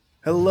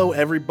Hello,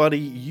 everybody.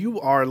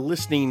 You are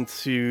listening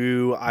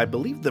to, I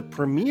believe, the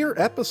premiere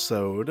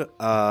episode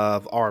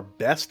of our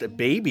Best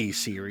Baby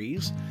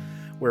series,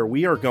 where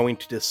we are going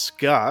to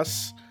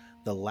discuss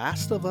The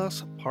Last of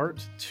Us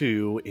Part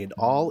 2 in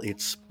all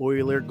its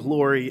spoiler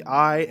glory.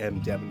 I am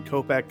Devin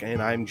Kopeck, and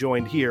I'm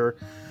joined here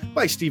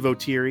by Steve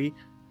O'Teary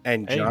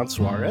and John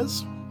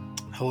Suarez.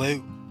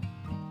 Hello.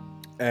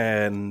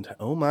 And,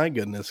 oh my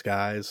goodness,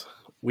 guys,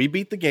 we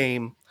beat the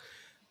game.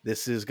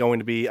 This is going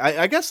to be,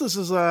 I guess this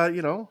is,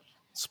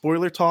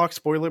 spoiler talk,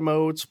 spoiler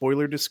mode,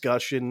 spoiler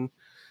discussion.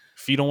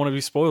 If you don't want to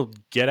be spoiled,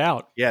 get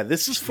out. Yeah,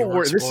 this is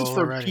for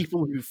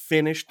people who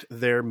finished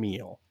their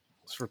meal.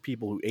 It's for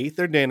people who ate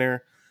their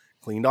dinner,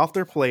 cleaned off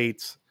their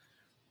plates,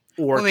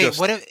 or is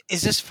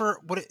this for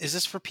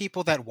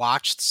people that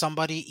watched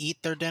somebody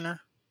eat their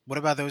dinner? What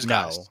about those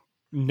guys?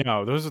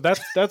 No,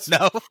 that's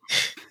no.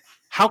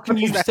 How can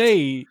you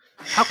say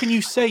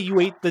you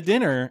ate the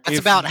dinner if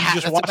you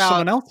just watched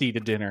someone else eat a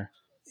dinner?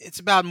 It's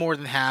about more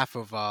than half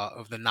of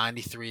the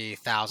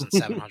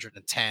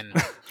 93,710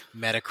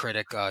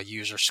 Metacritic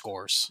user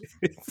scores,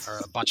 or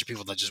a bunch of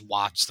people that just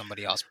watch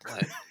somebody else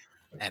play.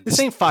 And this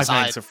ain't Five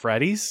Nights at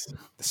Freddy's.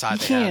 Decide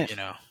they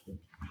have,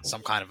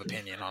 some kind of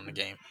opinion on the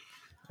game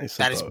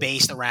that is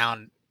based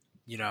around,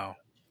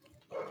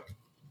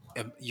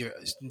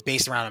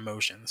 based around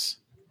emotions,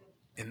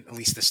 in at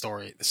least the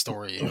story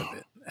of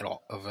it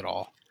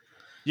all.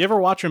 You ever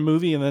watch a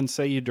movie and then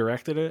say you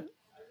directed it?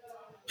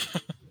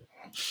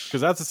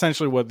 Because that's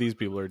essentially what these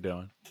people are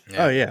doing.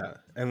 Yeah. Oh yeah,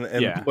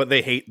 and but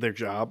they hate their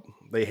job.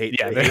 They hate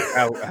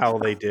how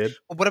they did.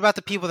 Well, what about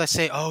the people that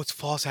say, "Oh, it's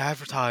false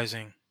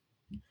advertising,"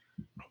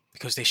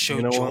 because they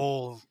showed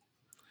Joel,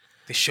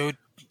 they showed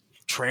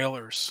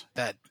trailers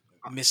that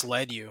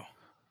misled you.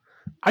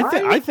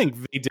 I think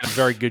they did a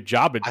very good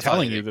job at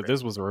telling you that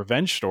this was a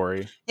revenge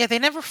story. Yeah, they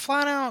never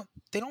flat out.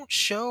 They don't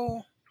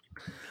show.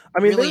 I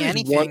mean, really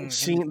anything.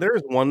 There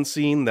is one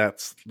scene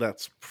that's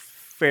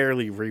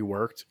fairly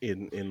reworked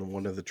in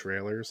one of the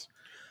trailers,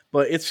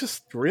 but it's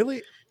just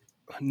really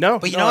no.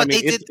 But you know what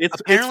they did?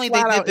 Apparently,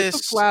 they did this.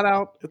 It's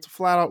a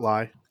flat out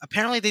lie.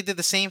 Apparently, they did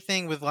the same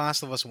thing with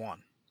Last of Us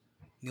 1.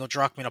 Neil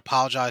Druckmann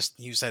apologized.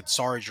 He said,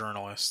 "Sorry,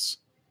 journalists."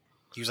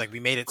 He was like, "We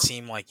made it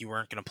seem like you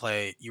weren't going to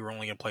play. You were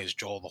only going to play as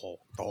Joel the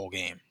whole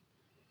game,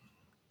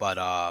 but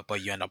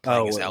you end up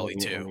playing as Ellie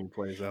too."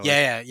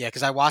 Yeah.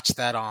 Because I watched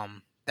that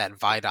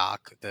Vidoc,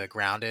 the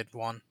Grounded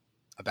one,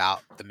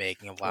 about the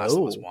making of Last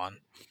of Us 1.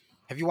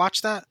 Have you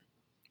watched that?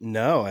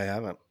 No, I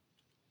haven't.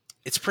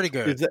 It's pretty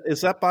good.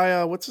 Is that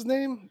by what's his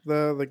name?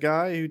 The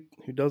guy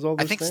who does all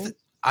these things?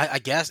 I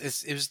guess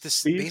it was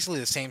basically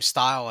the same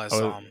style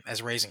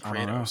as Raising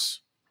Kratos.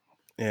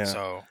 Yeah.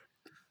 So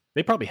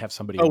they probably have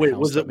somebody. Oh wait,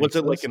 was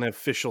it like an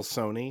official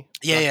Sony?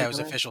 Yeah, it was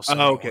official Sony.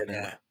 Oh, okay.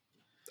 Yeah.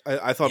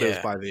 I thought it was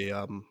by the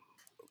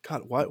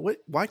God. Why?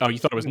 Oh, you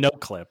thought it was No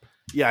Clip?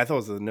 Yeah, I thought it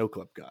was the No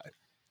Clip guy.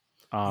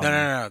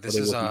 No. This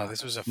was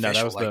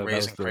official,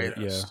 Raising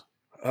Kratos. Yeah.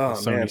 Oh,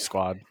 Sony man.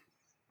 Squad.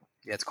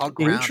 Yeah, it's called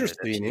Grounded.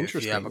 Interesting. If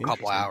you have a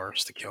couple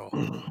hours to kill.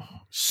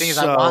 Thing is,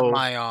 I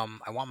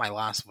want my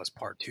Last of Us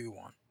Part 2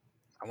 one.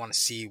 I want to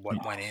see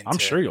what went into. I'm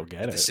sure you'll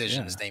get the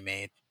decisions they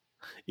made.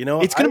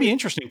 It's going to be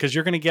interesting because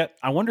you're going to get.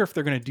 I wonder if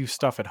they're going to do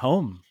stuff at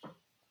home.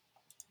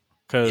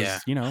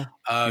 Because in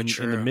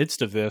the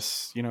midst of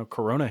this,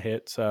 Corona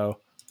hit, so.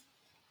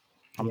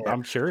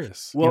 I'm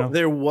curious. Well,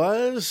 there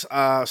was.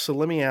 So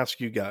let me ask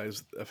you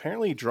guys.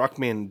 Apparently,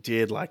 Druckmann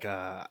did like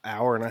a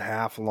hour and a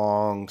half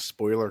long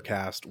spoiler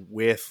cast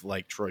with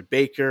like Troy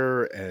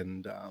Baker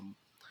and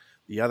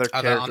the other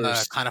characters on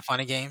the Kind of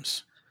Funny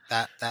Games.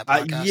 That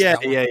podcast. Yeah.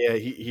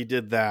 He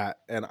did that,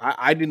 and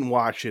I didn't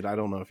watch it. I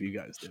don't know if you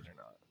guys did or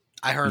not.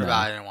 I heard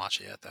about it. I didn't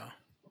watch it yet, though.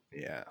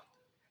 Yeah,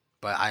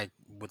 but I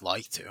would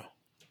like to.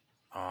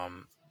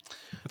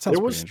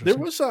 There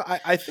was.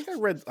 I think I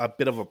read a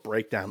bit of a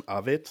breakdown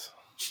of it.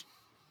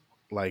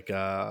 Like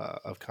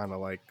of kind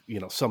of like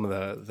some of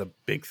the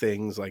big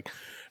things. Like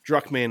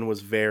Druckmann was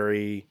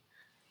very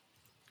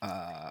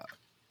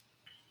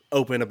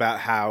open about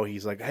how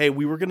he's like, hey,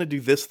 we were going to do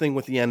this thing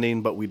with the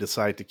ending, but we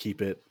decided to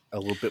keep it a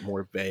little bit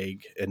more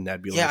vague and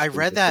nebulous. Yeah, I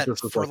read that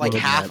for like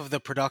half of the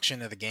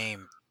production of the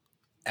game,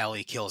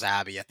 Ellie kills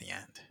Abby at the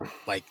end.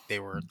 Like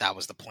that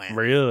was the plan.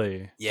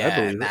 Really?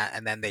 Yeah,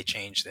 and then they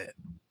changed it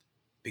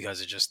because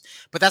it just.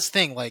 But that's the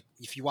thing. Like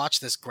if you watch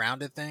this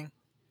Grounded thing,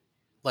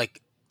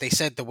 like. They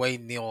said the way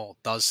Neil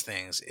does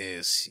things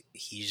is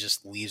he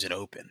just leaves it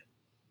open.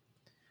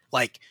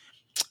 Like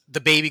the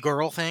baby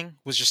girl thing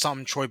was just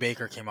something Troy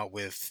Baker came up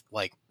with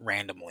like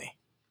randomly,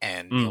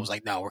 and Neil was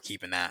like, "No, we're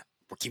keeping that.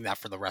 We're keeping that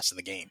for the rest of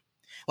the game."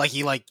 Like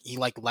he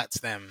lets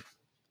them,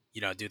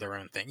 do their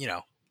own thing.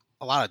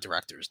 A lot of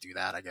directors do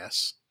that, I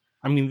guess.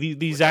 I mean,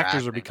 these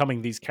actors are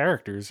becoming these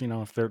characters.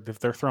 If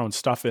they're throwing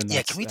stuff in.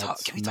 Yeah, can we talk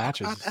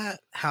about that?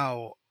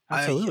 How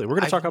absolutely, we're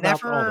going to talk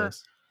about all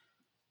this.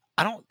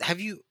 Do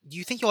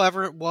you think we'll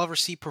ever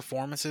see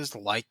performances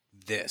like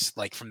this,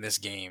 like from this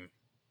game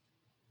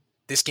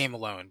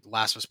alone,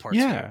 Last of Us Part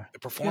 2? The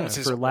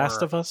performances for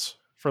Last of Us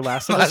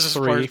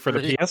 3, for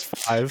the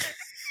PS5.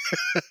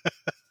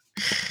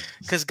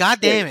 Because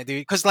goddamn it,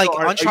 dude. Because like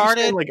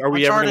Uncharted, are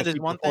we ever Uncharted going to see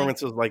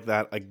performances like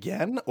that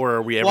again, or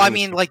are we ever? Well, I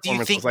mean, like, do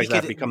you think like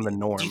that become the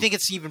norm? Do you think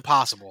it's even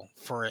possible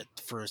for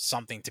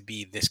something to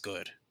be this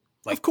good?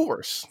 Like, of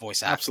course,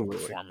 voice acting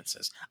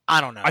performances.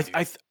 I don't know. I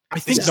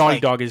think Naughty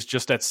Dog is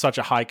just at such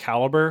a high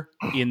caliber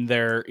in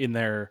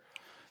their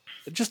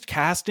just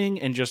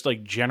casting and just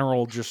like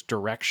general just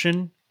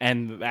direction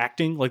and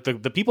acting. Like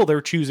the people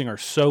they're choosing are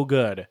so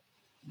good.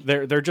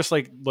 They're just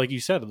like you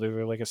said,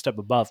 they're like a step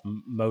above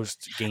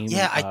most game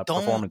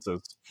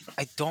performances.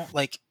 I don't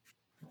like.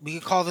 We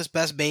could call this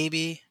Best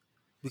Baby.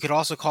 We could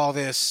also call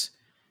this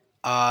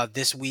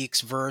this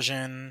week's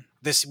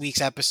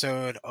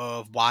episode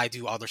of Why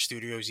Do Other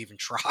Studios Even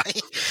Try?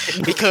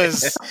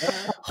 Because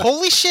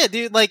holy shit,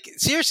 dude! Like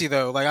seriously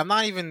though, like I'm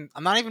not even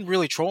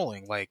really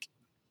trolling. Like,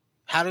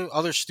 how do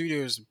other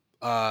studios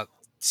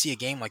see a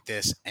game like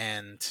this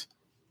and?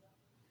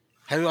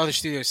 How do other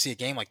studios see a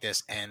game like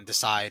this and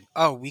decide,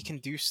 oh, we can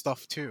do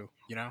stuff too,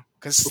 you know?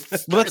 Because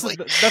that's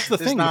the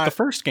thing with the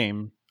first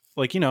game.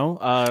 Like, you know,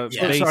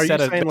 they set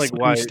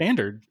a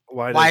standard.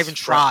 Why even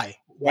try?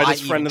 Why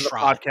does friend of the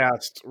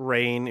podcast,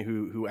 Rain,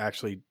 who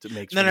actually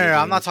makes... No,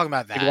 I'm not talking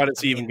about that. Like, why does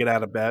he even get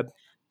out of bed?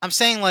 I'm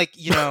saying, like,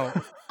 you know,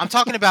 I'm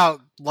talking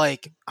about,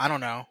 like, I don't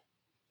know,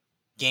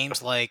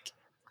 games like...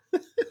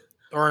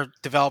 or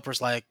developers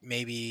like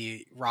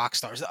maybe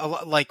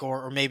Rockstar, like,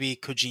 or maybe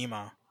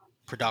Kojima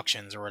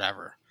Productions or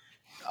whatever.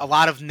 A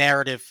lot of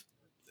narrative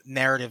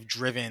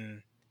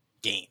driven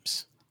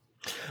games.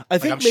 I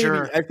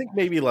think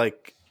maybe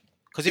like,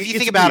 because if you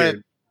think about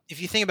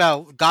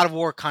it, God of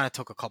War kind of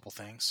took a couple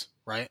things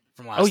right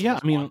from last. Oh yeah,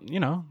 I mean,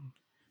 you know,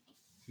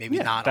 maybe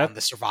not on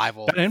the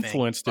survival that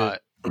influenced it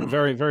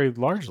very, very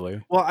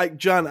largely. Well,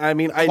 John, I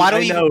mean,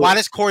 why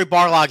does Cory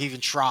Barlog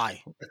even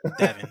try?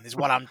 Devin is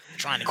what I'm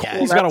trying to get.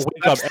 He's got to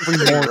wake up every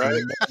morning.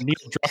 Right? Neil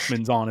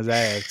Druckmann's on his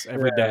ass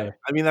every day.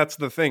 I mean, that's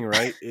the thing,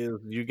 right?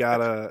 Is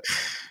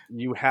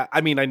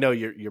I mean, I know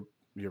you're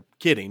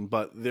kidding,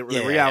 but the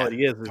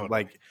reality is totally.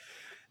 Like,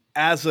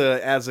 as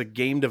a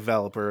game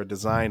developer, a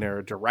designer,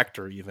 a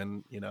director,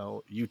 even, you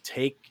know, you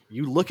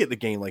look at the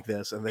game like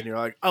this, and then you're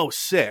like, oh,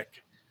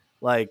 sick.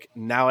 Like,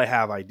 now I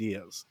have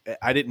ideas.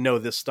 I didn't know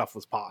this stuff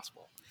was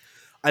possible.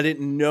 I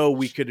didn't know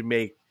we could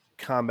make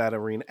combat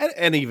arena.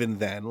 And even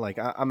then, like,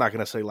 I'm not going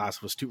to say Last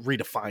of Us 2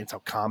 redefines how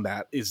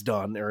combat is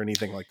done or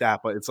anything like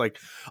that. But it's like,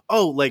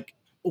 oh, like,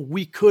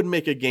 we could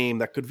make a game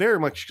that could very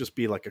much just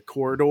be like a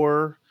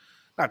corridor,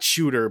 not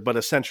shooter, but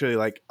essentially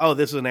like, oh,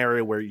 this is an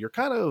area where you're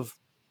kind of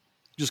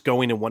just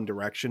going in one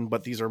direction,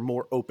 but these are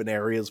more open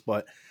areas.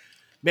 But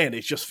man,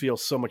 it just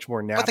feels so much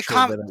more natural.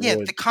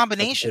 The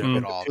combination of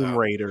it all, Tomb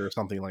Raider or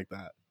something like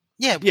that.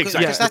 Yeah, because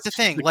that's the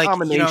thing. Like,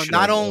 you know,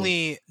 not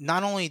only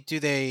do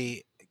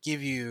they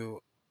give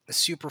you a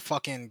super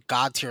fucking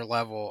god tier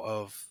level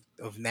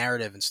of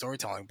narrative and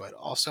storytelling, but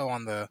also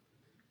on the,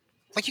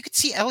 like, you could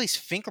see Ellie's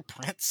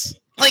fingerprints.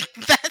 Like,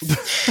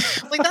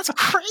 that's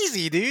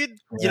crazy, dude.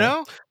 You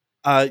know,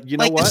 you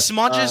know, like, what? The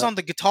smudges on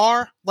the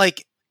guitar,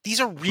 like, these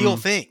are real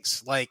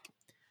things. Like,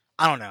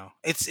 I don't know.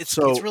 It's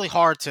really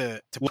hard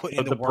to put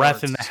into the words.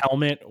 Breath in the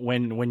helmet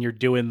when you're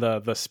doing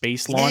the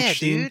space launch,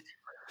 dude.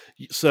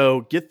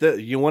 So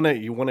you want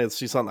to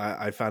see something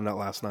I found out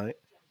last night.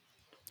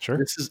 Sure,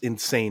 this is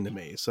insane to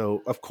me.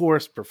 So of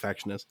course,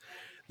 perfectionist.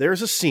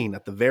 There's a scene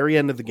at the very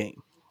end of the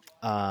game,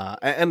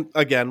 and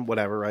again,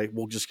 whatever. Right,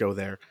 we'll just go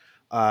there.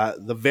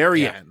 The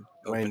very end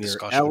when you're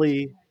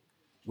Ellie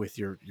with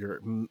your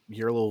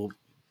little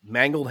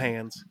mangled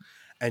hands,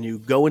 and you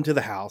go into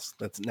the house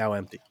that's now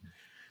empty.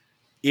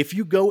 If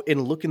you go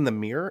and look in the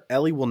mirror,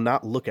 Ellie will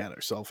not look at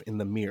herself in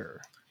the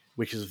mirror,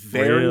 which is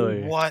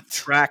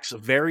tracks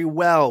very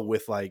well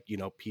with, like, you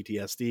know,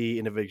 PTSD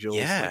individuals.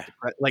 Yeah.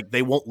 Like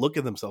they won't look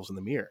at themselves in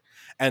the mirror,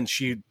 and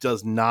she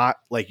does not,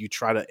 like, you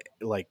try to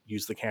like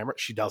use the camera.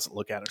 She doesn't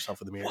look at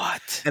herself in the mirror.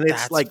 What? And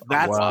it's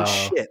that's the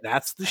shit.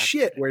 That's the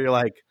shit where you're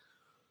like,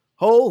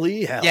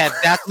 holy hell. Yeah,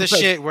 that's the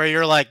shit where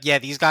you're like, yeah,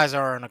 these guys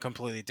are on a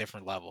completely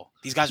different level.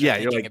 These guys are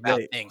thinking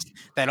about things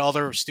that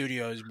other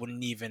studios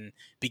wouldn't even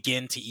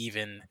begin to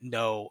even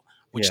know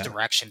which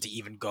direction to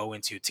even go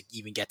into to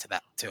even get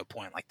to a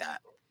point like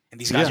that.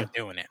 And these guys are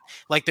doing it.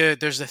 Like,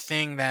 there's a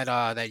thing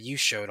that you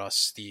showed us,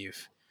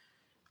 Steve,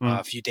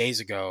 a few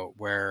days ago,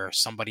 where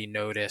somebody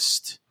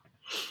noticed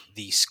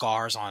the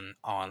scars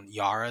on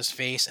Yara's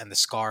face and the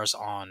scars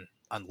on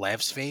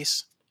Lev's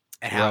face,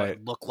 and how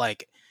it looked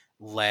like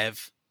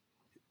Lev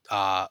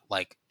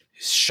like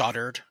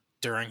shuddered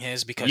during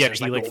his, because there's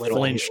he like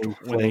flinched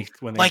when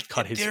they like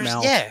cut his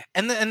mouth. Yeah,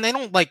 and they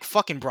don't like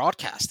fucking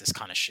broadcast this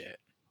kind of shit.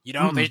 You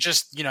know, they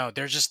just, you know,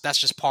 that's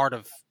just part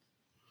of.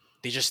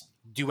 They just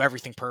do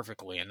everything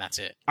perfectly, and that's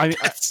it. I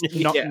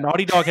mean,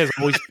 Naughty Dog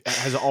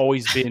has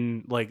always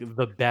been like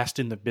the best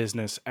in the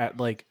business at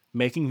like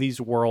making these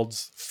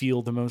worlds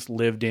feel the most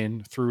lived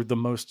in through the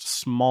most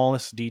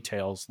smallest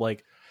details.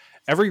 Like,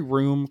 every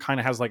room kind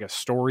of has like a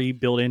story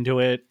built into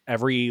it.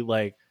 Every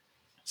like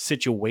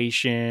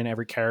situation,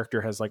 every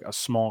character has like a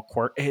small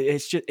quirk.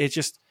 It's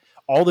just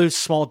all those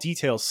small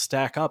details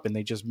stack up, and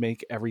they just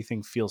make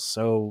everything feel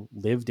so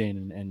lived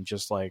in and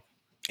just like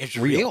It's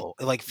real.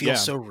 It like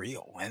feels so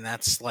real, and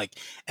that's like,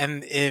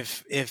 and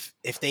if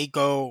they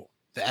go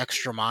the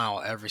extra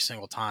mile every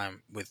single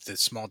time with the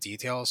small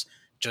details,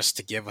 just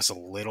to give us a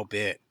little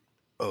bit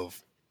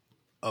of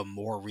a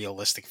more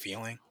realistic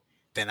feeling,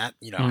 then that,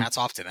 hats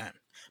off to them,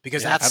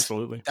 because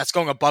that's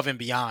going above and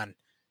beyond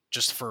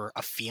just for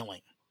a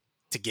feeling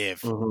to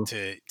give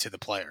to the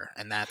player,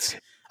 and that's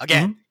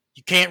again,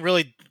 you can't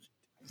really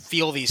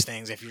feel these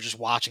things if you're just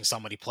watching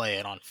somebody play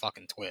it on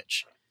fucking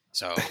Twitch.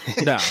 So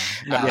no,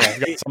 you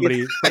got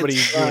somebody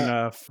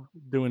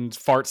doing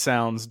fart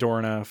sounds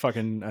during a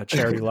fucking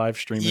charity live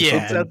stream. Or something.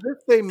 It's as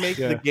if they make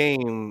the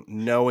game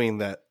knowing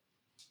that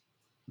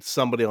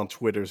somebody on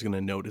Twitter is going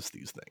to notice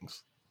these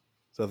things,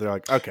 so they're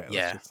like, okay,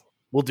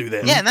 we'll do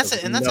this. Yeah, and that's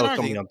it. And that's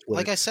another thing.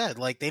 Like I said,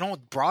 like they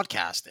don't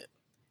broadcast it.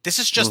 This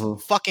is just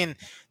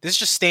this is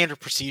just standard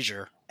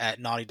procedure at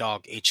Naughty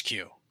Dog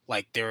HQ.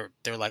 Like they're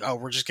like, oh,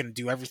 we're just gonna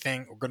do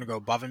everything. We're gonna go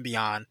above and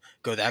beyond,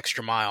 go the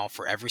extra mile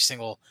for every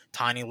single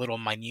tiny little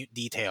minute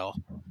detail,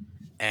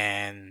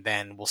 and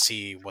then we'll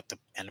see what the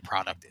end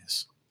product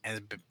is. And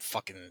it's been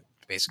fucking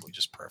basically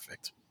just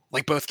perfect.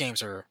 Like both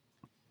games are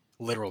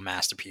literal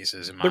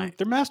masterpieces.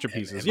 They're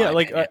masterpieces. Yeah,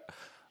 like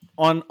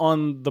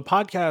on the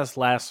podcast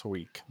last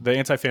week, the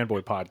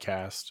Anti-Fanboy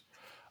podcast,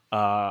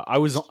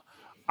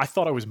 I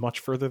thought I was much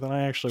further than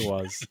I actually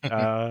was.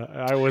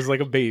 I was like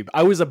a babe.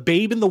 I was a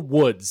babe in the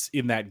woods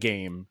in that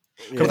game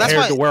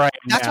compared to where I am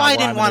now. That's why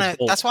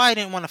I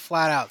didn't want to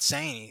flat out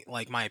say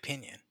like my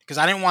opinion, because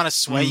I didn't want to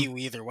sway you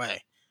either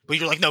way. But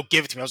you're like, no,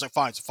 give it to me. I was like,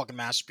 fine, it's a fucking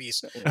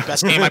masterpiece.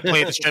 Best game I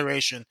played this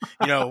generation.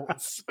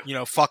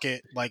 Fuck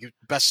it. Like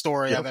best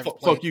story I've ever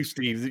played. Fuck you,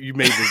 Steve. You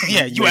made this.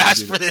 Yeah, you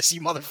asked for this,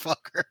 you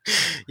motherfucker.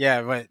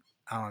 Yeah, but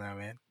I don't know,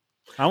 man.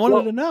 I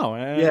wanted to know.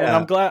 And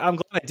I'm glad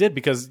I did,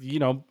 because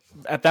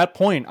at that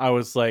point I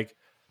was like,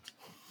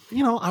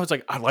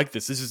 I like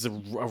this. This is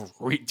a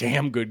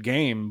damn good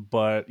game.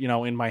 But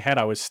in my head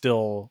I was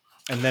still.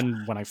 And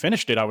then when I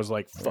finished it, I was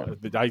like,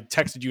 I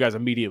texted you guys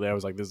immediately. I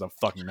was like, this is a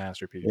fucking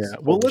masterpiece. Yeah.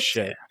 Well,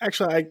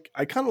 actually,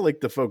 I kind of like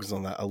to focus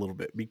on that a little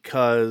bit,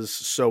 because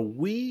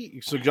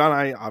John and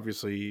I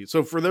obviously,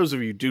 so for those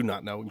of you who do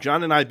not know,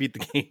 John and I beat the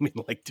game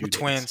in like 2 days.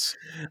 Twins.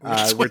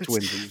 We're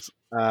twinsies.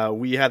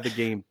 We had the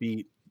game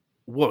beat.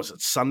 What was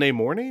it? Sunday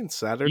morning?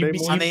 Saturday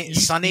morning?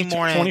 Sunday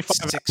morning,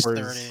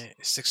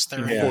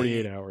 6:30.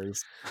 48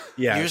 hours.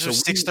 Yeah. Yours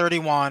was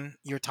 6:31.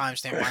 Your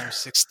timestamp, mine was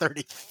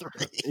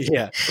 6:33.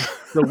 Yeah.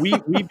 So we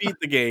beat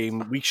the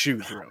game. We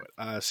shoot through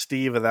it.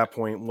 Steve at that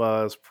point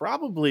was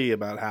probably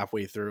about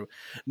halfway through.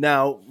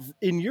 Now,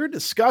 in your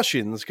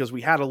discussions, because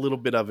we had a little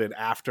bit of it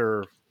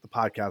after the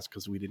podcast,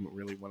 because we didn't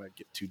really want to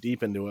get too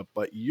deep into it,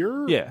 but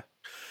your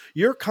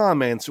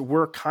comments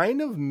were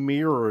kind of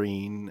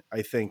mirroring,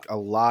 I think, a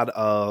lot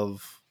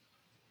of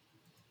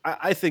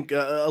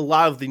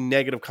the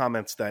negative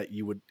comments that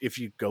you would, if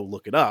you go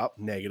look it up,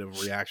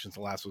 negative reactions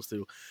to Last of Us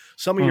 2.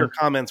 Some of your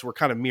comments were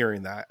kind of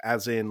mirroring that,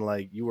 as in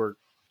like you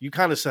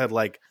kind of said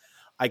like,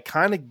 I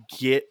kind of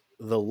get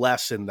the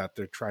lesson that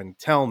they're trying to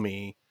tell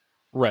me.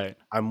 Right.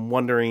 I'm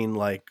wondering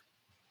like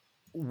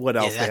what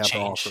else they have to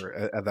offer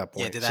at that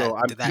point. So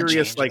I'm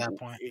curious, like,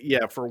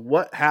 for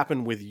what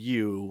happened with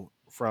you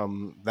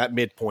from that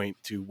midpoint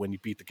to when you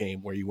beat the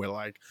game, where you were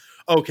like,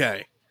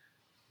 okay,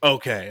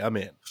 I'm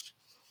in.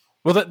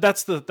 Well,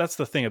 that's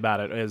the thing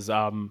about it is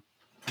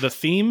the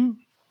theme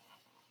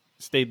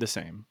stayed the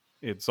same.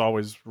 It's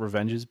always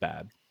revenge is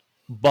bad.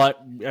 But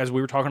as we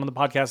were talking on the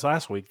podcast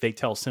last week, they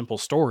tell simple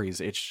stories.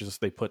 It's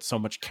just they put so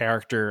much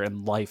character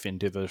and life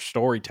into the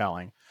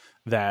storytelling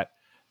that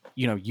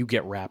you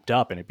get wrapped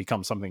up and it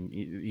becomes something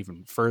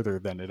even further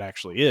than it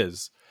actually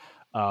is.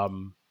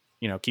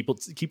 Keep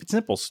it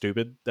simple,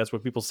 stupid. That's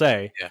what people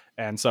say. Yeah.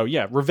 And so,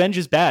 revenge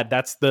is bad.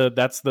 That's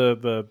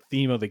the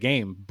theme of the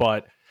game.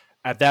 But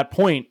at that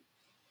point,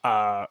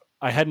 I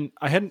hadn't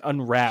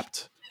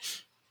unwrapped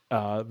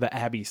the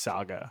Abby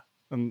saga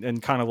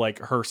and kind of like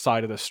her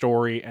side of the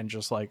story, and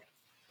just like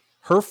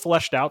her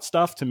fleshed out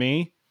stuff to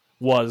me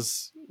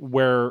was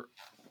where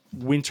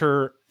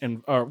winter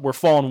and where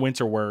fall and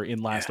winter were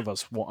in Last of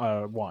Us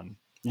 1.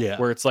 Yeah.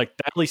 Where it's like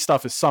that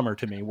stuff is summer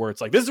to me, where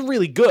it's like, this is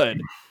really good.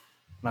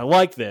 And I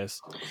like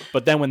this,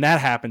 but then when that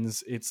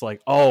happens, it's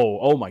like,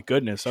 oh my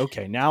goodness.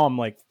 Okay. Now I'm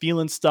like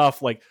feeling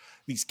stuff like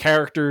these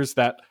characters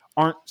that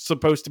aren't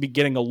supposed to be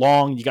getting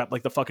along. You got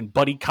like the fucking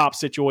buddy cop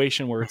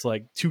situation where it's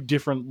like two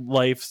different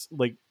lives,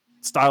 like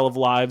style of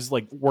lives,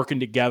 like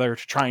working together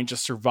to try and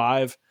just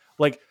survive.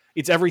 Like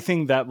it's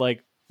everything that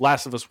like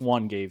Last of Us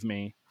 1 gave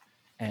me.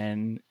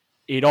 And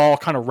it all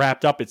kind of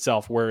wrapped up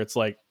itself where it's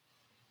like,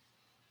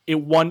 it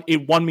won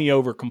me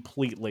over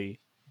completely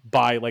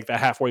by like the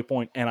halfway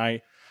point. And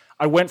I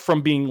went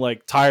from being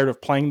like tired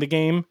of playing the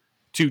game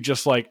to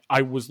just like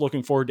I was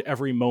looking forward to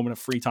every moment of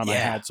free time I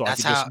had, so I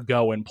could just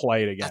go and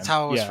play it again. That's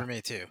how it was for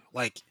me too.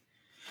 Like,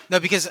 no,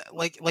 because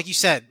like you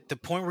said, the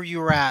point where you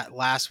were at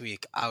last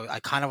week, I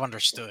kind of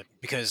understood,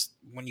 because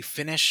when you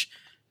finish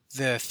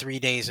the 3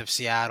 days of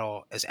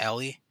Seattle as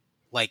Ellie,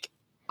 like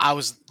I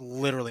was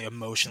literally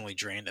emotionally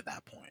drained at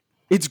that point.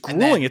 It's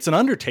grueling. It's an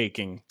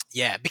undertaking.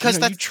 Yeah, because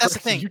that's the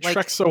thing. You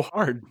trek so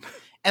hard.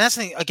 And that's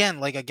the thing,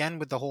 again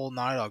with the whole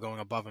Naughty Dog going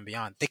above and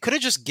beyond. They could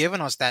have just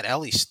given us that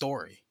Ellie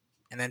story.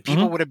 And then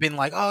people would have been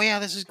like, oh yeah,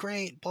 this is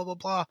great, blah, blah,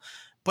 blah.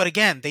 But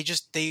again,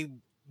 they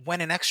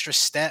went an extra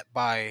step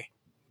by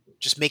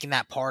just making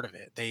that part of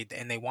it.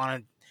 They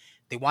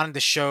wanted to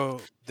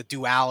show the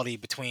duality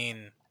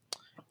between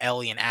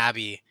Ellie and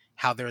Abby,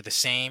 how they're the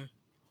same,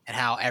 and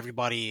how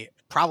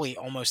probably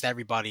almost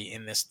everybody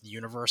in this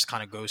universe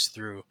kind of goes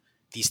through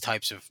these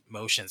types of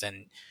emotions.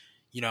 And,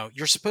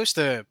 you're supposed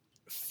to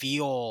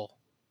feel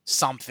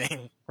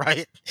something,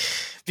 right?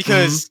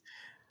 Because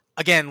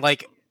again,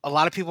 like a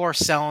lot of people are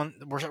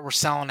we're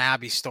selling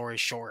Abby's story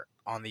short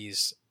on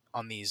these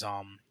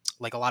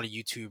like a lot of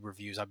YouTube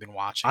reviews I've been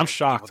watching. I'm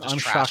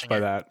shocked by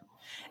that.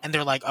 And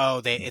they're like,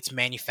 oh, it's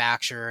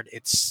manufactured.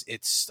 It's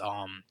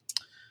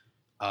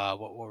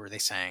what were they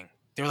saying?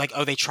 They were like,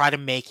 oh, they try to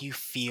make you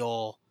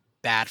feel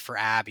bad for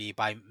Abby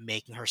by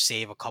making her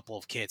save a couple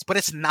of kids, but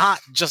it's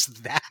not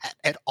just that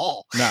at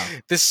all. No,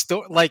 this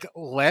story, like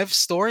Lev's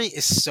story,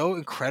 is so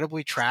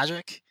incredibly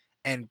tragic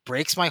and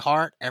breaks my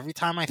heart every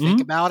time I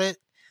think about it,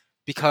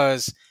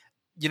 because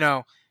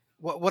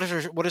what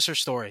is her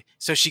story?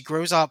 So she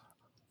grows up,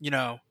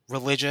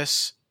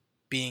 religious,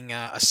 being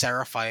a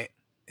Seraphite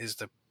is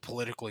the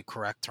politically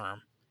correct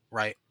term,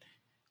 right?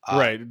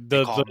 Right.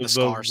 The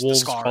scars.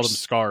 Wolves call them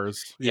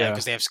scars. Yeah,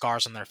 because they have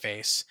scars on their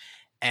face,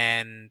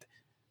 and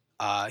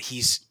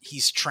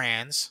he's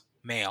trans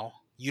male.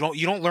 You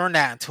don't learn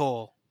that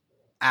until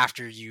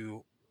after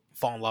you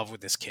fall in love with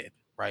this kid,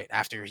 right?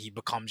 After he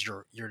becomes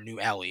your new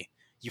Ellie,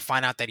 you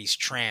find out that he's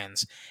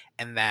trans,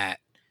 and that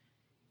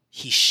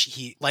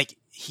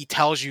he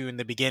tells you in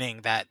the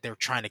beginning that they're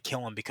trying to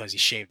kill him because he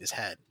shaved his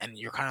head, and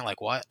you're kind of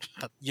like, what?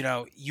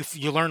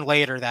 You learn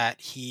later that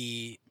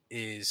he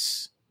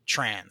is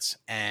trans,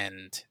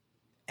 and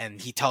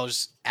he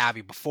tells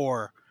Abby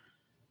before,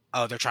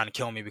 oh, they're trying to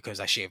kill me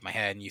because I shaved my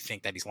head, and you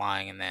think that he's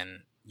lying, and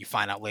then you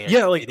find out later.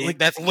 Yeah,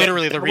 that's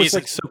literally the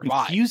reason. Was so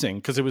confusing,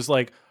 because it was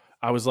like,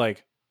 I was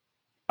like,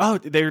 oh,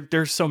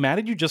 they're so mad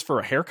at you just for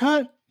a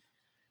haircut.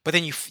 But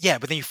then you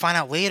find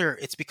out later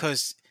it's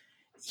because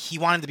he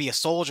wanted to be a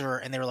soldier,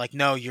 and they were like,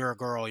 no, you're a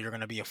girl, you're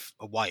going to be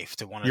a wife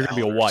to one of the elders.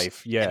 You're going to be a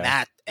wife,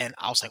 yeah. And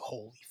I was like,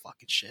 holy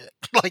fucking shit.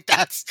 Like,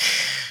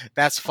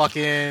 that's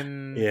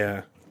fucking...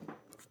 Yeah.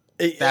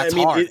 That's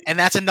hard. And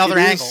that's another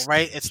angle,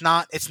 right? It's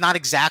not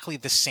exactly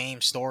the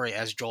same story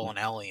as Joel and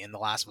Ellie in The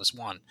Last of Us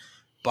 1.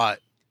 But,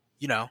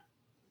 you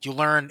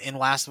learn in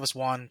Last of Us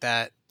 1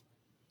 that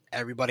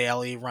everybody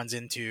Ellie runs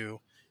into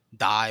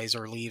dies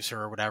or leaves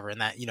her or whatever, in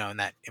that, in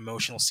that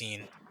emotional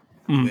scene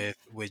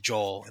with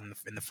Joel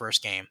in the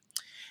first game.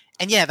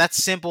 And yeah,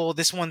 that's simple.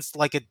 This one's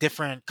like a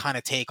different kind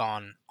of take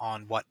on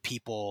what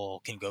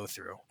people can go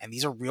through. And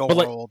these are real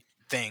world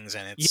things,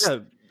 and it's... Yeah.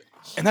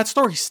 And that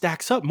story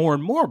stacks up more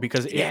and more,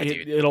 because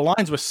it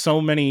aligns with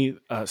so many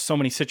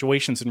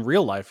situations in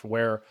real life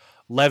where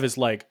Lev is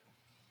like,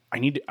 I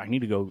need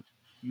to go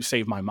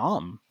save my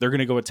mom. They're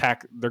gonna go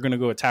attack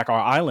our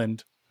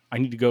island. I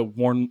need to go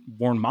warn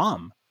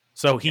Mom.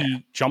 So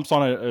he jumps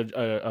on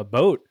a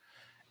boat,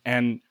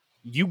 and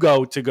you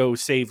go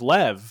save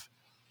Lev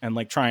and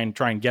like try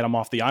and get him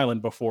off the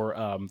island before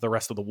the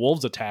rest of the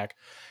wolves attack.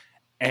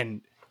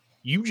 And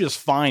you just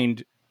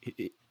find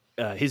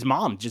his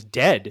mom just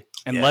dead,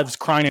 and Lev's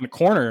crying in a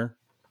corner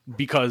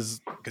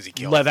because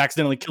Lev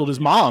accidentally killed his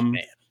mom.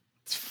 Man,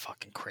 it's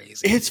fucking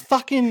crazy. It's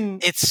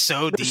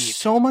so deep. There's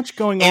so much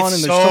going on,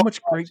 and there's so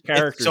much great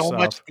character stuff. So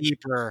much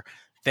deeper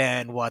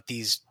than what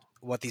these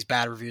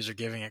bad reviews are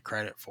giving it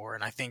credit for.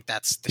 And I think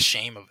that's the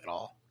shame of it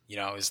all.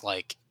 Is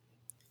like,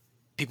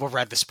 people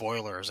read the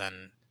spoilers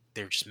and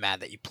they're just mad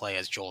that you play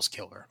as Joel's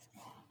killer.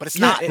 But it's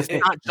not just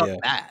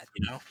bad,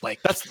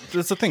 Like, that's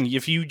the thing.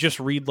 If you just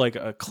read like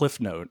a cliff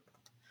note,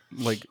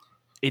 like,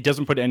 it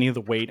doesn't put any of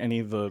the weight, any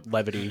of the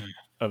levity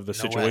of the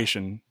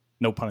situation.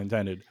 No pun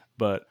intended.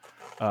 But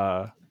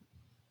they're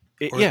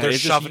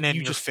shoving it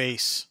in your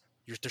face.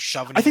 They're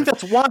shoving. I think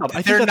that's wild.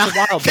 They're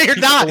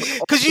not,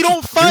 because you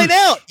don't find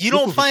out. You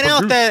don't find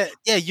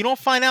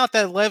out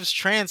that Lev's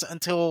trans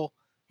until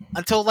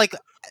like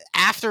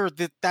after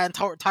that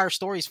entire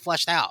story is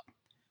fleshed out.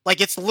 Like,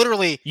 it's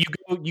literally you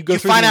go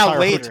through find the out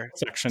later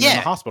section in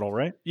the hospital,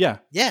 right? Yeah.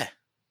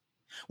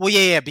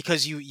 Well,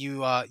 because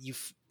you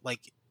like,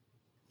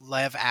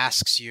 Lev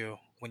asks you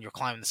when you're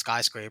climbing the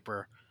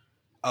skyscraper,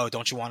 oh,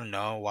 don't you want to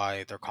know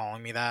why they're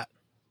calling me that?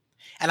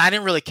 And I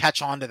didn't really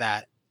catch on to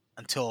that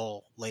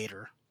until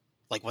later,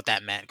 like what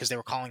that meant, because they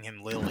were calling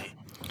him Lily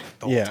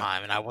the whole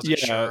time, and I wasn't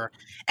sure,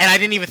 and I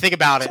didn't even think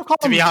about it,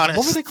 to be honest.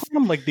 What were they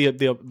calling him? Like the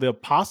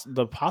apostate?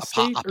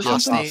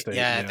 Apostate?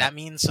 Yeah, that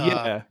means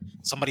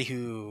somebody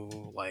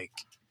who like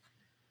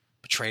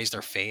betrays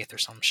their faith or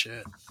some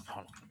shit.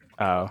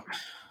 Oh.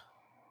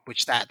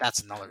 Which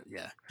that's another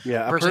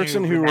a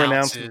person who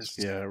renounces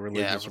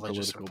religious or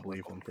political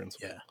belief and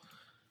principle. Yeah.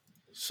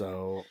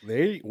 So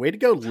way to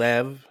go,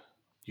 Lev.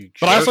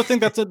 But I also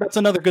think that's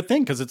another good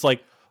thing, because it's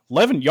like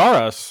Lev and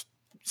Yara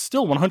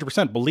still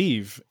 100%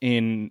 believe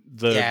in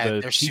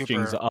the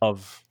teachings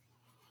of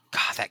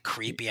God, that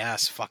creepy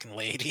ass fucking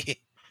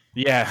lady.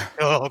 Yeah.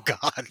 Oh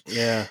God.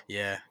 Yeah.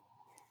 Yeah.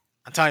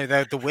 I'm telling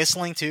you, the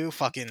whistling too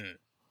fucking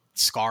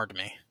scarred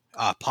me.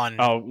 Pun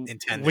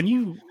intended.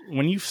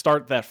 When you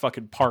start that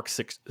fucking park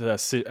set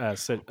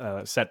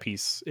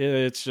piece,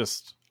 it's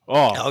just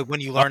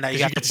when you learn that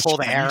you have to pull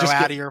the arrow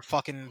out of your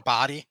fucking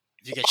body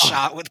if you get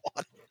shot with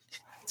one.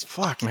 It's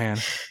fuck, man.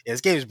 Yeah,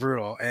 this game is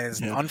brutal and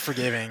it's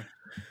unforgiving.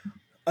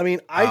 I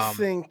mean,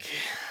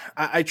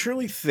 I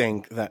truly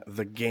think that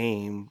the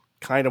game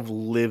kind of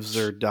lives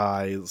or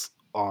dies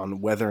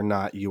on whether or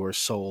not you are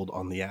sold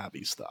on the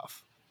Abby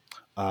stuff.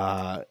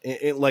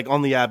 Like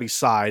on the Abby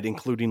side,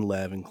 including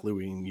Lev,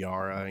 including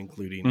Yara,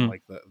 including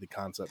like the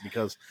concept,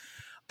 because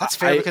that's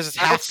fair because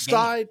it's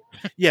outside.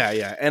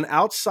 Yeah. And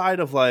outside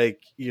of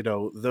like,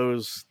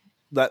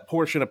 that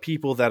portion of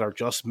people that are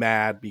just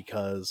mad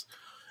because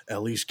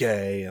Ellie's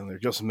gay, and they're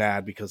just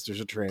mad because there's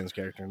a trans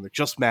character, and they're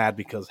just mad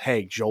because,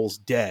 hey, Joel's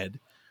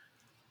dead.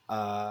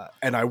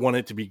 And I want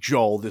it to be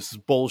Joel. This is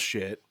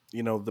bullshit.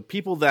 The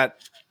people that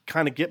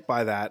kind of get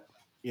by that,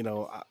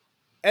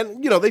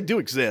 and they do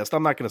exist.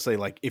 I'm not going to say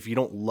like, if you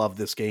don't love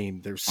this game,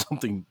 there's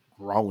something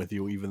wrong with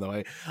you, even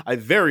though I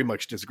very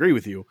much disagree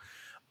with you.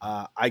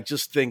 I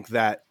just think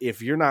that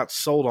if you're not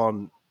sold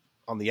on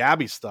the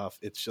Abby stuff,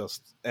 it's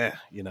just, It's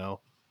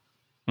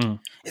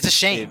a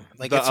shame.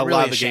 It's a really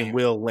lot of the shame. game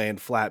will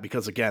land flat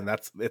because again,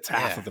 it's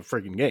half of the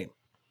friggin' game.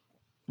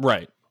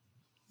 Right.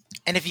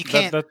 And if you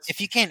can't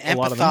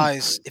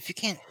empathize, if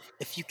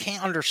you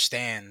can't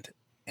understand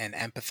and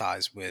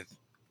empathize with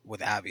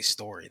Abby's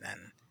story,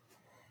 then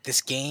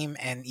this game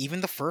and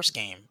even the first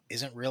game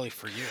isn't really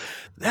for you.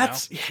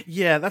 That's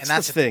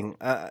the thing.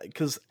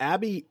 Because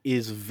Abby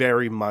is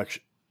very much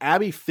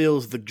Abby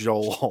fills the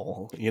Joel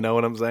hole. You know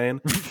what I'm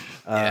saying?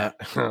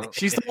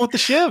 She's the one with the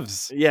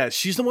shivs. Yeah,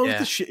 she's the one with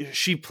the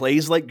she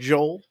plays like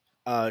Joel.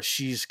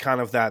 She's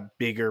kind of that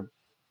bigger,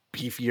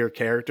 beefier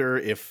character.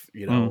 If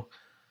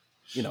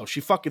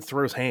she fucking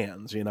throws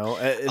hands. In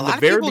the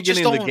very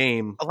beginning of the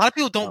game, a lot of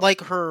people don't like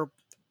her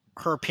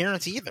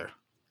appearance either,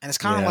 and it's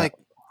kind of like,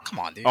 come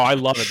on, dude. Oh, I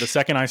love it. The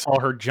second I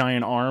saw her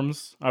giant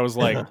arms, I was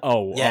like,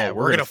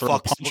 we're gonna throw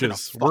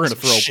punches. We're gonna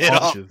throw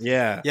punches.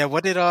 Yeah. Yeah.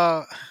 What did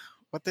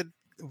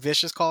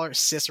Vicious call her?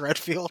 Sis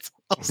Redfield.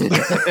 I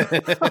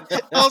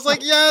was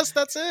like, yes,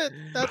 that's it.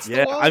 That's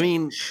the one. I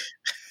mean,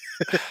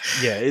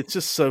 it's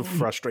just so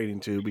frustrating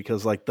too,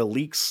 because like the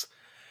leaks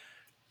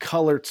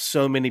colored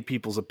so many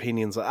people's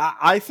opinions.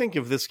 I think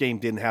if this game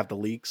didn't have the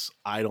leaks,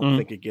 I don't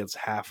think it gets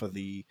half of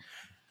the.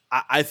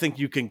 I think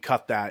you can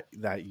cut that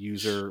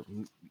user.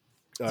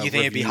 You think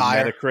it'd be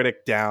higher?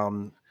 Metacritic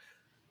down.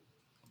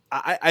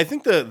 I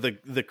think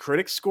the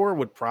critic score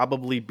would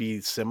probably be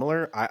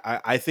similar.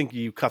 I think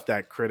you cut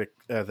that critic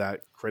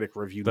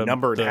review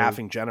number in half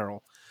in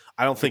general.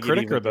 I don't think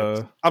critic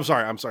I'm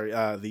sorry.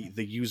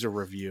 The user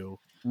review,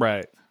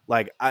 right?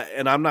 Like,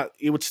 I'm not.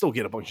 It would still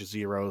get a bunch of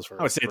zeros.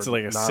 I would say it's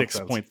like a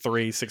 6.3,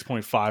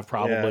 6.5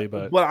 probably,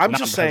 but I'm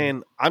just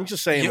saying.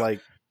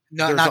 Like,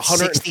 not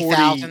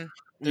 60,000.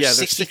 There's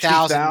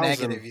 60,000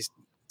 negative.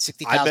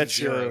 60,000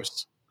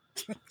 zeros.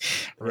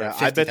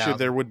 I bet you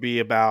there would be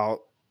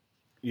about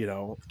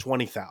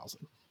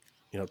 20,000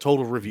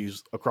 total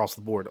reviews across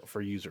the board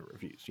for user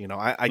reviews.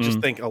 I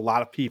just think a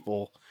lot of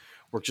people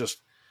were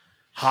just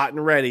hot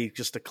and ready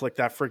just to click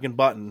that freaking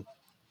button,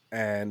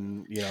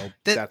 and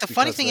the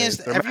funny thing is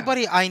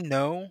everybody I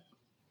know,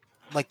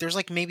 like there's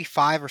like maybe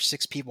 5 or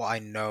 6 people I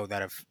know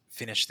that have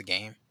finished the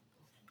game,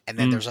 and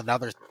then there's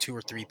another 2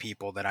 or 3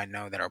 people that I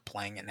know that are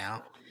playing it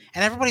now,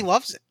 and everybody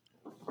loves it.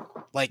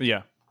 Like,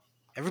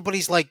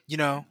 everybody's like,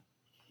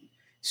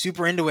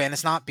 super into it, and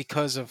it's not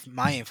because of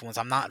my influence.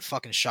 I'm not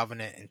fucking shoving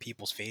it in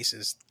people's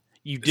faces.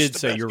 You did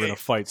say you were going to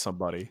fight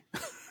somebody.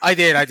 I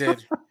did.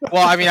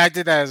 Well, I mean, I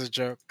did that as a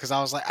joke because I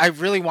was like, I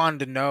really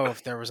wanted to know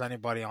if there was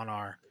anybody in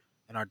our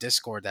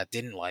Discord that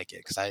didn't like it,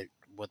 because I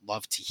would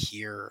love to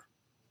hear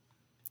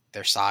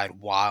their side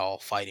while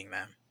fighting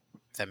them,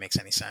 if that makes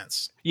any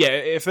sense. Yeah,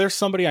 if there's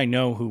somebody I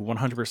know who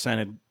 100%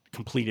 had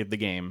completed the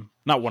game,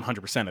 not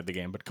 100% of the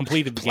game, but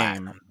completed the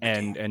game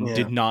and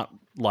did not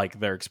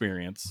like their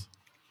experience.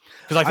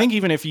 Because I think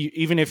even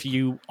if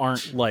you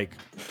aren't like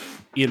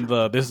in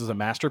the this is a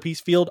masterpiece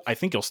field, I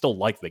think you'll still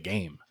like the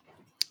game.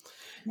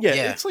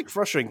 Yeah, it's like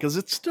frustrating because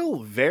it's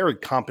still very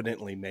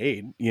competently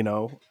made.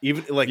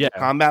 Even like the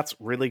combat's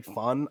really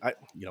fun.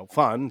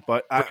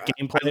 But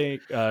gameplay.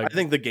 I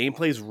think the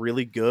gameplay is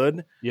really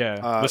good.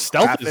 Yeah, the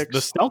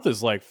stealth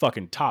is like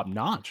fucking top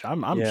notch.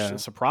 I'm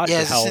surprised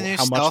at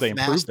how much they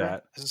improved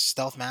that. Is this a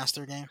Stealth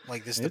Master game?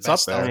 Like this is it's the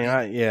best up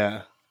there.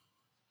 Yeah.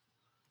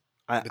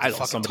 I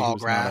know somebody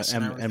who's not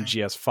an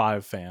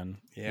MGS5 fan.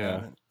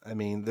 Yeah. I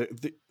mean,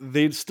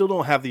 they still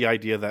don't have the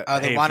idea that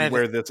if you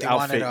wear this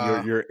outfit,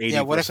 you're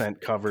 80%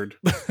 covered.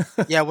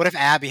 Yeah, what if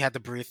Abby had to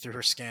breathe through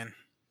her skin?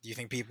 Do you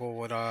think people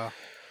would? Well,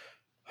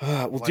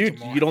 dude,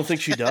 you don't think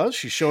she does?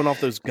 She's showing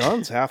off those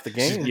guns half the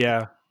game.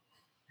 Yeah,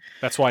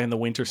 that's why in the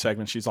winter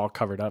segment she's all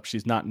covered up.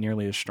 She's not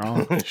nearly as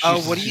strong.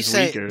 What do you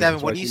say,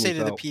 Devin? What do you say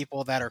to the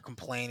people that are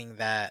complaining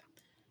that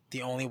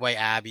the only way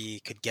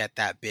Abby could get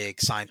that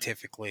big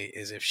scientifically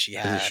is if she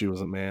had. If she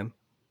was a man.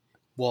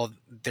 Well,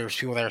 there's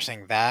people that are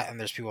saying that, and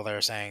there's people that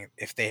are saying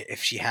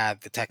if she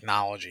had the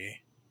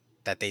technology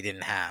that they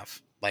didn't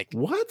have, like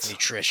what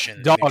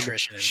nutrition. Dog,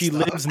 nutrition she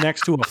stuff. lives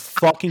next to a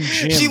fucking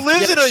gym. She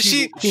lives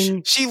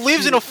she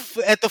lives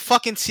at the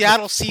fucking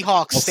Seattle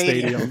Seahawks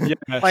stadium.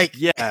 Yeah. Like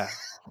yeah,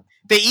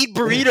 they eat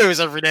burritos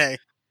every day.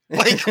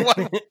 Like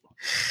what?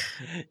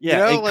 Yeah, you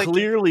know, and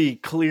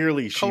like,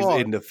 clearly she's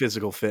into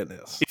physical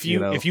fitness. If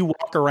you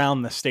walk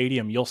around the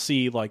stadium, you'll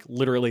see like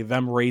literally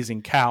them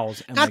raising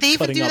cows and God, they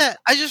even do that.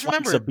 I just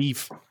remember of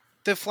beef.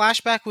 The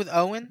flashback with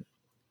Owen.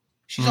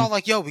 She's all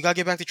like, "Yo, we gotta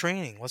get back to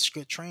training. Let's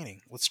get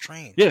training. Let's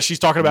train." Yeah, she's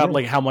talking about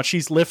like how much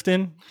she's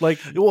lifting. Like,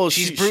 well,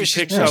 she's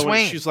picks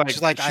Owen. She's like,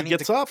 she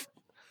gets up.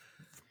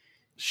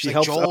 She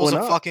helps Joel's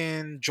Owen a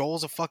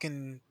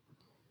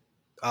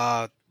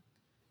up.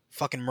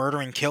 fucking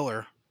murdering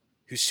killer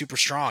who's super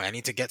strong. I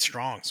need to get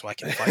strong so I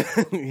can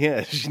fight.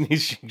 Yeah,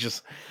 she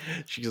just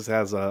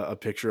has a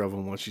picture of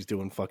him when she's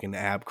doing fucking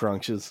ab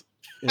crunches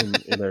in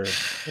her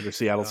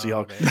Seattle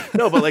Seahawks.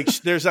 No, but like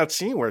there's that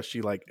scene where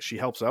she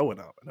helps Owen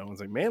up, and Owen's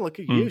like, "Man, look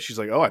at you." She's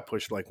like, "Oh, I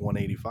pushed like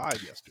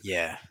 185 yesterday."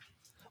 Yeah,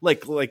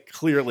 like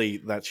clearly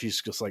that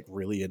she's just like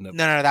really into.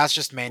 No, that's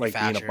just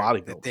manufactured.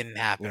 Like it didn't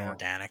happen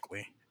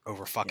organically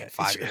over fucking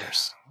 5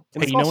 years.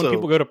 Hey, you know when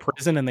people go to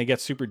prison and they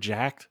get super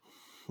jacked?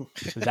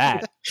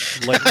 That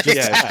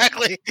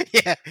exactly.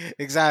 Yeah,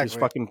 exactly. These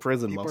fucking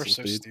prison people muscles,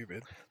 are so dude.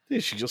 Stupid.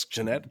 Dude, she's just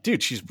genetic.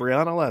 Dude, she's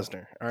Breonna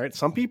Lesnar. All right,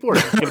 some people are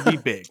just gonna be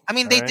big. I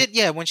mean, they did.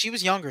 Yeah, when she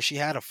was younger, she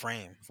had a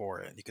frame for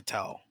it. You could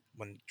tell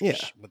with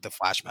the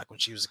flashback when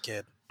she was a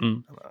kid.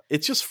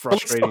 It's just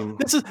frustrating.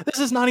 This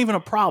is not even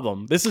a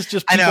problem. This is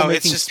just people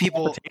it's just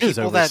people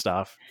that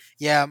stuff.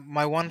 Yeah,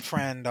 my one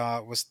friend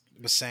was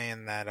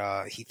saying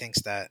that he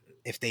thinks that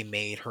if they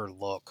made her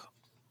look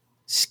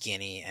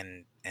skinny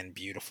and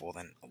beautiful,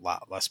 then a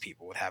lot less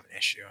people would have an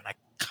issue, and I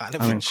kind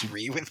of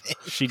agree with it.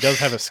 She does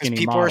have a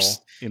skinny model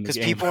because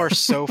people are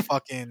so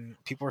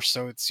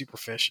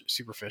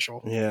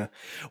superficial. Yeah,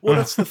 well,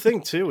 that's the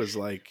thing too. Is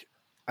like,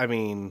 I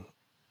mean,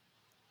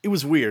 it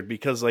was weird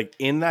because like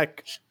in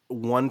that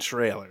one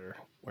trailer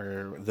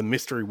where the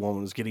mystery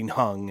woman was getting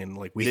hung, and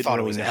like we didn't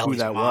really know who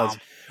that was.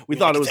 We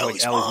thought it was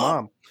like Ellie's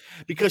mom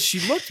because she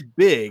looked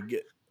big,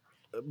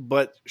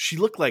 but she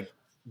looked like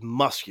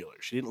muscular.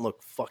 She didn't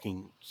look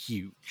fucking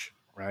huge.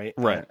 Right.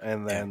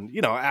 And then,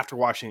 after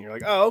watching it, you're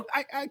like, oh,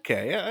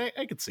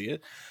 I could see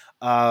it.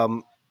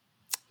 And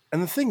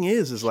the thing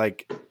is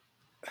like,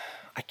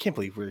 I can't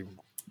believe we're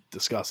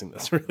discussing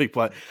this really,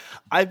 but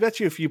I bet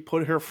you if you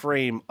put her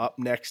frame up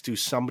next to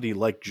somebody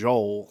like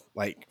Joel,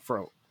 if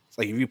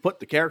you put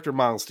the character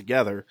models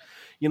together,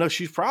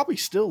 she's probably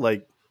still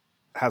like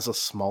has a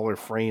smaller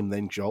frame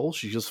than Joel.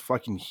 She's just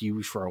fucking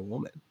huge for a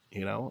woman,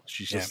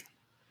 she's just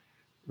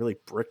really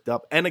bricked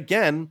up. And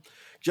again,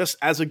 just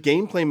as a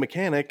gameplay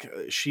mechanic,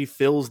 she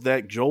fills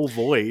that Joel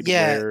void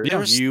where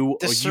you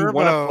want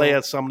to play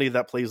as somebody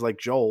that plays like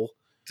Joel.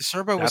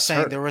 DeSerbo was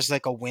saying there was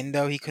like a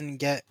window he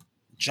couldn't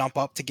jump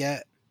up to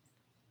get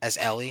as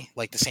Ellie,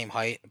 like the same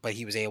height, but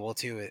he was able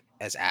to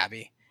as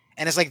Abby.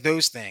 And it's like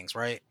those things,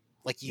 right?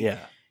 Like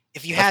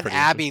if you had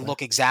Abby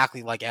look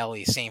exactly like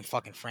Ellie, same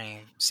fucking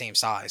frame, same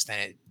size, then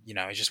it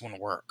just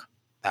wouldn't work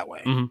that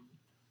way. Mm-hmm.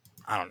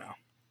 I don't know.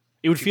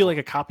 It would feel like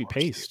a copy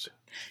paste.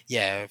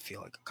 Yeah, it would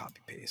feel like a copy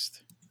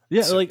paste.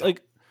 Yeah, so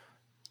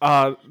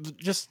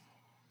just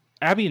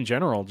Abby in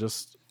general,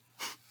 just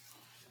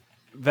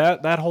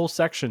that whole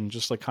section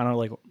just like kind of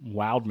like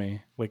wowed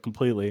me like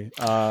completely.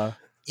 So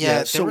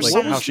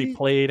like how she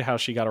played, how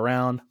she got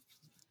around.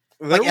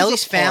 Like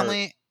Ellie's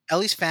family,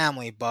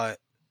 but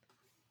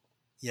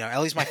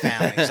Ellie's my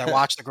family because I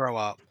watched her grow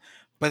up.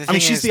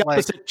 But she's the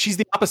opposite. She's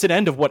the opposite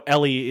end of what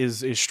Ellie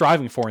is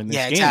striving for in this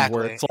game. Exactly.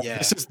 Where it's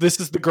like this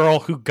is the girl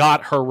who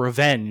got her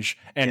revenge,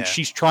 and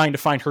she's trying to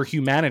find her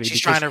humanity. She's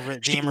trying to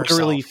redeem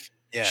herself.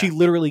 She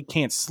literally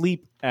can't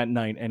sleep at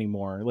night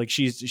anymore. Like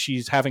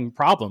she's having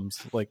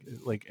problems.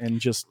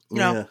 And just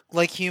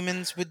like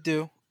humans would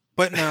do.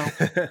 But no,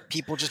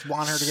 people just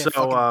want her to get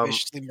fucking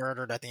viciously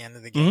murdered at the end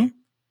of the game.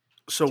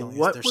 So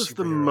what was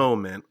the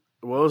moment?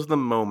 What was the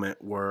moment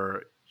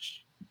where?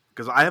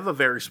 Because I have a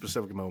very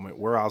specific moment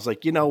where I was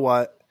like, you know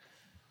what?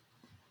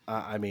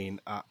 I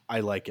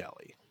like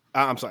Ellie.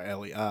 I'm sorry,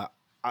 Ellie.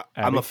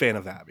 I'm a fan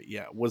of Abby.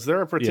 Yeah. Was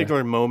there a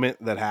particular moment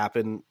that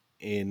happened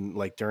in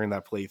during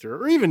that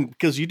playthrough, or even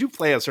because you do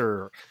play as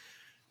her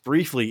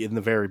briefly in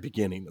the very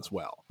beginning as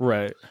well,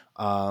 right?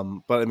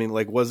 But I mean,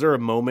 was there a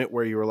moment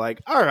where you were like,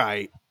 all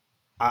right,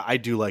 I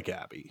do like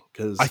Abby?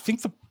 Because I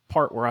think the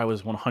part where I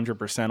was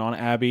 100% on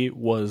Abby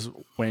was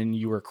when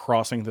you were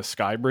crossing the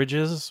sky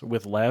bridges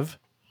with Lev.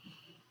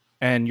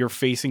 And you're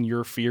facing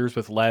your fears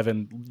with Lev,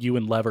 and you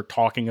and Lev are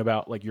talking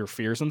about your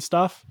fears and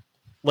stuff.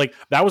 Like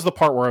that was the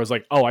part where I was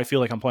like, "Oh, I feel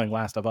like I'm playing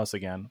Last of Us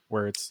again,"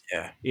 where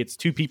it's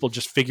two people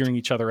just figuring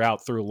each other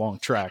out through a long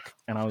trek,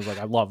 and I was like,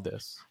 "I love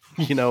this."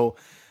 You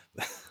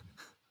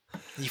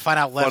find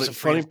out Lev's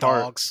afraid of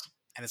dogs,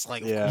 and it's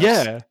like,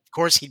 yeah. Of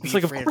course he'd be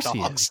afraid of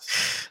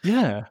dogs.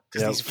 Yeah.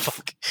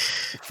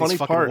 Funny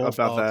part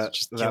about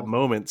that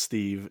moment,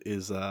 Steve,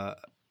 is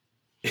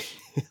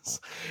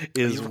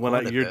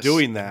when you're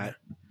doing that,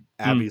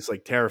 Abby's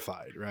like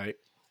terrified, right?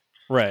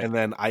 Right. And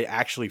then I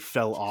actually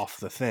fell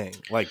off the thing,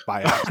 like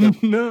by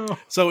accident. No.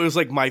 So it was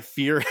like my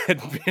fear had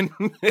been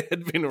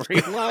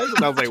realized,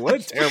 and I was like, "What a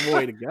terrible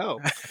way to go!"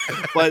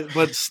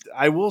 But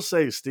I will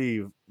say,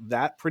 Steve,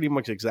 that pretty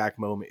much exact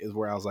moment is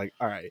where I was like,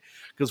 "All right,"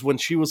 because when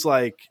she was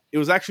like, it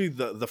was actually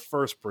the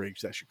first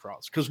bridge that she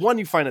crossed. Because one,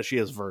 you find out she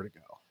has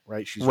vertigo,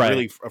 right? She's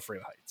really afraid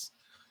of heights.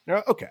 You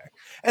know, okay,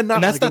 and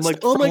that's like,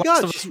 oh my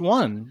god,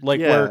 one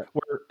where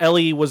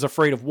Ellie was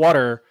afraid of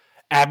water,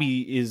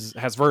 Abby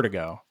has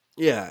vertigo.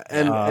 Yeah,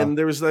 and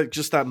there was like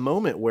just that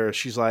moment where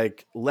she's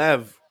like,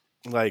 Lev,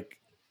 like,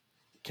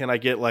 can I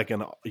get like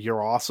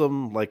you're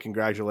awesome, like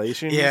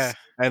congratulations? Yeah.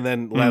 And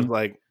then Lev's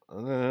like,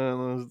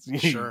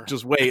 sure.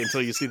 Just wait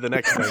until you see the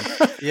next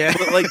thing. Yeah.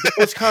 But like that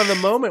was kind of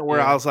the moment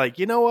where I was like,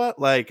 you know what?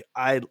 Like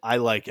I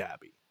like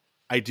Abby.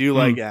 I do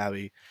like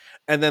Abby.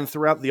 And then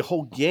throughout the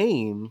whole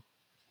game,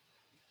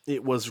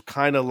 it was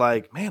kind of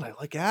like, man, I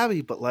like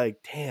Abby, but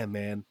like, damn,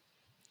 man.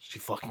 She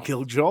fucking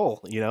killed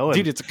Joel, you know.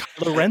 Dude, it's a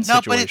Kylo Ren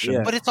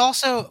situation. But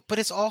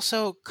it's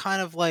also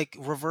kind of like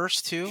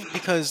reverse too,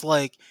 because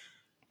like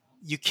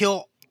you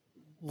kill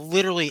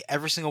literally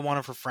every single one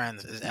of her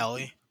friends is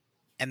Ellie,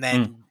 and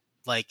then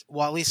like,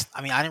 well, at least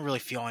I mean, I didn't really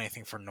feel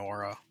anything for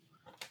Nora,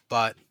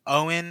 but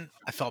Owen,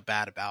 I felt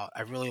bad about.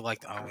 I really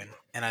liked Owen,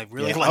 and I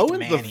really liked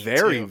Owen's Manny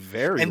very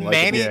too. And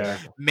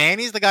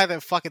Manny's the guy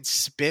that fucking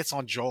spits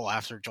on Joel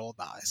after Joel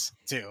dies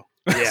too.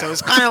 Yeah. So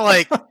it's kind of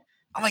like.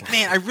 I'm like,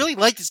 man, I really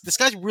like this. This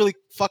guy's really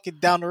fucking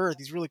down to earth.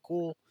 He's really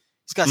cool.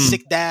 He's got a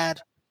sick dad,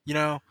 you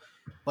know?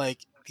 Like,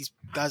 these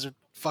guys are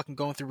fucking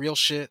going through real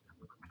shit.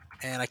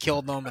 And I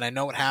killed them, and I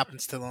know what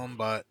happens to them,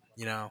 but,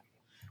 you know.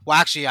 Well,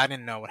 actually, I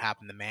didn't know what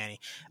happened to Manny.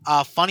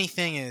 Funny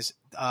thing is,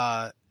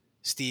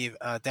 Steve,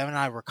 Devin and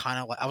I were kind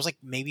of like, I was like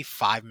maybe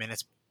 5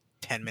 minutes,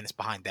 10 minutes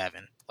behind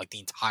Devin, like the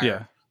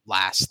entire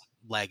last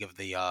leg of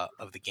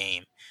the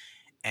game.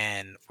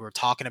 And we were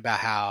talking about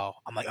how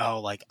I'm like,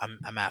 oh, like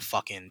I'm at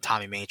fucking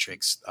Tommy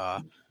Matrix,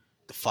 the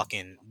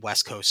fucking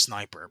West Coast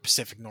sniper,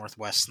 Pacific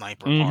Northwest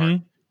sniper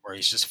part, where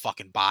he's just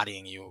fucking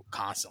bodying you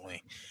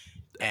constantly.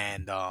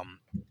 And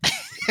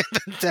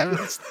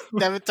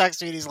Devin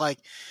texts me and he's like,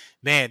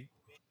 man,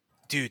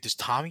 dude, does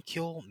Tommy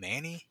kill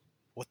Manny?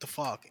 What the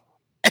fuck?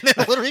 And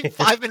then literally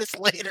 5 minutes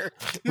later,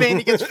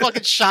 Manny gets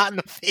fucking shot in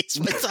the face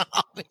by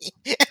Tommy.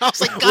 And I was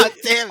like, God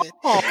damn it.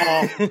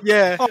 Oh,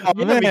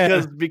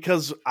 yeah.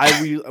 Because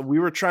we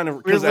were trying to,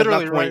 because at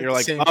that point you're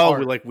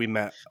like, we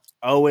met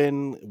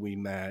Owen, we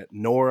met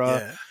Nora.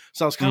 Yeah.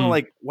 So I was kind of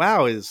like,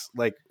 wow,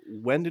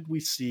 when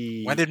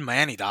did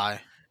Manny die?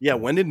 Yeah,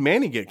 when did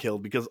Manny get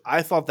killed? Because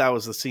I thought that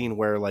was the scene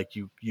where like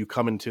you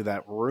come into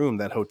that room,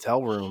 that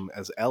hotel room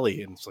as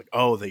Ellie, and it's like,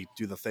 oh, they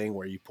do the thing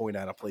where you point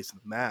out a place in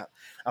the map.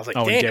 I was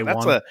like, damn,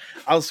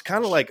 I was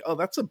kind of like, oh,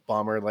 that's a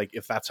bummer. Like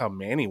if that's how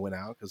Manny went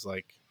out, because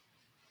like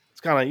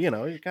it's kind of, you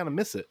know, you kind of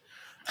miss it.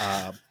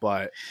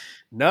 But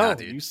no,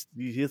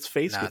 his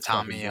face gets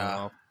Tommy.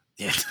 Yeah.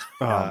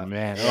 Oh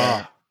man.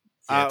 Yeah.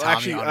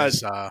 Tommy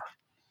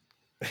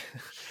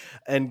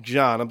And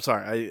John, I'm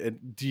sorry.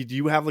 Do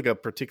you have like a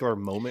particular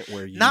moment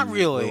where you not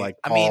really? Were like,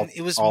 I mean,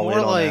 it was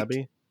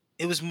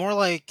more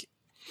like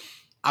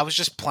I was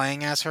just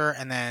playing as her,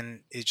 and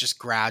then it just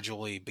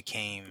gradually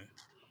became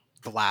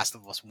The Last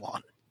of Us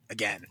 1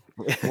 again.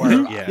 Where,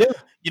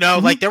 you know,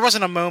 like there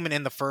wasn't a moment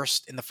in the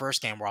first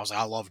game where I was like,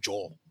 I love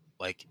Joel,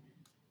 like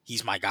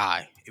he's my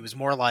guy. It was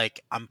more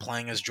like I'm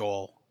playing as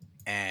Joel,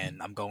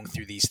 and I'm going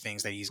through these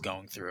things that he's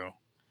going through.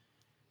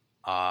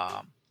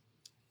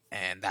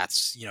 And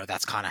that's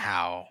kind of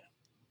how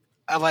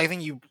I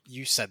think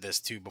you said this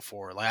too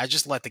before. Like I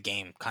just let the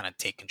game kind of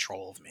take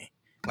control of me.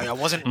 Like I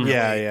wasn't really,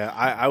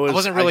 I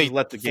wasn't really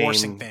let the game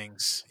forcing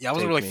things. Yeah, I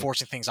wasn't really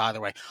forcing things either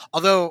way.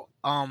 Although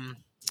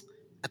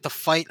at the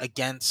fight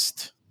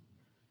against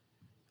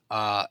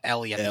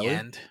Ellie at the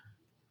end,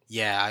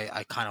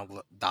 I kind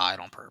of died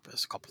on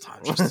purpose a couple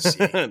times just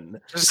to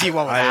see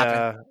what would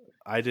happen.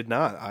 I did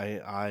not.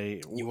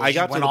 I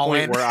got to the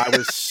point where I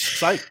was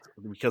psyched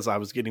because I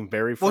was getting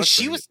very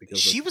frustrated. Well,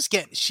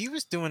 she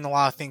was doing a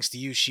lot of things to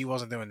you she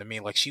wasn't doing to me.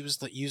 Like she was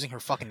using her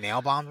fucking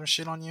nail bombs and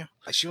shit on you.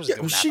 Like she wasn't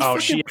doing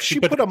that. She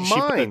put a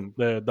mine.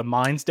 The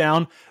mines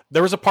down.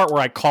 There was a part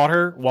where I caught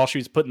her while she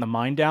was putting the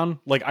mine down.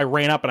 Like I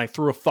ran up and I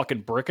threw a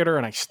fucking brick at her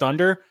and I stunned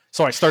her.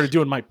 So I started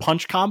doing my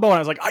punch combo and I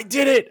was like, I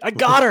did it. I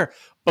got her.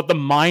 But the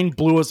mine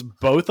blew us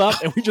both up,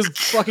 and we just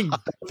fucking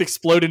both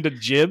explode into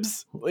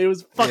gibs. It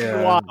was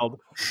fucking wild.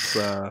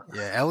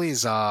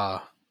 Ellie's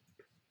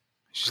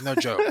she's no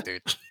joke,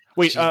 dude.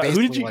 Wait,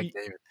 who did you? Like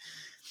David.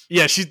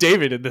 Yeah, she's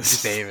David in this.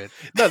 She's David.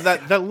 No,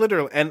 that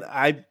literally, and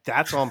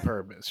that's on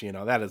purpose. You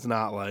know, that is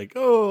not like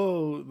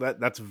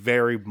that's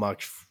very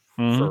much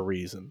for a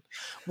reason.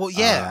 Well,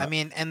 yeah, I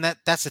mean, and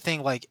that's the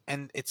thing. Like,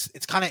 and it's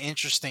kind of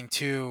interesting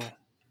too.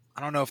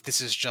 I don't know if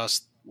this is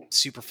just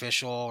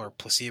superficial or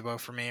placebo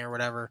for me or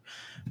whatever,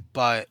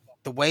 but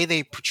the way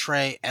they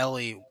portray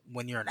Ellie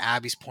when you're in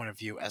Abby's point of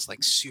view as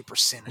like super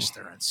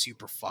sinister and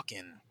super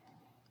fucking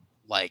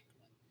like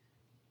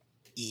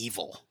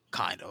evil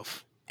kind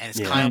of, and it's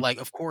kind of like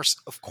of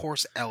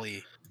course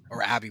Ellie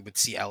or Abby would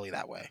see Ellie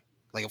that way.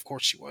 Like of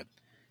course she would.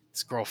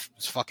 This girl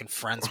was fucking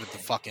friends with the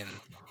fucking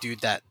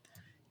dude that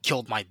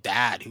killed my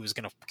dad, who was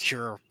gonna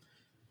cure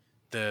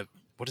the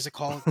what is it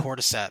called?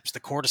 Cordyceps, the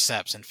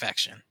cordyceps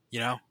infection, you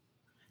know?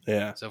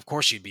 Yeah. So of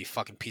course she'd be a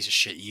fucking piece of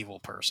shit evil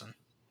person.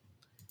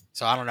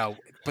 So I don't know,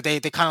 but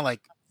they kind of like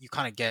it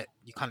kind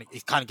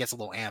of gets a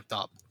little amped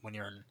up when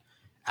you're in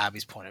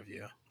Abby's point of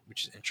view,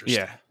 which is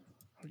interesting.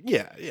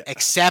 Yeah.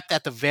 Except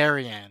at the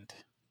very end,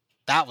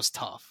 that was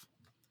tough.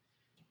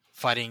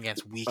 Fighting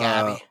against weak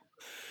Abby.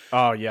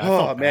 Oh yeah.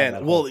 Oh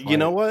man. Well, you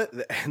know what?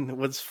 And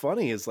what's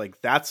funny is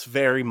like that's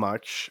very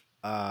much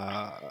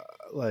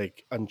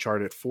like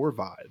Uncharted 4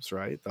 vibes,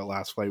 right? That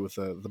last fight with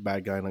the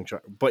bad guy in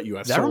Uncharted. But you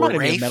have that reminded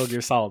me of Metal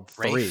Gear Solid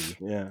 3. Rafe.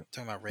 Yeah.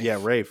 Talking about Rafe. Yeah,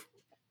 Rafe.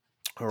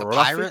 The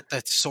pirate,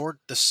 the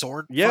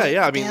sword.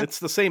 Yeah. I mean, it's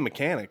the same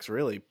mechanics,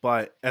 really.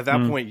 But at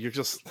that point, you're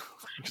just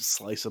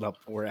slicing up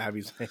where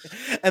Abby's.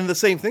 And the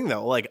same thing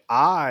though. Like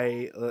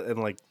and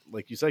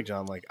like you said,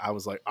 John. Like I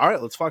was like, all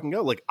right, let's fucking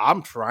go. Like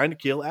I'm trying to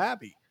kill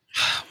Abby.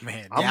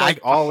 Man, I'm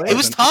like all in. It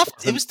was tough.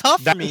 It was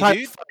tough for me,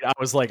 dude. I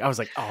was like,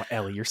 oh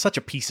Ellie, you're such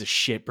a piece of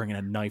shit bringing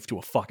a knife to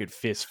a fucking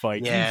fist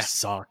fight. Yeah. You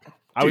suck.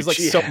 I was like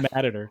so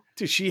mad at her.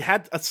 Dude, she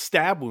had a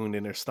stab wound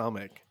in her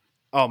stomach.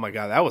 Oh my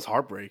god, that was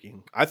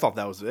heartbreaking. I thought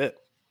that was it.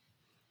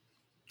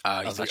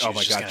 I was like, oh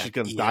my god, she's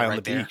gonna die on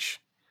the beach.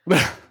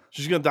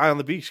 She's gonna die on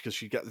the beach because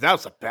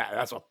that's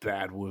a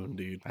bad wound,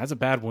 dude. That's a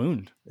bad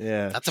wound.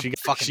 Yeah,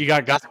 she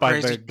got by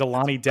the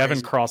Galani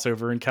Devon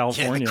crossover in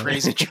California. Yeah,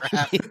 crazy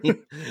trap.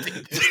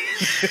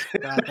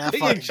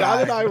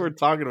 John and I were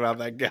talking about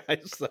that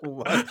guy so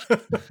much.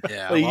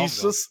 Yeah, like,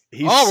 he's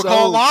we're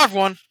calling live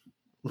one.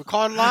 We're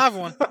calling live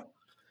one.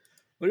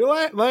 Look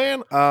at that,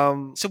 man.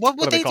 So what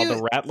would they do?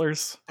 The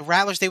Rattlers? The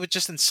Rattlers, they would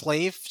just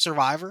enslave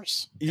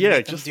survivors?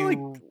 Yeah, just like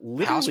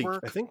literally,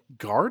 housework? I think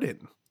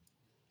garden.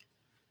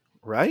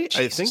 Right?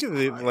 Jesus I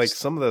think like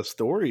some of the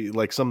story,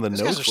 like some of the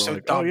Those notes guys are so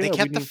like, dumb. oh, yeah, they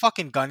kept the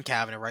fucking gun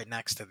cabinet right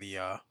next to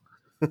the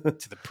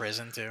to the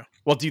prison too.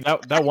 Well, dude,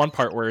 that one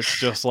part where it's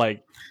just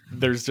like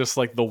there's just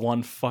like the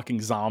one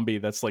fucking zombie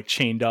that's like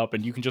chained up,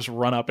 and you can just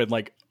run up and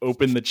like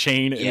open the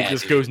chain, and it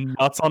just goes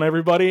nuts on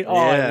everybody. Oh,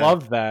 yeah. I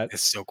love that.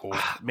 It's so cool,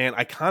 man.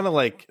 I kind of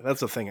like that's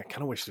the thing. I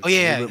kind of wish. Oh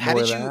yeah,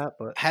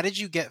 how did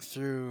you get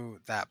through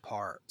that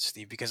part,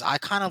 Steve? Because I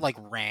kind of like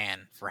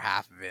ran for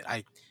half of it.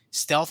 I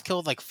stealth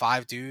killed like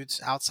 5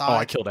 dudes outside. Oh,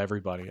 I killed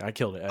everybody. I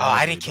killed it. Oh,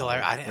 I didn't kill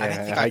everybody. I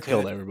didn't think I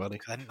killed everybody.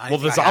 Well,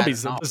 the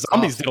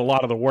zombies did a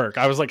lot of the work.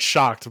 I was like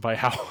shocked by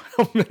how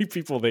many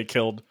people they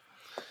killed.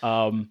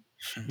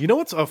 You know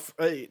what's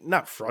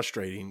not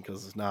frustrating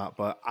because it's not,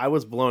 but I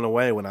was blown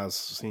away when I was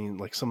seeing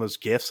like some of those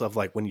gifs of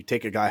like when you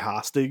take a guy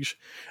hostage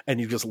and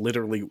you just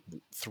literally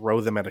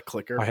throw them at a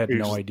clicker. I had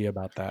no idea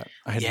about that.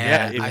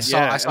 I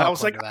saw. I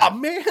was like, oh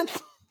man.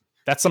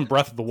 That's some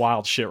Breath of the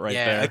Wild shit right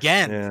there.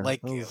 Again,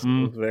 like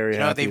very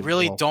they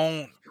really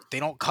don't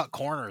cut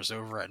corners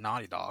over at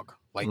Naughty Dog.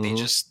 Like they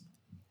just,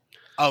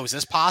 is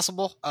this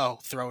possible? Oh,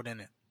 throw it in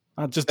it.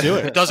 I'll just do it.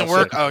 If it doesn't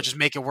work, just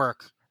make it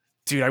work.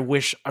 Dude, I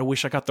wish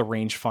I got the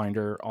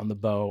rangefinder on the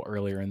bow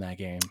earlier in that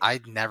game.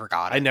 I never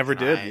got it. I never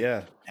did.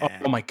 Yeah.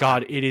 Oh my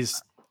god, it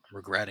is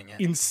regretting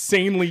it.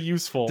 Insanely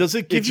useful. Does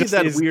it give you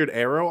that weird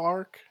arrow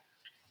arc?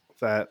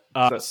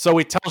 So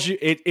it tells you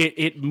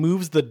it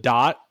moves the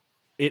dot.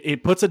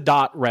 It puts a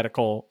dot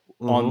reticle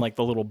on like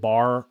the little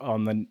bar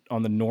on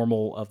the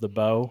normal of the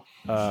bow,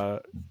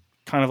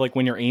 kind of like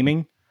when you're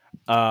aiming.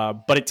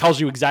 But it tells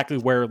you exactly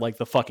where like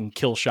the fucking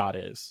kill shot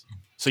is.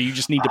 So you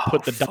just need to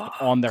put the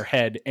dot on their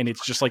head, and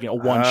it's just like a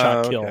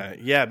one-shot kill.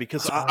 Yeah,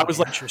 because so I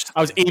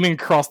was aiming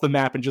across the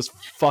map and just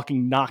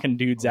fucking knocking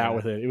dudes out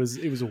with it. It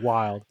was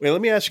wild. Wait, let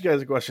me ask you guys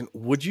a question.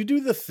 Would you do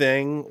the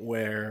thing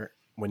where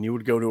when you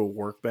would go to a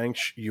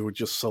workbench, you would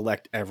just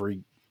select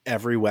every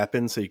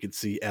weapon so you could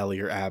see Ellie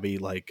or Abby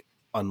like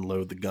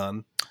unload the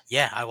gun?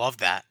 Yeah, I love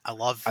that. I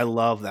love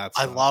that stuff.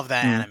 I love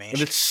that animation.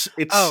 And it's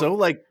so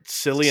like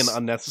silly and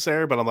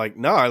unnecessary, but I'm like,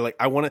 no,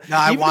 I want to. No,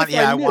 I want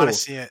to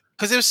see it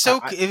because it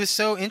was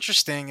so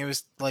interesting. It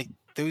was like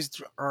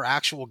those are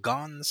actual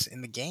guns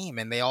in the game,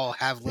 and they all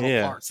have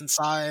little parts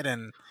inside,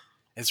 and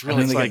it's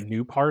really like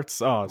new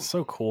parts. Oh, it's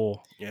so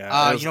cool.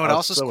 Yeah. You know what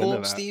else is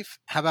cool, Steve?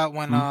 How about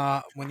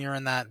when you're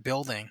in that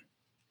building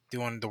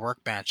doing the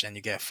workbench and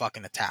you get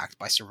fucking attacked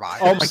by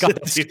survivors? Oh my god,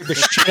 the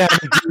shit out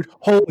of me, dude.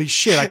 Holy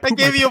shit. They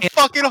gave you a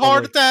fucking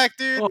heart attack,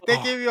 dude.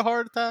 They gave you a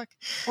heart attack.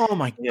 Oh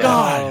my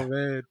god. Oh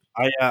man.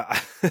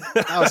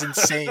 That was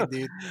insane,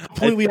 dude.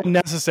 Completely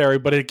unnecessary,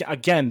 but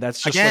again,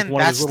 that's just like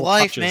one of those little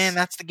life, touches. man.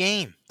 That's the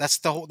game. That's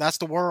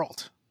the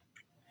world.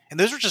 And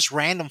those were just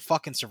random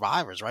fucking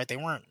survivors, right? They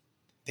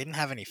didn't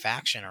have any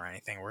faction or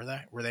anything, were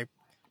they?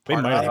 They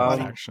might have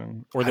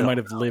faction, or they might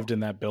have lived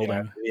in that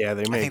building. Yeah,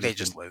 they may. I think they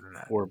just lived in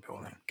that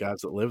building.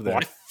 Guys that live there.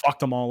 Well, I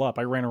fucked them all up.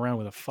 I ran around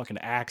with a fucking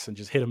axe and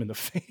just hit them in the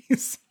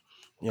face.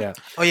 Yeah.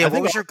 Oh yeah.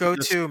 What was your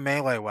go-to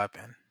melee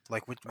weapon?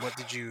 Like, what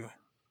did you?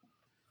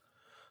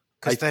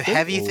 Because the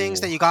heavy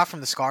things that you got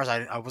from the scars,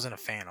 I wasn't a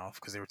fan of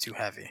because they were too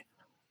heavy.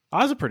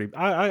 I was a pretty.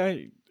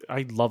 I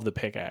love the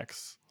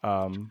pickaxe.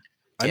 I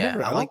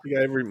don't think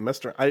I ever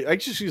messed around. I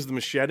just used the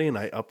machete and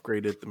I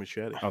upgraded the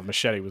machete. Oh, the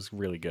machete was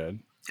really good.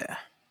 Yeah.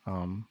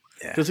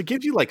 Because it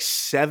gives you like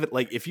 7.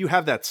 Like if you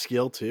have that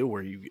skill too,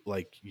 where you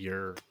like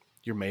your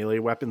melee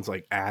weapons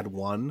like add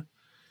 1,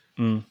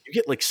 you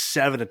get like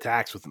 7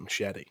 attacks with the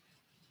machete.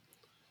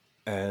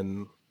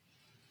 And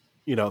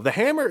the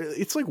hammer,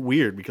 it's like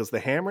weird because the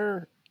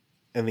hammer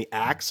and the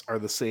axe are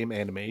the same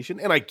animation,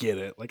 and I get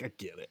it. Like I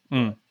get it.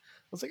 I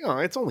was like, oh,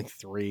 it's only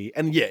 3,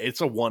 and yeah,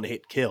 it's a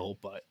 1-hit kill,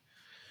 but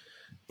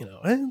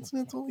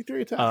it's only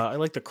 3 attacks. I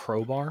like the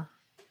crowbar.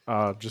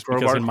 Just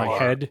because in my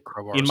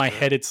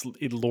head, it's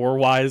lore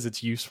wise,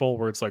 it's useful.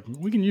 Where it's like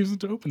we can use it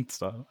to open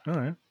stuff. All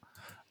right.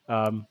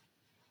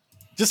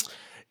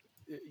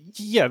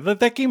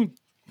 That game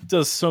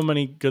does so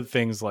many good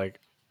things. Like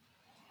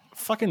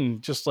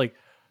fucking just like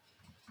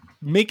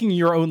making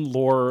your own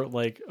lore,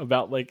 like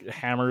about like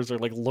hammers or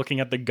like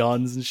looking at the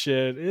guns and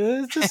shit.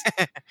 It's just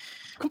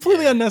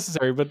completely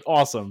unnecessary, but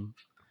awesome.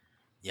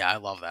 Yeah, I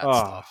love that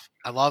stuff.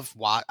 I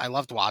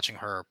loved watching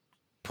her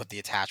put the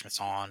attachments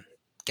on,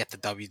 get the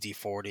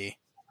WD-40,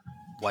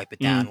 wipe it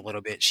down a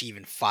little bit. She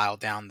even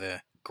filed down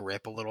the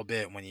grip a little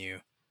bit when you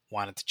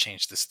wanted to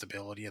change the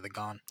stability of the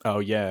gun. Oh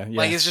yeah.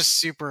 Like it's just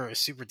super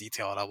super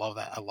detailed. I love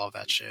that. I love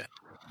that shit.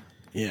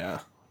 Yeah.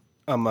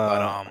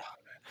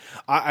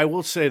 I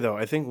will say though,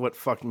 I think what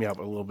fucked me up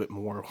a little bit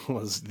more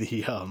was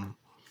the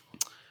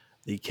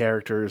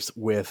characters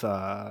with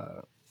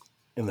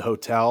in the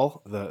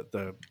hotel,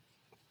 the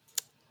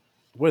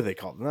what are they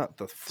called? Not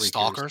the freakers.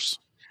 Stalkers.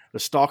 The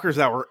stalkers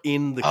that were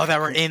in the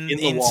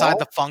inside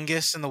the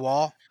fungus in the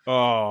wall.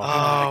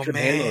 Oh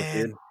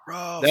man,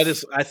 that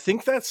is. I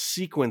think that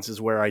sequence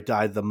is where I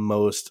died the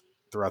most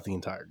throughout the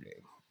entire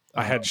game.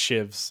 I had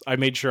shivs. I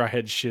made sure I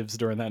had shivs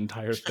during that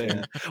entire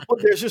thing. Well,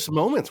 there's just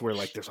moments where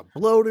like there's a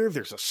bloater,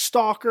 there's a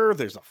stalker, and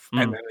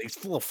then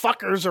these little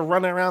fuckers are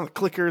running around the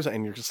clickers,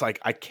 and you're just like,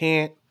 I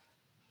can't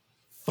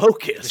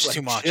focus. There's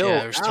too much.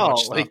 Yeah, there's too much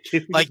stuff.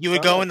 Like you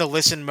would go into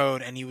listen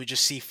mode and you would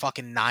just see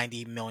fucking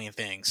 90 million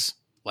things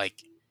like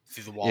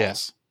through the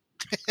walls.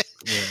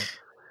 Yeah.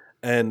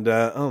 And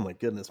oh my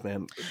goodness,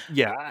 man.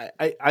 Yeah,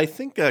 I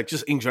think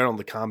just in general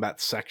the combat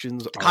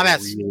sections are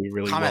really,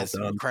 really well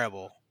done.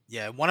 Incredible.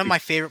 Yeah, one of my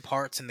favorite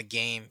parts in the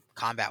game,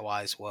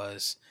 combat-wise,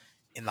 was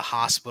in the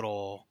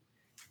hospital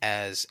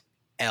as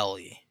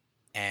Ellie.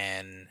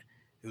 And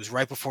it was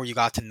right before you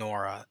got to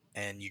Nora,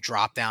 and you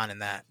dropped down in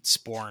that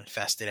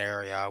spore-infested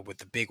area with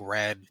the big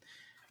red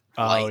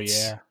lights.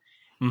 Oh, yeah.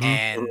 Mm-hmm.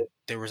 And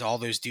there was all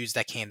those dudes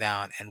that came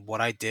down, and what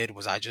I did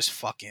was I just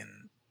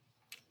fucking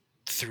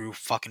threw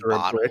fucking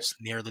bottles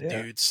near the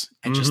dudes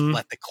and just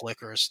let the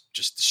clickers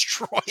just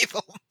destroy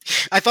them.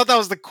 I thought that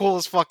was the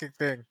coolest fucking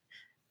thing.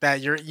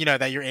 That you're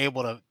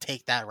able to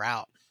take that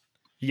route.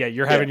 Yeah,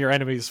 you're having your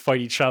enemies fight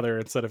each other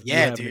instead of you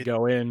having to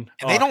go in.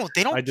 And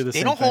they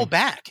don't hold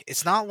back.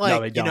 It's not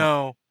like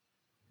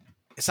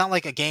it's not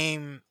like a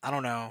game, I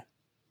don't know,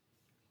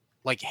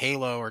 like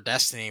Halo or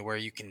Destiny where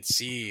you can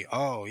see,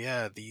 oh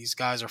yeah, these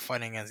guys are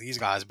fighting against these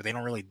guys, but they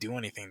don't really do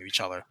anything to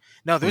each other.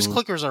 No, those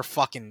clickers are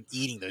fucking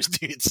eating those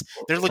dudes.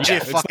 They're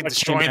legit fucking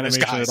destroying those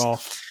guys. At all.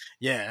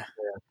 Yeah.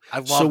 I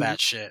love that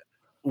shit.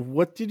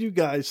 What did you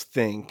guys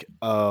think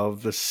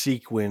of the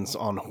sequence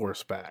on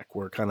horseback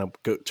where it kind of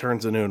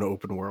turns into an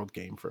open world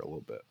game for a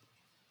little bit?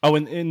 Oh,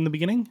 in the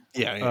beginning?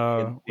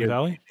 Yeah. With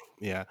Ellie?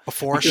 Yeah.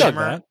 Before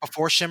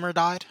Shimmer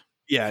died?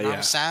 Yeah, I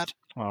was sad.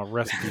 Oh,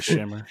 rest in peace,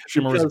 Shimmer.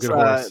 Shimmer was a good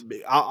horse.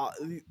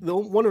 The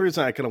one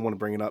reason I kind of want to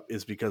bring it up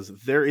is because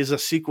there is a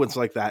sequence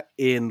like that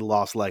in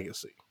Lost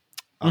Legacy.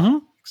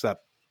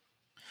 Except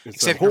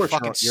you're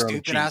fucking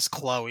stupid ass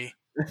Chloe.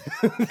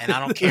 And I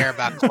don't care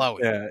about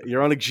Chloe. Yeah,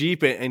 you're on a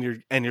Jeep and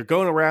you're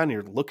going around,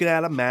 you're looking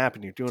at a map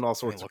and you're doing all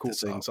sorts of cool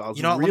things. So I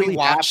was really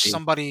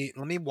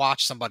let me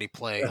watch somebody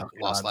play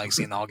Lost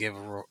Legacy and I'll give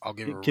a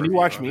Can you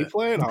watch me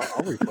play it? I'll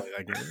replay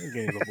that game. The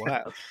game's a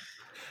blast.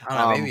 I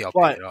don't know, maybe I'll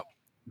pick it up.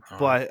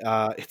 But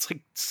it's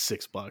like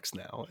 $6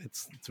 now.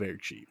 It's very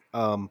cheap.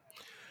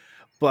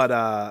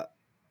 But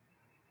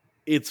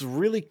it's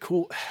really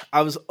cool.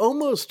 I was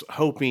almost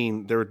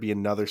hoping there would be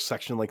another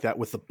section like that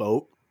with the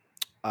boat.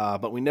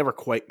 But we never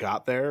quite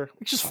got there,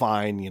 which is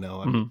fine,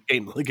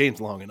 the game's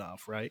long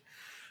enough, right?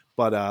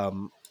 But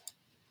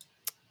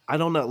I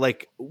don't know,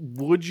 like,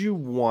 would you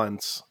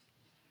want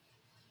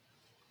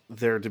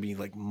there to be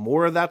like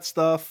more of that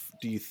stuff?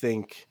 Do you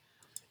think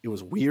it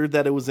was weird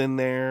that it was in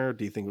there?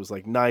 Do you think it was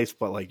like nice,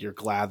 but like you're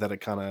glad that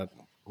it kind of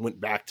went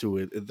back to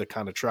it, the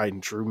kind of tried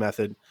and true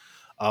method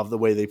of the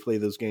way they play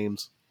those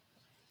games?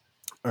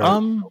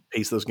 Or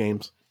pace those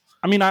games?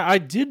 I mean, I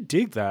did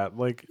dig that,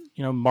 like,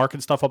 marking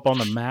stuff up on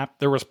the map.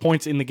 There was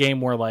points in the game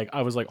where like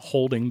I was like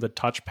holding the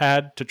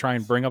touchpad to try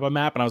and bring up a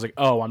map, and I was like,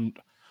 oh, I'm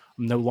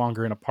no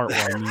longer in a part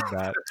where I need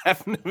that.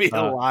 Definitely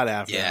a lot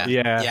after.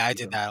 Yeah, I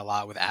did that a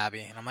lot with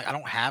Abby, and I'm like, I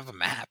don't have a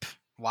map.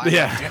 Why?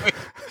 Yeah,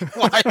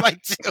 Why am I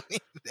doing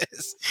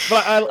this?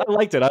 But I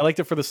liked it. I liked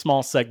it for the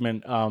small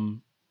segment.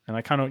 And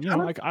I kind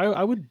of,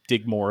 I would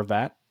dig more of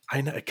that.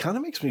 I know it kind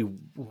of makes me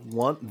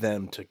want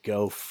them to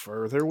go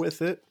further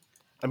with it.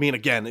 I mean,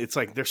 again, it's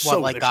like they're so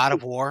like God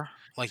of War.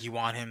 Like you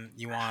want him.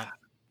 You want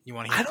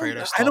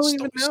Kratos. I don't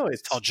even know.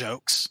 Tell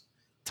jokes.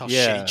 Tell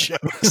shitty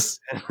jokes.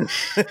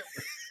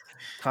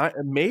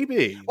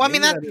 Maybe. Well, I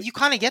mean, you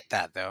kind of get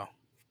that though.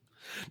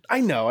 I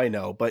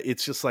know, but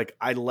it's just like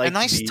I like a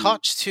nice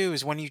touch too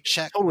is when you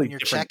check totally when you're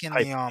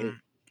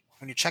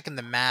checking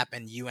the map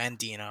and you and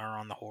Dina are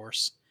on the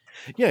horse.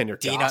 Yeah, and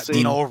Dina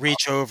will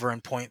reach over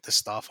and point the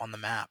stuff on the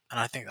map, and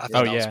I think that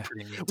was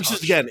pretty neat. Which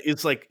is again,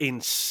 it's like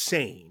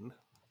insane.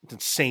 It's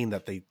insane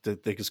that they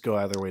just go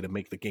out of their way to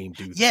make the game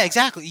do that. Yeah,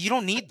 exactly. You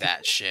don't need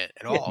that shit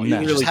at all. You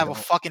really just have a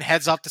fucking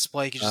heads-up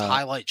display. You can just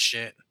highlight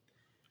shit.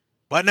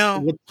 But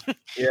no,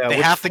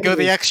 they have to go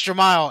the extra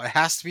mile. It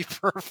has to be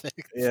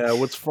perfect. Yeah,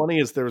 what's funny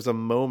is there was a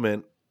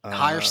moment...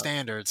 higher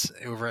standards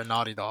over at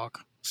Naughty Dog.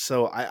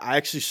 So I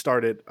actually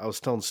started... I was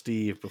telling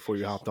Steve before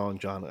you hopped on,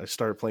 John, I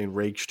started playing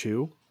Rage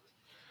 2.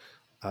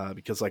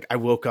 Because like I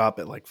woke up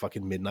at like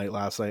fucking midnight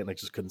last night and I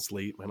just couldn't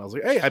sleep. And I was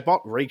like, hey, I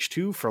bought Rage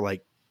 2 for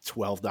like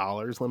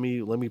 $12.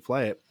 Let me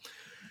play it.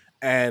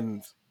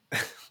 And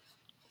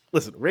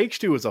listen, Rage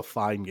 2 is a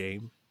fine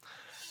game.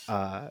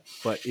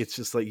 But it's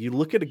just like you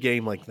look at a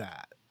game like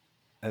that,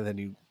 and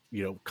then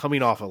you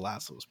coming off of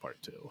Last of Us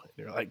Part 2, and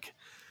you're like,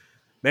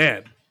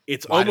 man,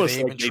 it's almost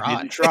like they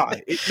didn't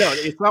try.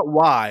 It's not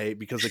why,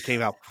 because it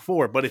came out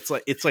before, but it's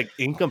like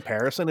in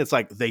comparison, it's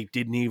like they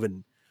didn't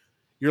even.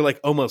 You're like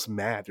almost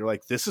mad. You're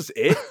like, this is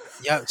it.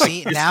 Yeah.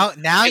 See,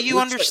 now you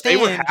understand.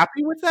 Like they were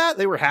happy with that.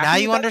 They were happy. Now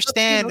you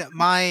understand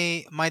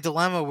my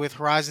dilemma with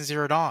Horizon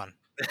Zero Dawn.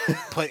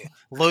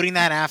 Loading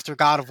that after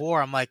God of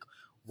War, I'm like,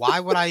 why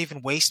would I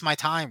even waste my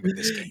time with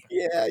this game?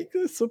 Yeah, I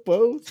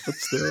suppose, but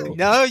still.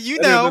 No,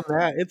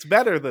 it's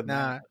better than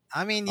that.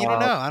 I mean, you don't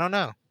know. I don't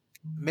know.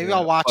 Maybe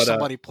I'll watch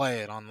somebody play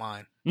it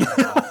online, and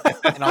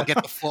I'll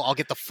get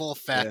the full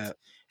effect, and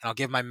I'll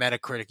give my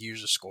Metacritic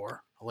user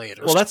score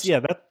later. Well, that's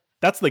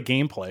the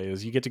gameplay.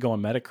 Is you get to go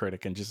on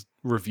Metacritic and just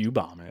review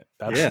bomb it.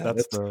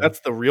 That's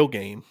the real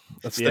game.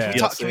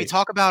 Can we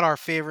talk about our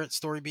favorite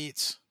story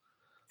beats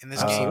in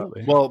this game?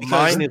 Well,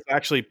 mine is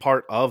actually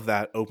part of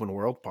that open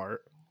world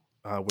part.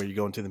 Where you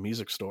go into the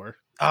music store.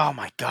 Oh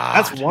my god,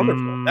 that's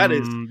wonderful.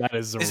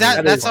 Is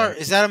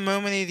that a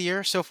moment of the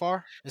year so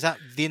far? Is that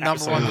the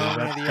number one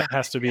moment of the year?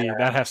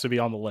 That has to be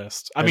on the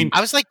list. I mean, I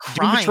was like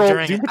crying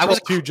during Doom Patrol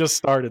 2 just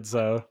started,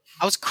 so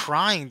I was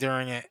crying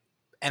during it,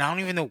 and I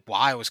don't even know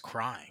why I was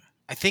crying.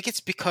 I think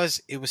it's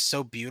because it was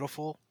so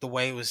beautiful the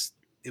way it was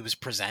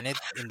presented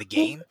in the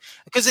game.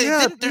 Because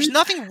there's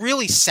nothing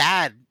really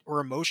sad or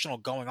emotional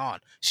going on.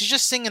 She's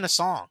just singing a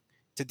song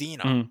to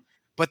Dina,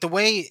 but the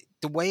way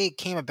it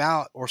came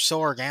about, or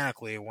so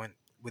organically, it went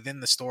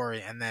within the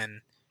story, and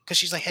then because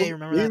she's like, "Hey,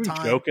 remember that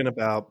time?" Joking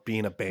about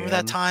being a band.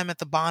 Remember that time at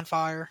the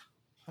bonfire?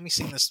 Let me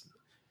sing this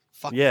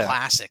fucking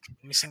classic.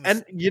 Let me sing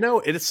this. And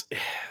it's.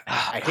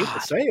 I hate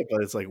to say it,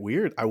 but it's like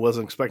weird. I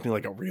wasn't expecting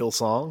like a real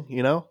song.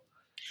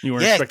 You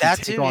weren't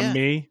expecting "Take on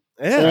Me."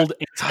 Yeah. Old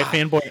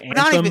anti-fanboy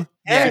anthem.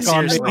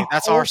 Seriously,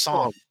 that's our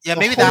song. Yeah,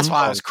 maybe that's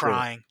why I was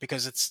crying,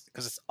 because it's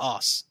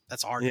us.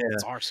 That's our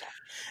song.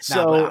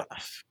 So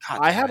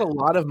I had a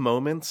lot of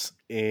moments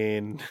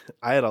in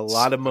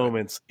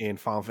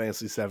Final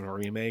Fantasy VII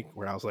Remake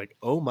where I was like,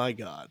 "Oh my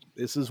god,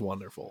 this is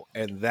wonderful,"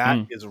 and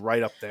that is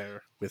right up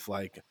there with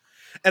like,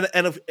 and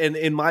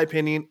in my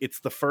opinion, it's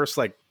the first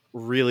like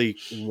really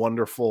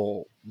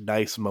wonderful,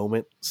 nice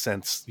moment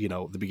since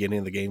the beginning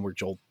of the game where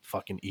Joel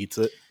fucking eats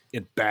it.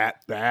 Bad.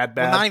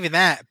 Well, not even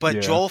that, but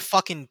Joel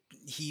fucking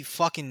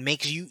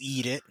makes you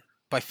eat it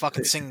by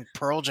fucking singing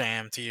Pearl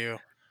Jam to you.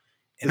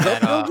 Is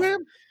that Pearl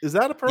Jam? Is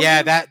that a Pearl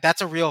Jam? Yeah, that's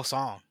a real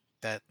song.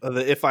 That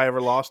If I Ever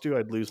Lost You,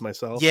 I'd Lose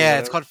Myself. Yeah,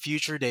 it's called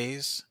Future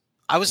Days.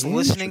 I was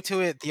listening to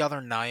it the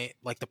other night,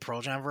 like the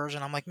Pearl Jam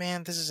version. I'm like,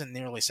 man, this isn't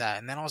nearly sad.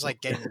 And then I was like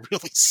getting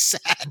really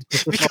sad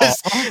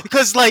because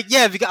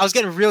I was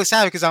getting really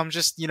sad because I'm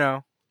just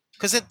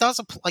because it does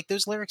like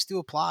those lyrics do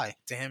apply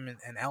to him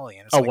and Ellie.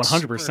 And it's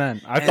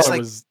 100%.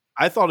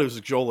 I thought it was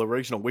a Joel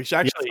original, which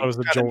actually it was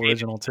the Joel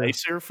original too.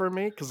 Nicer for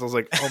me because I was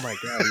like, oh my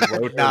god, he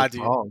wrote that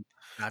song.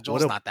 Nah,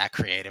 Joel's not that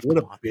creative. What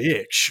a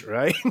bitch,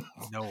 right?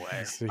 No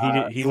way. So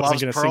he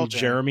wasn't going to sing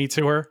Jeremy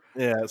to her.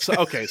 Yeah. So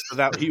so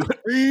that he went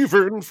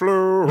even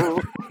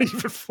flow.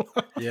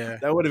 Yeah,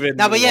 that would have been.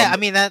 No, but yeah, I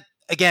mean that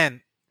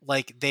again.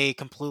 Like they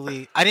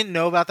completely. I didn't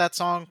know about that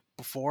song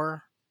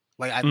before.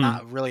 Like I'm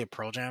not really a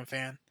Pearl Jam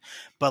fan,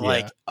 but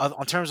like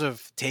on terms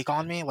of Take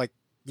on Me, like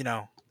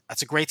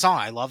that's a great song.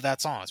 I love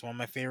that song. It's one of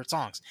my favorite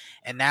songs.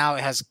 And now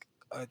it has.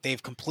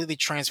 They've completely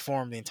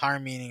transformed the entire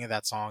meaning of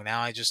that song. Now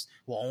I just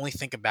will only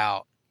think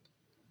about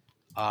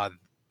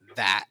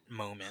that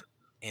moment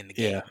in the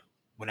game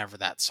whenever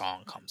that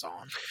song comes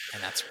on,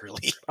 and that's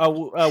really.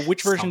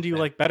 Which version do you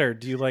like better?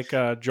 Do you like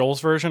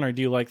Joel's version, or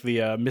do you like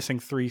the missing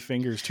two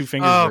fingers? Oh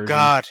version?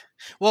 God!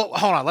 Well,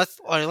 hold on.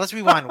 Let's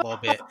rewind a little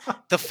bit.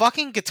 The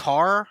fucking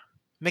guitar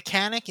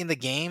mechanic in the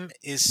game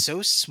is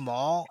so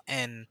small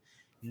and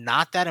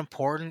not that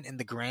important in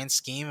the grand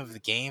scheme of the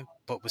game,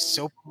 but was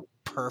so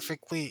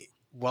perfectly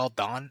well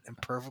done and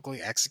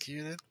perfectly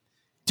executed.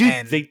 Dude,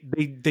 and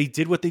they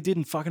did what they did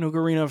in fucking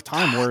Ocarina of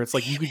Time, where it's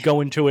like you could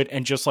go into it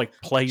and just like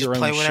play your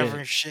own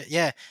whatever shit.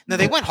 Yeah, no,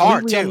 they went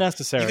hard too.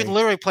 Unnecessary. You could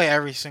literally play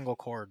every single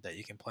chord that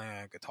you can play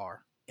on a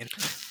guitar.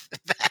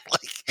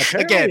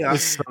 Again, I read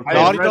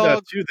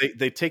that too.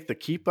 They take the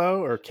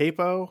capo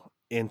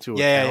into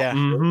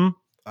account.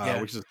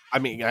 Which is, I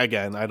mean,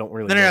 again, I don't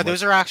really. No,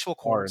 those are actual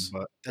chords,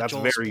 but that's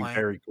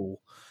very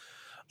cool.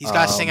 He's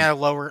got to sing at a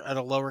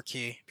lower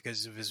key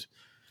because of his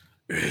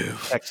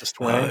Texas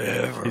twang,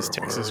 his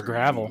Texas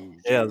gravel.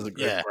 Yeah, it's a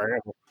great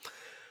gravel.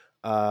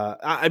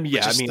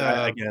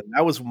 Again,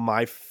 that was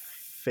my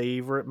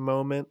favorite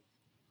moment,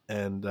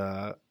 and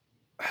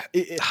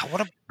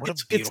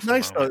it's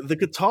nice though. The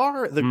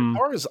guitar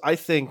is, I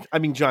think. I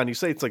mean, John, you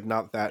say it's like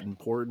not that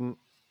important.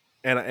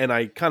 And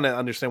I kind of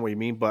understand what you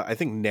mean, but I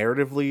think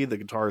narratively the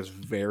guitar is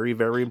very,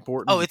 very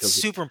important. Oh, it's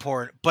super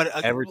important.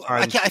 But every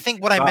time I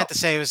think what I meant to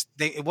say was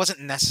it wasn't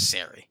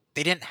necessary.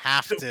 They didn't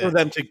have to for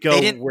them to go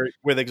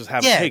where they just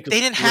have. Yeah, they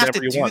didn't have to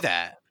do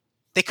that.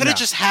 They could have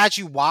just had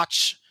you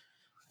watch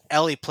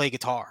Ellie play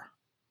guitar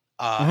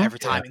every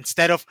time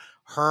instead of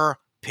her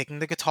picking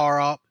the guitar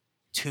up,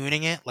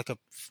 tuning it like a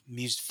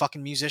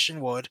fucking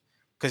musician would.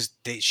 Because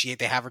they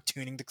have her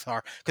tuning the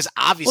guitar. Because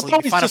obviously,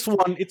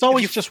 it's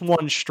always just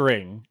one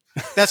string.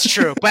 That's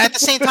true. But at the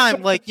same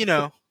time, they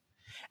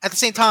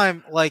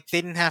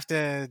didn't have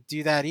to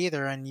do that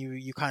either. And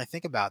you kind of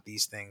think about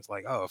these things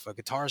like, oh, if a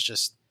guitar's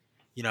just,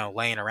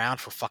 laying around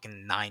for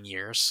fucking 9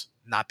 years,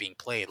 not being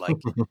played, like,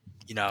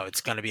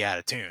 it's going to be out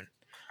of tune.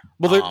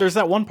 Well, there's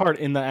that one part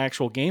in the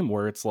actual game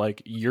where it's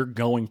like you're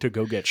going to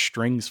go get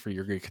strings for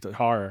your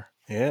guitar.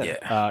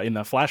 Yeah. In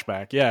the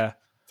flashback. Yeah.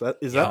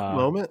 Is that the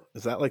moment?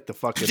 Is that like the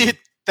fucking... Dude,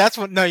 that's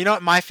what... No, you know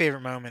what? My favorite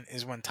moment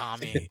is when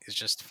Tommy is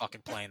just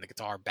fucking playing the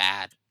guitar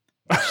bad.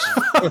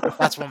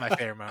 That's one of my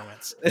favorite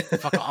moments.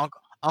 Fucking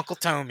Uncle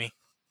Tommy.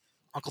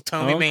 Uncle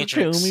Tommy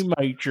Matrix. Uncle Tommy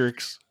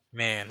Matrix.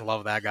 Man,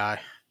 love that guy.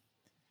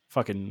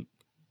 Fucking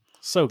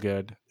so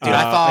good. Dude,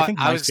 I think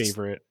my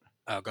favorite...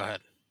 Oh, go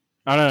ahead.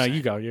 Oh, no,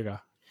 you go.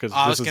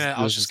 I was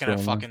just gonna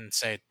fucking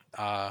say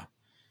I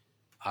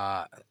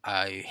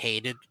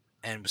hated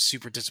and was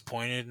super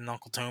disappointed in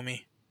Uncle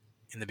Tommy.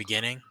 In the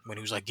beginning, when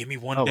he was like, "Give me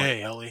one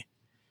day, Ellie,"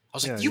 I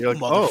was like, "You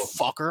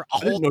motherfucker, a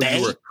whole day?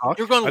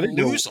 You're going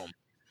to lose him."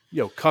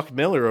 Yo, Cuck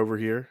Miller over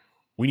here.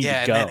 We need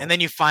to go. And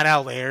then you find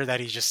out later that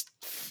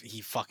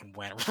he fucking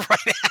went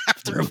right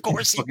after. Of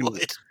course he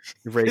would.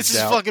 It's his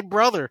fucking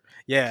brother.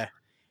 Yeah,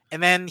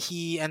 and then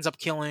he ends up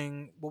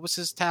killing. What was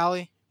his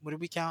tally? What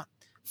did we count?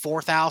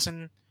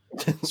 4,000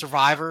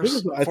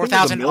 survivors,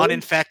 4,000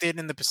 uninfected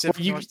in the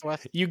Pacific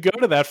Northwest. You go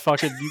to that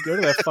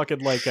fucking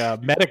like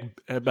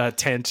medic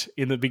tent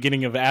in the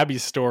beginning of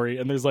Abby's story,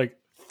 and there's like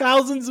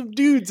thousands of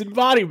dudes in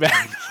body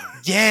bags.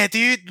 Yeah,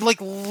 dude,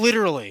 like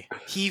literally,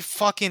 he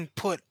fucking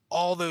put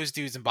all those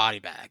dudes in body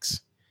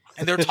bags,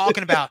 and they're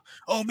talking about,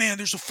 oh man,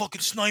 there's a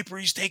fucking sniper,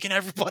 he's taking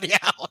everybody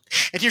out,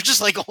 and you're just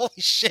like, holy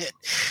shit,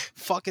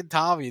 fucking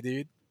Tommy,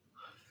 dude.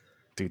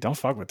 Dude, don't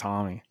fuck with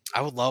Tommy.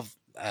 I would love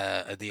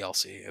a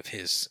DLC of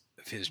his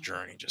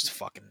journey, just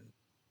fucking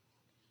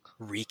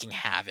wreaking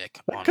havoc.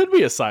 That could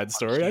be a side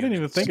story. I didn't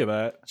even think of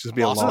that. Just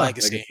be Lost a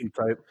Legacy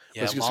type.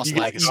 Yeah, Lost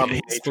Legacy.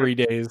 Tommy's 3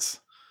 days.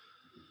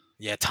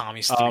 Yeah,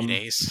 Tommy's 3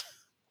 days.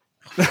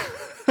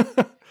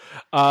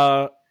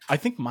 I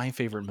think my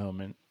favorite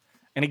moment,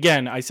 and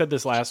again, I said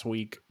this last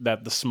week,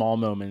 that the small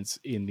moments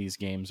in these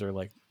games are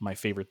like my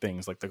favorite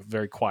things, like the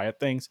very quiet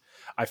things.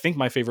 I think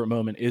my favorite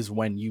moment is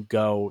when you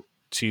go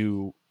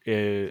to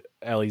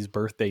Ellie's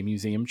birthday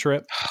museum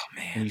trip,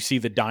 and you see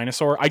the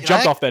dinosaur. I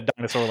jumped off that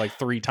dinosaur like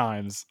 3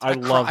 times. I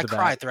loved that. I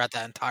cried throughout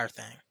that entire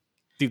thing.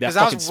 Dude, that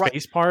fucking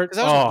space part.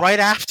 That was right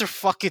after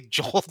fucking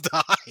Joel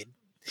died.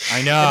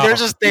 I know. And they're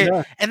just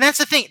there. And that's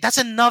the thing. That's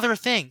another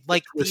thing.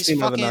 Like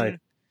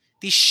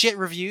these shit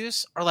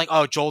reviews are like,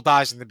 oh, Joel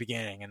dies in the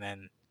beginning, and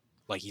then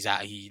like he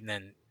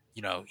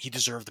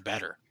deserved the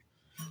better.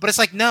 But it's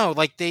like, no,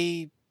 like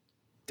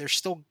they're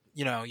still,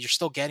 you're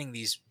still getting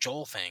these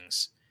Joel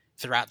things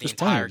throughout the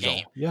entire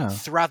game. Yeah.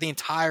 Throughout the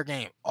entire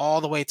game,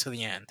 all the way to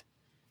the end.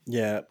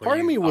 Yeah. Part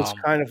of me was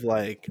kind of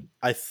like,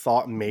 I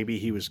thought maybe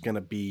he was going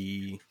to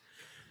be,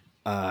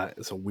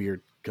 it's a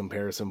weird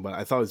comparison, but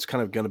I thought it was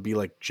kind of going to be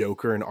like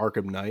Joker in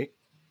Arkham Knight,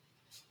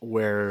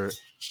 where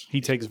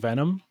he takes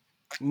Venom.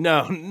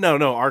 No,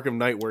 Arkham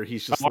Knight, where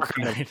he's just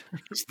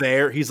he's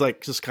there. He's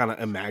like just kind of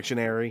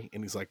imaginary,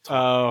 and he's like talking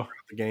about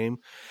the game.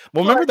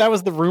 Well, remember that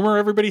was the rumor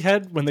everybody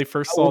had when they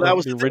first saw that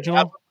was the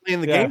original in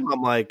the game.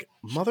 I'm like,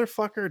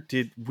 motherfucker,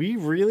 did we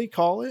really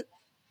call it?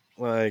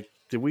 Like,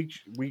 did we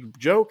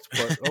joked?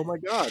 But oh my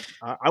god,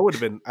 I would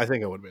have been. I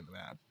think I would have been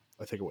mad.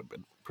 I think it would have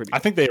been pretty. I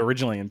think they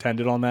originally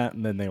intended on that,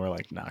 and then they were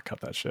like, "Nah,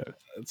 cut that shit."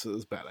 It's a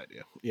bad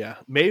idea. Yeah,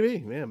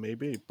 maybe.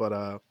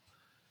 But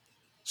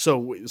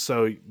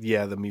So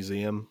yeah, the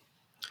museum.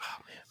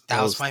 Oh, man.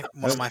 That was one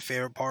of my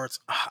favorite parts.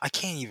 I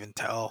can't even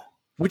tell.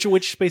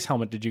 Which space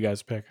helmet did you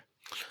guys pick?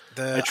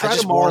 I tried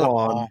them all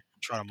on.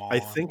 I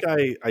think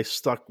I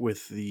stuck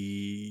with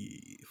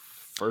the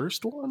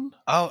first one.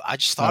 Oh, I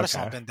just thought of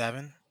something,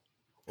 Devin.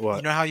 What?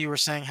 You know how you were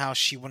saying how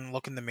she wouldn't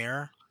look in the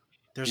mirror?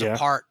 There's a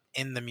part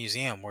in the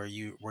museum where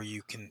you're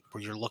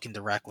looking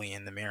directly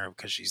in the mirror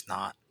because she's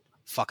not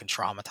fucking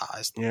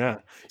traumatized. Yeah.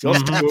 You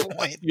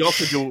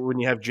also do it when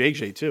you have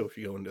JJ too. If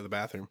you go into the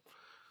bathroom.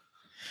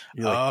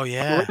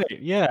 Yeah,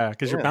 yeah,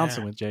 because you're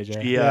bouncing with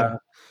JJ. Yeah.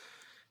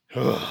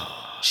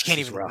 She can't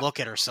even look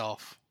at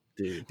herself,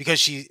 dude, because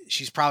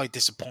she's probably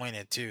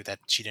disappointed too that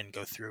she didn't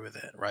go through with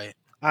it, right?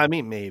 I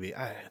mean, maybe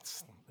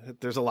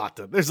there's a lot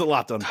to unpack. There's a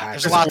lot to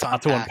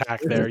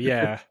unpack there.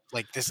 Yeah,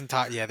 like this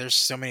entire there's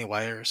so many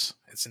layers.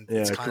 It's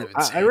kind of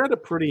insane. I read a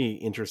pretty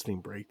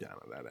interesting breakdown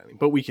of that ending,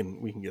 but we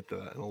can get to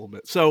that in a little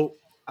bit. So,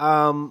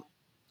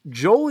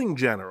 Joel in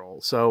general.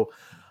 So,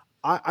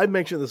 I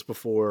mentioned this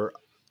before.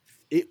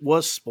 It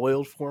was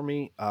spoiled for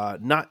me.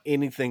 Not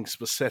anything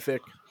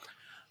specific.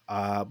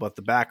 But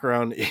the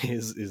background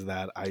is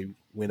that I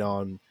went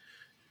on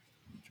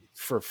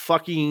for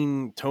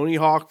fucking Tony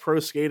Hawk Pro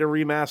Skater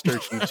Remastered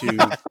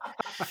YouTube.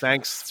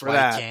 Thanks for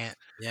that.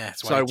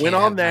 So I went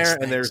on there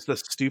and there's the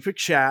stupid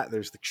chat.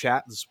 There's the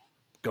chat that's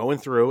going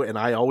through, and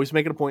I always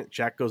make it a point. The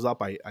chat goes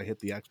up. I hit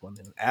the X button.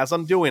 And as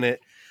I'm doing it,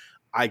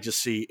 I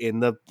just see in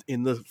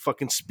the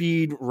fucking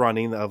speed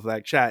running of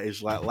that chat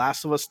is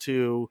Last of Us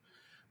 2,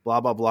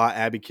 blah blah blah.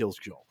 Abby kills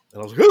Joel.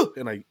 And I was like, ugh!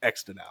 And I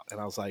X'd it out.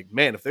 And I was like,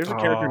 man, if there's a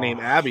character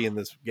named Abby in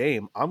this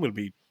game, I'm going to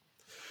be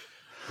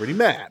pretty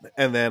mad.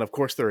 And then, of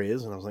course, there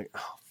is. And I was like,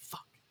 oh,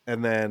 fuck.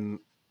 And then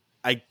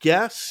I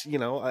guess,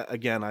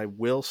 again, I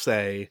will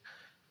say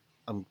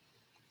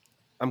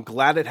I'm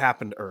glad it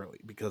happened early,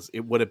 because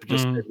it would have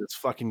just been this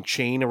fucking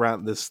chain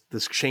around this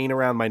chain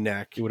around my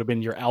neck. It would have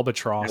been your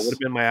albatross. It would have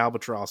been my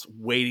albatross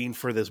waiting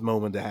for this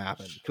moment to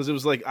happen, because it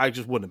was like I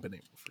just wouldn't have been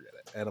able to forget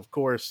it. And, of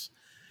course,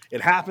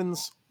 it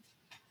happens.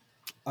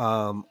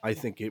 I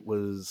think it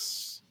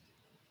was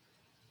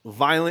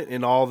violent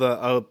in all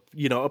the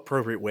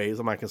appropriate ways.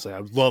 I'm not gonna say I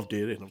loved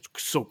it and I'm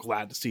so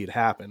glad to see it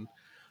happen.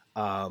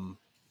 But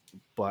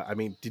I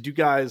mean, did you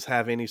guys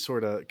have any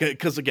sort of?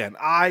 Because again,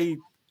 I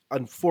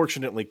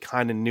unfortunately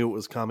kind of knew it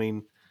was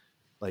coming.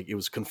 Like, it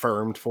was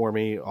confirmed for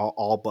me,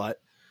 all but.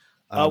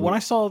 When I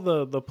saw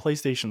the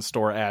PlayStation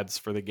Store ads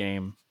for the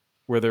game,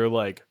 where they're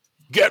like,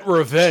 "Get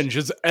revenge,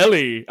 it's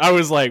Ellie," I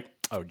was like,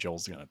 "Oh,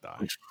 Joel's gonna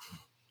die."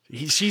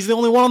 She's the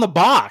only one on the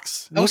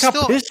box. Look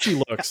how pissed she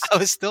looks. I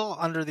was still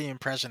under the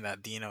impression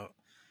that Dino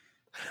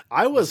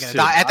was going to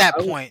die at that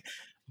point.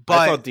 But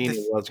I thought Dino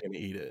was going to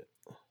eat it.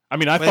 I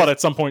mean, I thought at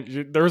some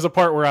point, there was a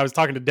part where I was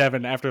talking to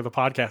Devin after the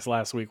podcast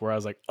last week where I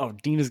was like, oh,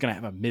 Dina's going to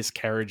have a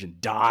miscarriage and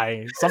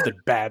die. Something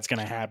bad's going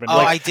to happen.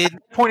 I did. At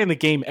that point in the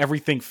game,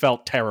 everything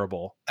felt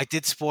terrible. I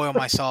did spoil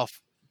myself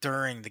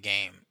during the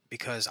game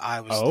because I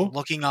was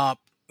looking up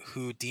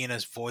who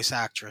Dina's voice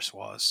actress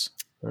was.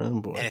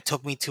 Oh, boy. And it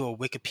took me to a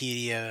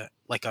Wikipedia,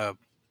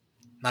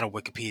 not a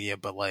Wikipedia,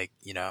 but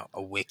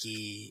a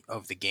wiki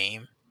of the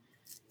game.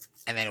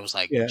 And then it was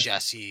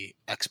Jesse,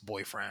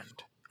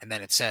 ex-boyfriend. And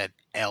then it said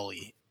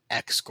Ellie,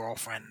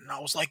 ex-girlfriend. And I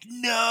was like,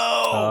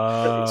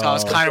 no! So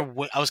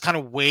I was kind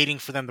of waiting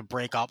for them to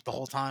break up the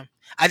whole time.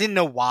 I didn't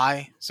know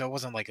why, so it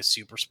wasn't like a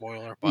super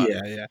spoiler. But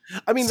yeah.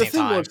 I mean, the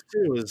thing was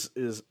too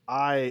is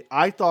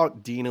I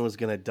thought Dina was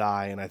gonna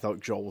die, and I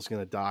thought Joel was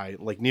gonna die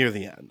near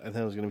the end. I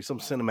thought it was gonna be some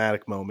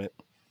cinematic moment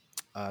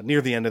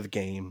near the end of the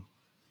game,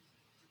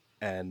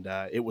 and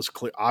it was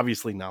clear.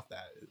 Obviously, not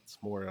that. It's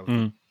more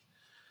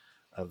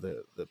of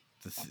the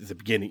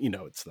beginning.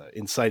 It's the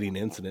inciting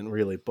incident,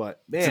 really.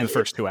 But man, it's in the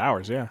first 2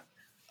 hours, yeah.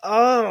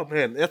 Oh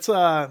man, that's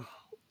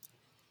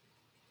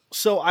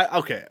So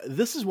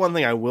this is one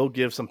thing I will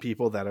give some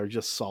people that are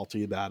just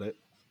salty about it,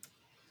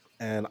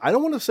 and I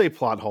don't want to say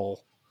plot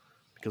hole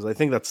because I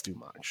think that's too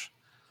much.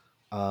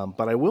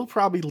 But I will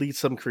probably lead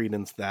some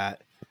credence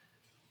that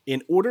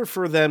in order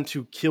for them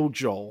to kill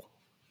Joel,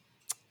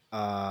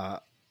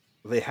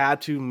 they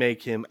had to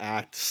make him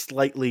act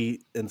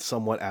slightly and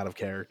somewhat out of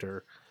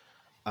character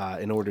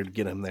in order to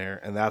get him there.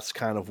 And that's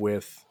kind of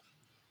with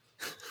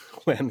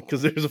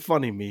because there's a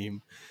funny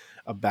meme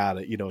about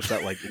it. It's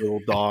that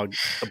little dog,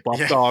 a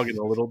buff dog and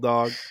a little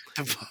dog.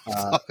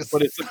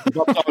 But it's the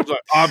buff dog's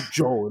like, I'm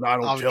Joel and I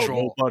don't tell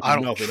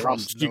nobody nothing. I'm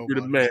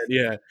secret man.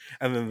 Yeah.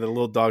 And then the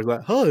little dog's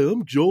like, hi,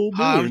 I'm Joel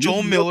Miller. I'm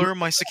Joel Miller.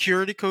 My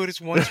security code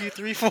is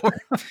 1234.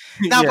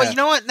 No, but you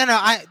know what? No.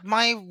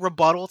 My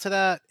rebuttal to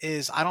that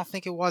is I don't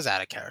think it was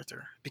out of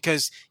character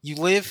because you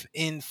live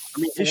in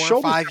 4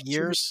 or 5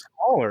 years.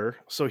 Smaller,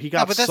 so he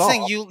got. But that's the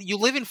thing. You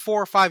live in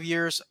 4 or 5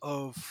 years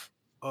of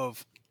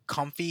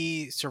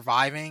comfy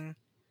surviving,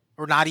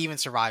 or not even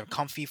survive,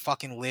 comfy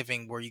fucking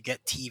living where you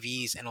get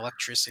TVs and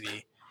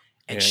electricity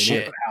and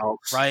shit,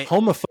 right?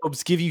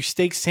 Homophobes give you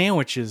steak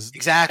sandwiches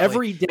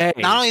every day.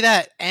 Not only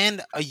that,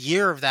 and a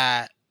year of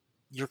that,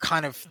 you're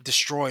kind of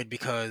destroyed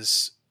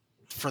because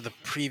for the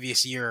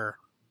previous year,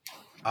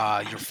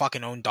 your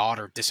fucking own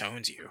daughter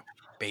disowns you,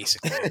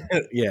 basically.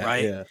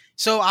 Right? Yeah.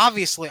 So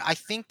obviously, I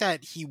think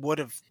that he would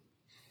have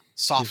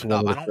softened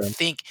up. I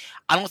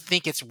don't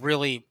think it's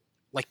really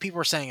like people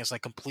are saying, is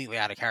like completely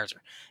out of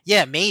character.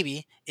 Yeah,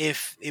 maybe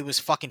if it was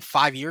fucking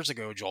 5 years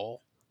ago,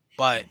 Joel,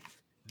 but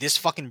this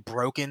fucking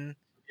broken.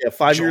 Yeah,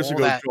 5 years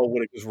ago, Joel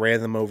would have just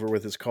ran them over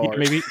with his car.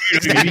 Maybe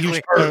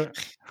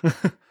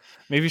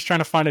he's trying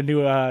to find a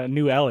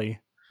new Ellie,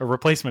 a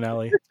replacement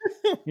Ellie.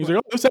 He's like,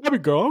 oh, this Abby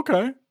girl,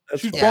 okay.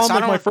 She's bombed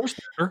like my first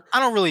picture. I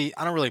don't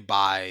really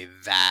buy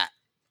that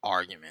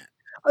argument.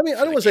 I mean, I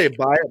don't want to say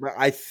buy it, but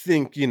I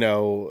think,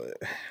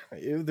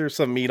 if there's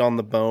some meat on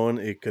the bone,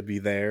 it could be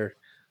there.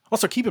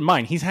 Also, keep in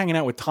mind, he's hanging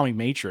out with Tommy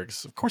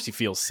Matrix. Of course he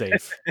feels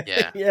safe.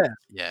 Yeah.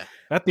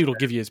 That dude will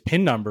give you his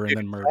PIN number and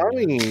then murder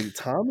you.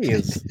 Tommy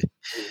is...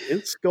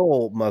 his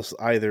skull must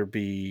either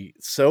be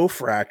so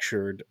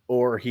fractured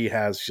or he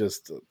has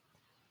just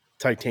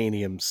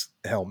titanium's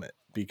helmet.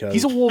 Because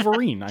he's a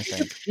Wolverine, I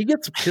think. He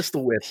gets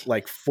pistol whipped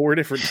like 4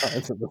 different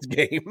times in this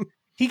game.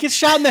 He gets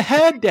shot in the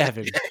head,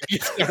 Devin.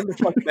 He's shot in the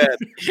fucking head.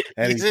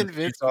 And he's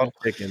invincible.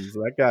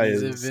 That guy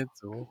is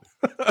invincible.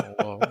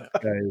 That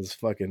guy is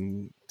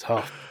fucking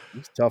tough.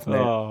 He's a tough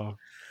man.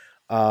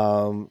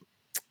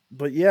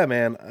 But yeah,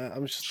 man,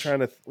 I'm just trying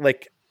to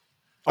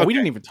we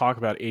didn't even talk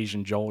about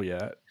Asian Joel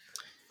yet.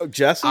 Oh,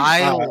 Jesse?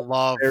 I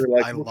love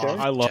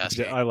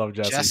Jesse. I love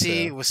Jesse.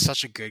 Jesse was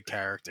such a good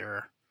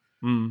character.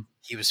 Mm.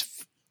 He was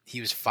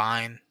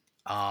fine.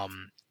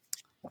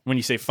 When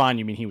you say fine,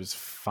 you mean he was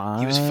fine?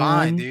 He was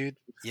fine, dude.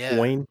 Yeah,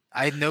 Wayne.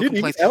 I had no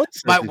complaints. You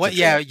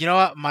know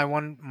what?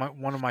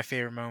 One of my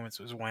favorite moments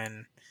was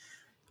when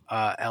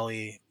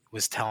Ellie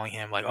was telling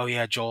him like, "Oh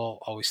yeah, Joel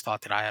always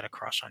thought that I had a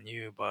crush on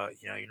you,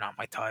 but you're not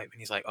my type." And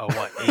he's like, "Oh,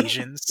 what,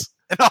 Asians?"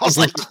 And I was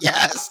like,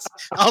 "Yes."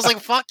 I was like,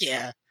 "Fuck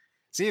yeah."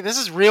 See, this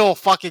is real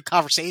fucking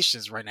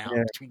conversations right now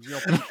between real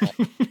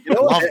people.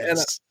 Love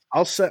this.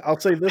 I'll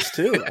say this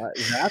too.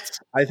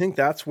 I think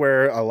that's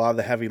where a lot of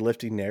the heavy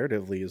lifting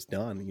narratively is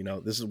done.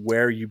 This is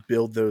where you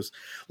build those.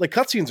 Like,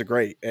 cutscenes are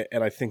great,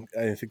 and I think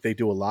they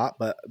do a lot.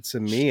 But to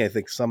me, I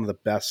think some of the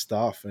best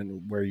stuff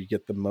and where you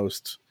get the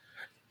most,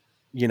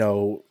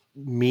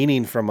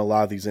 meaning from a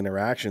lot of these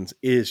interactions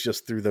is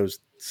just through those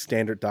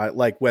standard dialogue.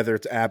 Like whether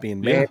it's Abby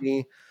and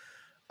Manny,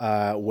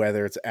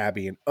 whether it's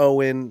Abby and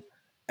Owen,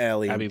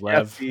 Ellie Abby and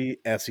Lev.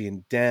 Essie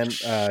and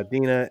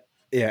Dina.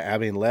 Yeah,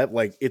 Abby and Lev,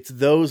 like it's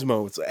those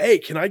moments. Hey,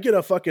 can I get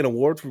a fucking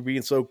award for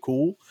being so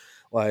cool?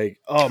 Like,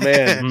 oh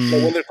man, so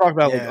when they're talking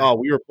about like, oh,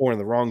 we were born in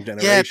the wrong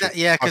generation.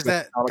 Because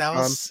that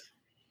was,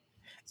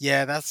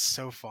 that's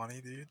so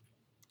funny, dude.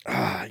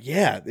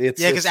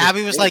 Because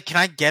Abby was like, "Can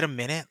I get a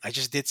minute? I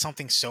just did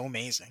something so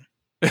amazing.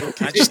 Can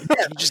you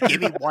just give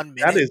me 1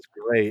 minute?" That is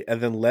great. And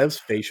then Lev's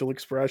facial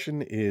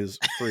expression is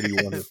pretty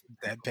wonderful.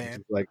 Deadpan.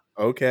 Like,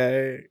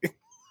 okay.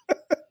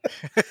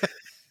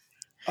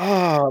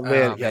 Oh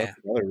man, that's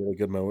another really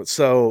good moment.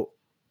 So,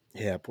 I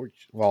don't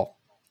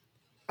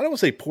want to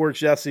say poor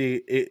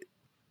Jesse.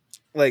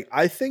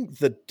 I think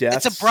the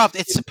death. It's abrupt.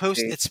 It's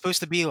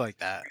supposed to be like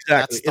that.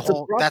 Exactly.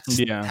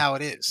 That's how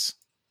it is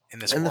in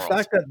this world. And the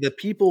fact that the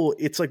people,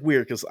 it's like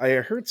weird because I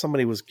heard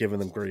somebody was giving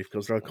them grief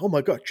because they're like, "Oh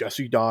my god,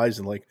 Jesse dies,"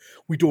 and like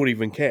we don't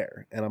even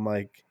care. And I'm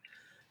like,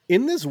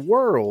 in this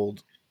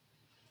world,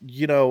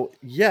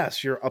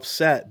 yes, you're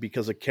upset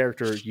because a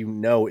character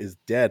is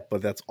dead,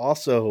 but that's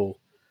also.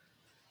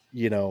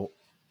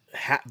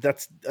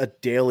 That's a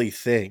daily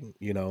thing.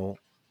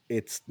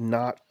 It's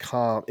not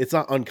it's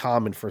not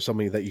uncommon for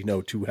somebody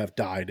that to have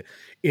died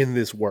in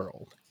this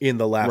world in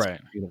the last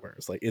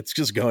universe. Like it's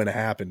just going to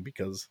happen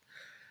because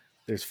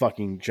there's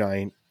fucking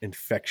giant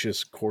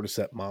infectious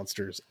cordyceps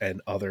monsters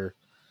and other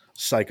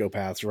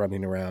psychopaths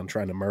running around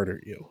trying to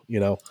murder you.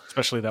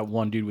 Especially that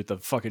one dude with the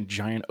fucking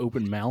giant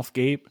open mouth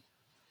gape.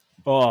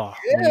 Oh,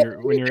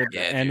 when you're at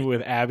the end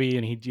with Abby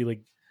and he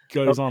like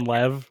goes on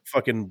Lev,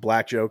 fucking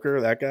Black Joker,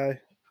 that guy.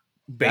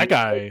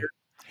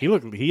 He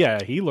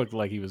looked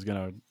like he was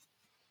gonna.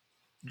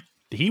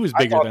 He was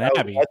bigger than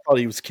Abby. I thought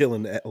he was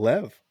killing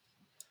Lev.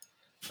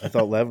 I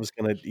thought Lev was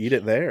gonna eat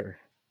it there.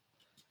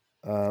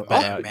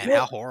 Man,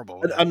 how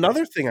horrible!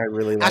 Another thing I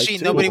really like. Actually,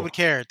 nobody would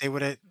care. They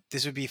would have.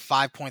 This would be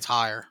 5 points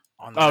higher.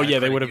 On the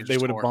they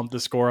would have bumped the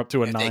score up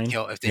to a 9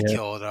 if they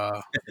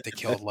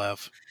killed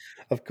Lev.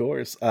 Of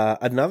course.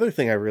 Another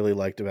thing I really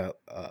liked about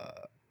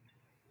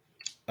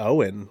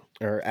Owen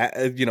or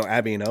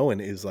Abby and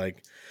Owen is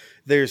like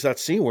there's that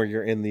scene where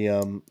you're in the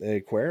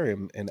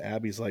aquarium and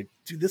Abby's like,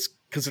 dude, this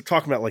because they're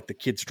talking about like the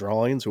kids'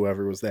 drawings,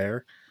 whoever was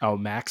there. Oh,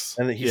 Max.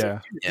 And he's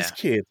like, this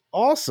kid's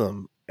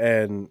awesome.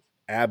 And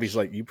Abby's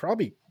like,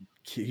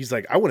 he's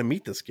like, I want to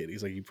meet this kid.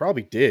 He's like, you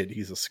probably did.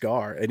 He's a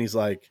scar. And he's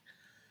like,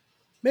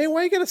 man,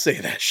 why are you gonna say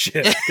that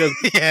shit? Because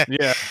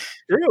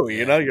true,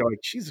 you're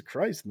like, Jesus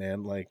Christ,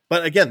 man. Like,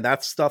 but again,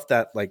 that's stuff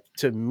that, like,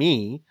 to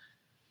me,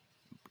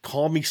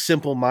 call me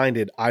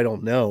simple-minded. I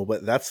don't know,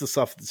 but that's the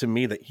stuff to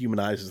me that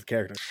humanizes the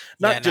character.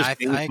 Not just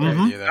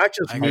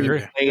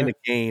playing a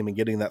game and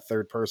getting that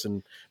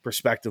third-person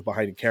perspective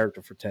behind a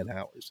character for 10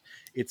 hours.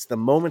 It's the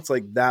moments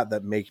like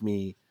that make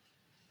me,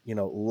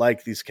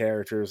 like these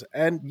characters.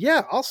 And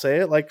I'll say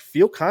it, like,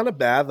 feel kind of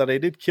bad that I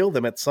did kill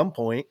them at some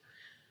point.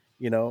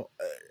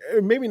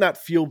 Maybe not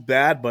feel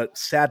bad, but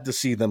sad to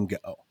see them go.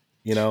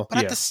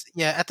 But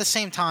at the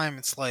same time,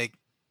 it's like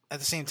at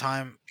the same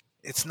time,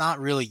 it's not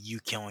really you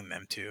killing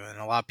them too. And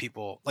a lot of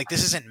people like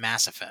this isn't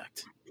Mass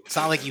Effect. It's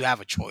not like you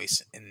have a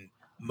choice in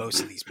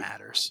most of these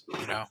matters.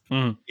 You know?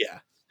 Yeah.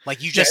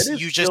 Like you're just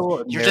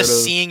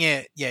seeing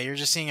it. Yeah, you're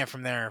just seeing it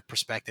from their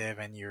perspective,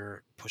 and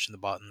you're pushing the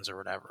buttons or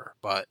whatever.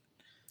 But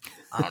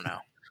I don't know.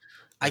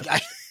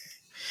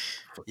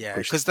 Yeah,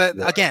 because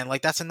again,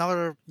 like that's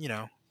another. You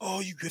know,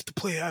 oh, you have to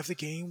play half the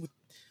game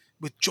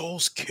with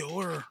Joel's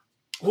killer.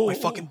 My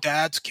fucking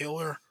dad's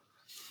killer.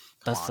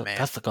 That's the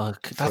guy.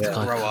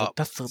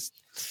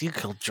 You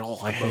killed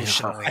Joel. I hate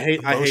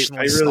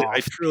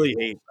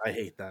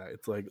that.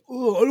 It's like,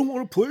 oh, I don't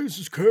want to play as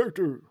this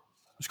character.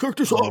 This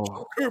character's awesome. I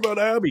don't care about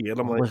Abby. And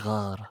I'm like, oh my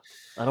god,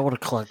 I don't want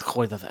to collect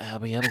coins of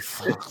Abby. I don't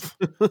fuck.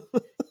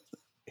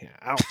 Yeah,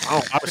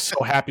 I was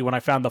so happy when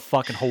I found the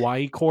fucking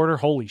Hawaii quarter.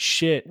 Holy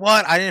shit!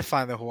 What? I didn't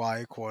find the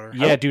Hawaii quarter.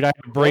 Yeah, dude, I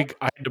had to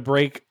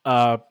break.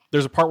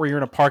 There's a part where you're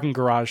in a parking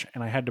garage,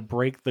 and I had to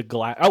break the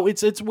glass. Oh,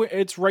 it's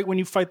right when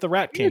you fight the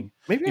Rat King.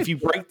 Maybe if you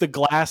break the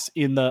glass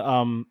in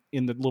the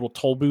little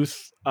toll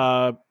booth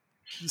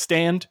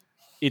stand,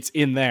 it's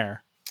in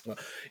there.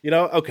 You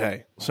know,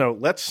 okay. So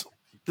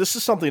this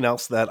is something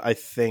else that I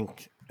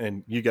think,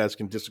 and you guys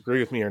can disagree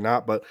with me or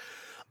not, but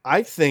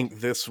I think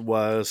this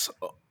was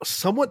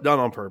somewhat done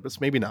on purpose.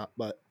 Maybe not,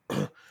 but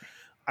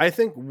I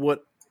think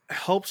what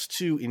helps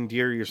to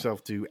endear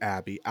yourself to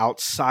Abby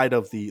outside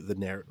of the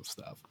narrative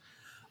stuff,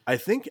 I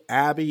think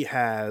Abby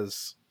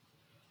has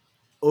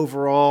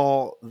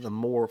overall the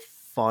more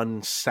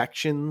fun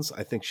sections.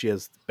 I think she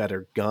has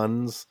better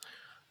guns.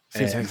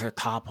 She takes her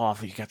top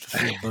off, and you get to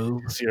see her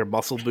boobs. See her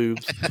muscle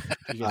boobs.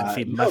 You get to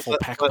see muscle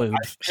pack boobs.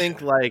 I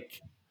think like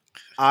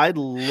I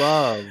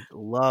loved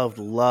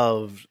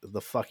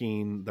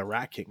the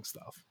Rat King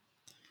stuff.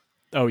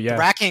 Oh yeah, the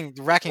Rat King.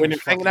 When you're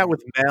hanging out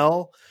with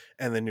Mel,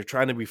 and then you're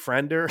trying to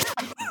befriend her.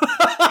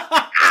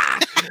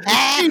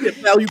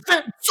 Mel, you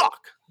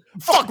suck.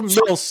 Fuck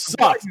Mel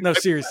sucks. No,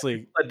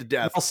 seriously, to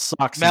death. Mel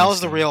sucks. Mel's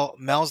the real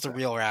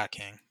Rat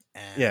King.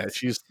 And yeah,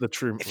 she's the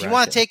true. If you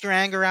want to take your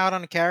anger out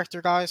on a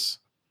character, guys,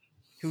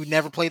 who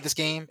never played this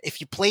game, if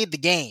you played the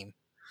game,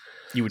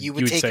 you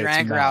would take your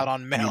anger out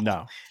on Mel.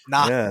 No,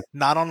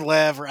 not on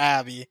Lev or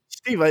Abby.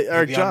 Steve,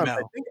 or John,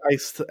 I think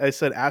I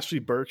said Ashley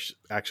Burke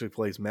actually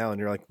plays Mel, and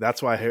you're like,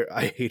 that's why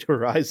I hate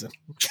Horizon.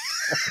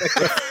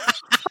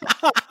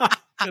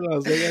 And I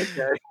was like,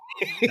 okay.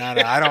 No,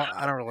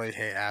 I don't really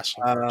hate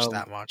Ashley Burke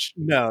that much.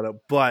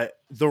 No, but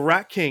the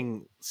Rat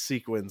King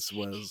sequence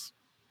was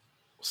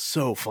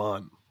so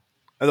fun.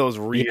 I thought it was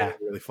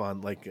really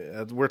fun. Like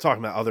we're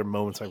talking about other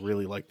moments I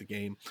really liked the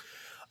game.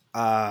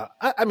 I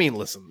mean,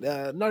 listen,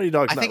 Naughty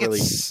Dog's not really.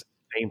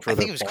 I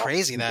think it was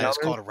crazy that it's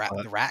called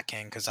the Rat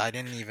King because I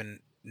didn't even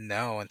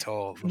know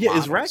until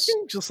is Rat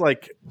King just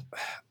like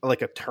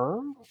a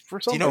term for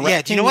something? Do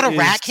you know what a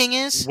Rat King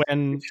is?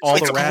 When all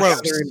the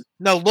rats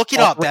no, look it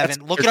up,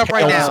 Devin. Look it up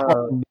right now.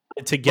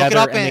 Together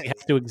and they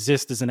have to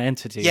exist as an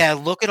entity. Yeah,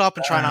 look it up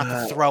and try not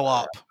to throw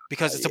up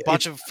because it's a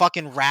bunch of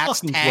fucking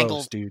rats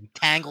tangled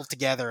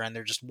together and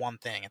they're just one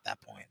thing at that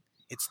point.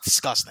 It's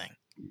disgusting.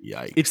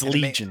 Yikes. It's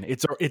Legion.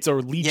 It's a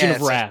legion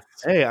of rats.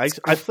 Hey, I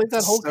played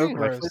that whole game.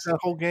 I played that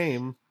whole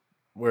game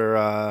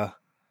where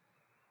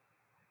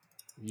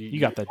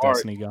you got that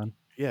Destiny gun.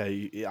 Yeah,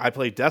 I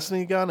played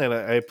Destiny gun, and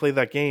I played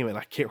that game, and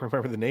I can't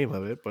remember the name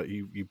of it, but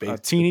you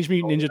Teenage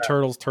Mutant Ninja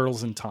Turtles: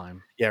 Turtles in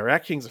Time. Yeah,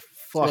 Rat King's a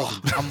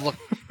fucking.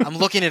 I'm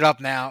looking it up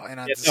now, and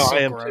it's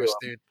so gross,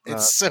 dude.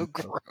 It's so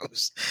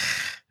gross.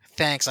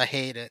 Thanks, I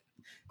hate it.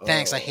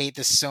 Thanks, I hate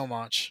this so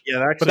much.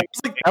 Yeah, actually,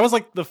 that was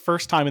like the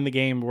first time in the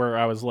game where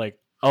I was like,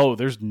 "Oh,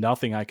 there's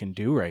nothing I can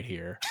do right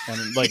here,"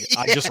 and like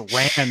I just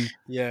ran.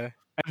 Yeah,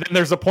 and then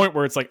there's a point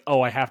where it's like,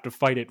 "Oh, I have to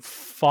fight it."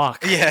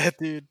 Fuck. Yeah,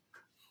 dude.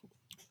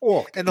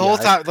 Oh, and the whole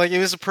time, like it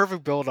was a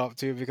perfect build up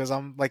too, because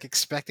I'm like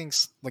expecting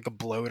like a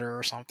bloater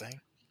or something.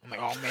 I'm like,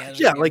 oh man,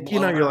 yeah, like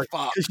you're like,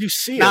 because you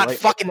see not it, like,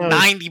 fucking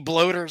 90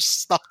 bloaters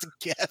stuck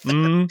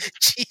together.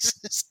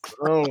 Jesus Christ.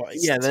 Oh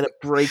yeah, and then it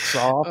breaks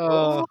off.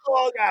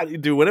 Oh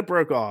god, dude, when it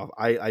broke off,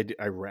 I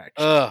wrecked.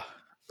 I'm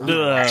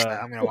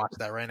gonna watch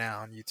that right now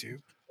on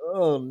YouTube.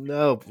 Oh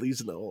no,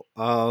 please no.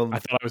 I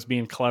thought I was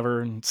being clever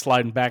and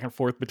sliding back and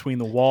forth between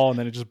the wall, and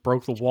then it just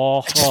broke the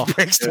wall. It just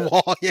breaks the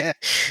wall. Yeah,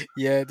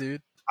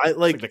 dude. I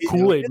like the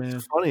Kool-Aid, man.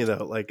 It's funny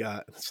though. Like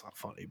it's not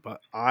funny,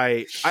 but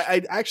I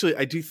actually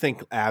I do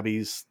think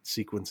Abby's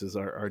sequences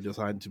are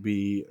designed to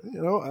be,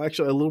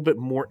 actually a little bit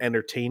more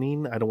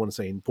entertaining. I don't want to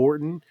say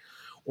important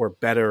or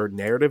better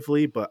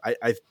narratively, but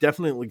I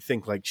definitely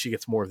think like she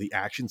gets more of the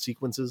action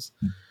sequences,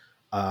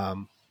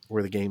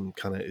 where the game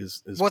kind of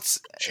is. It's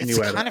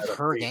kind of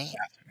her game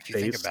if you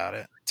think about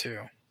it too.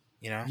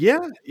 Yeah.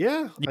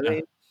 I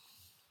mean,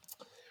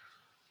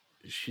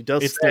 she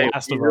does say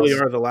we really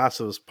are the Last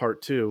of Us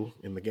Part 2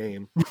 in the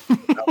game.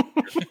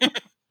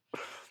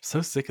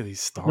 So sick of these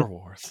Star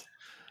Wars.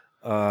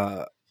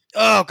 Oh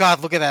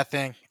God, look at that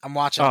thing! I'm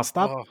watching. Oh,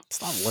 stop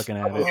looking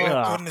at it.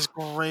 Oh goodness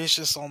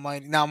gracious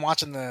almighty! Now I'm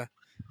watching the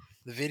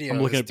video.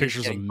 I'm looking at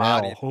pictures of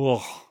Mel.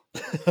 Well,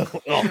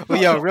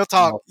 yeah, real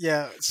talk.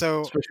 Yeah, so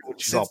especially when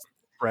she's all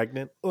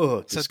pregnant.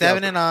 Oh, so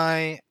Devin and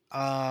I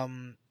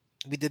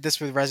we did this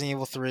with Resident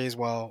Evil 3 as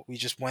well. We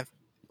just went,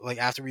 like,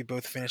 after we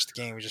both finished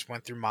the game, we just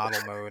went through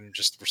model mode and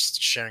just were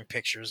sharing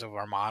pictures of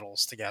our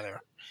models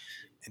together.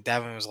 And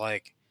Devin was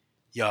like,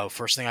 yo,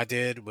 first thing I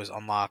did was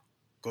unlock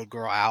Good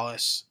Girl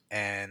Alice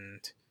and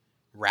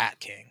Rat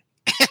King.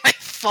 And I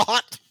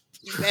thought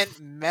he meant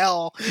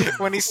Mel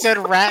when he said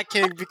Rat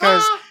King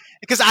because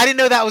I didn't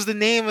know that was the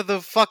name of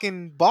the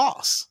fucking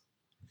boss.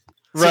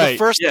 So right. The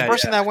first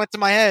thing that went to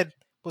my head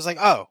was like,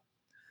 oh,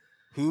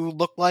 who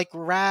looked like a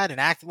rat and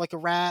acted like a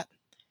rat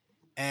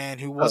and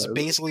who was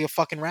basically a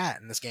fucking rat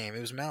in this game. It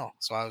was Mel.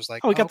 So I was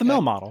like, we got the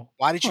Mel model.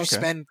 Why did you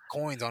spend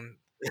coins on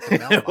the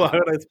Mel model? Why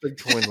would I spend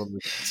coins on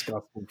this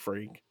disgusting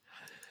freak?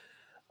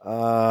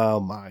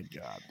 Oh my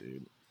god,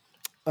 dude.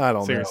 I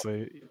don't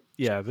Seriously.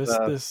 Yeah,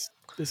 this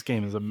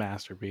game is a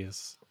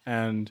masterpiece.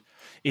 And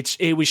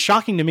it was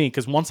shocking to me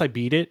because once I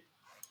beat it,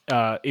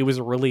 it was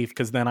a relief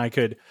because then I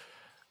could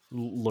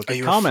look at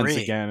comments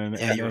again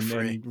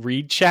and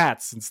read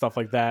chats and stuff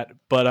like that.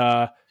 But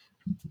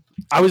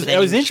I was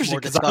interested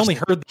because I only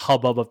heard the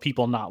hubbub of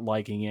people not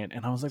liking it,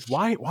 and I was like,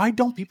 why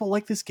don't people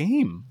like this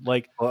game?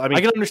 Like,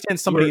 I can understand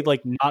somebody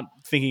like not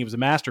thinking it was a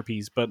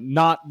masterpiece, but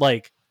not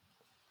like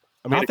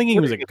not thinking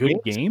it was a good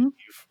game.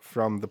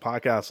 From the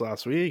podcast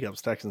last week, I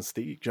was texting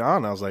Steve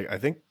John. I was like, I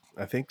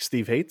think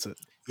Steve hates it.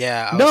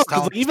 Yeah, I was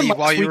telling even Steve,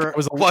 while you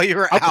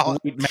were out,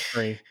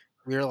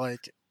 we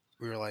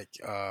were like,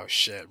 oh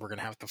shit, we're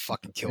gonna have to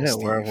fucking kill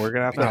Steve. We're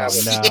gonna have to have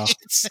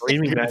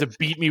you're gonna have to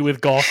beat me with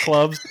golf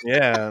clubs.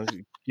 Yeah,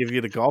 give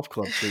you the golf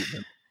club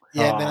treatment.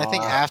 Yeah, and then I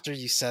think after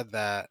you said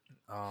that,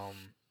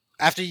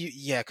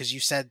 because you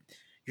said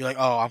you're like,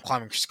 oh, I'm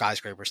climbing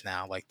skyscrapers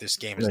now. Like this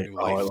game is a new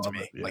life to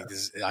me. Yeah. Like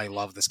this, I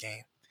love this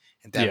game.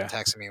 And Devin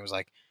texted me and was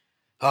like,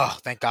 oh,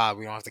 thank God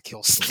we don't have to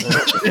kill Steve.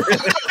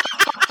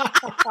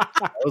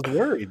 I was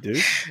worried,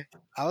 dude.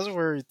 I was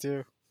worried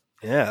too.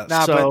 Yeah.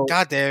 But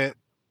God damn it.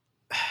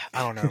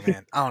 I don't know,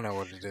 man. I don't know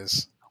what it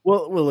is.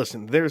 Well,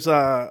 listen, there was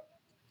a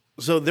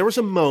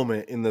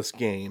moment in this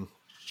game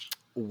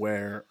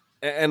where,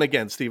 and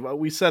again, Steve,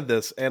 we said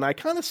this, and I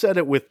kind of said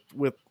it with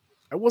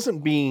I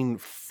wasn't being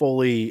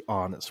fully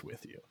honest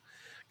with you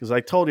because I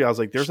told you, I was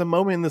like, there's a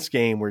moment in this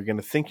game where you're going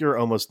to think you're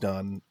almost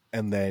done,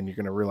 and then you're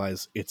going to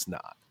realize it's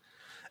not.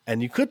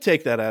 And you could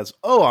take that as,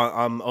 oh,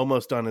 I'm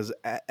almost done as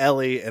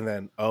Ellie, and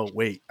then, oh,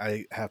 wait,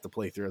 I have to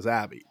play through as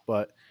Abby.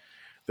 But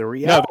the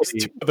reality,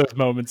 there's two of those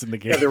moments in the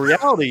game. Yeah, the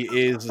reality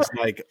is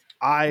like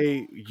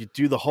you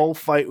do the whole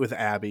fight with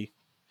Abby,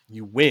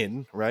 you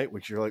win, right?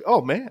 Which you're like,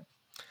 oh man,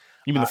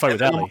 you mean the fight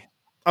with Ellie?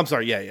 I'm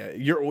sorry, yeah.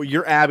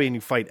 You're Abby and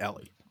you fight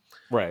Ellie,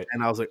 right?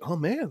 And I was like, oh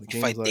man, you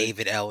fight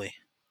David Ellie.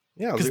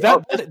 Yeah, because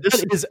that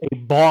is a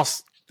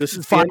boss. This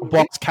is final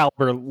boss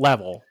caliber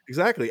level,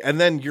 exactly. And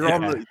then you're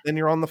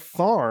on the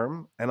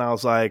farm, and I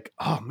was like,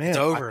 oh man, it's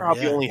over. I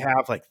probably only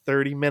have like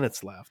 30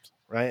 minutes left.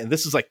 Right, and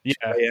this is like 2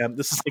 a.m.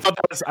 This is like,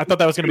 I thought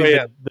that was going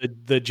to be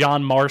the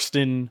John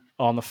Marston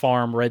on the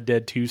farm Red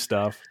Dead 2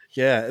 stuff.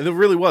 Yeah, it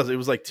really was. It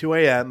was like 2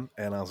 a.m.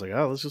 and I was like,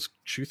 oh, let's just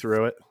chew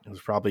through it. It was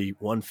probably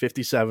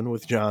 1:57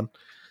 with John,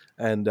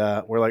 and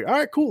we're like, all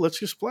right, cool, let's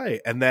just play.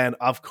 And then,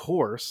 of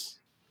course,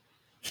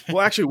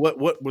 well, actually,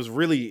 what was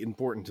really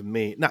important to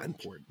me, not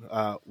important,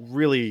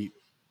 really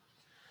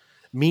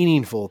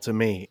meaningful to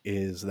me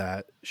is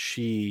that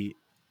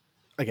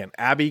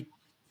Abby,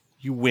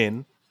 you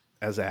win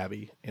as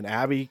Abby, and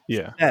Abby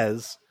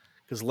says,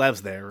 because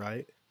Lev's there,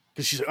 right?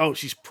 Because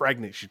she's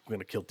pregnant, she's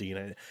gonna kill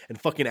Dina,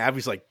 and fucking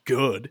Abby's like,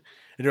 good,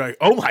 and you're like,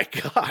 oh my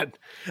god,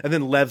 and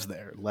then Lev's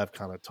there. Lev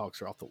kind of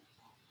talks her off the.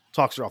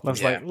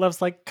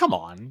 Lev's like, come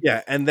on,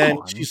 yeah, and then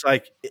she's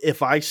like,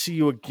 if I see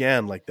you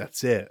again, like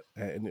that's it,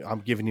 and I'm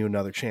giving you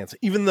another chance,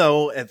 even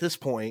though at this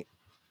point.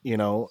 You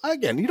know,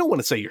 again, you don't want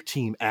to say you're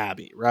Team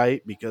Abby,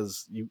 right?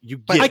 Because you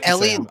but get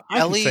Ellie,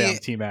 I'm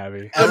Team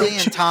Abby. Ellie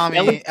and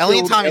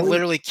Tommy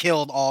literally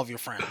killed all of your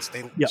friends.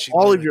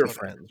 All of your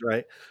friends,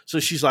 right? So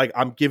she's like,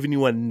 "I'm giving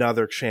you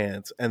another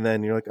chance," and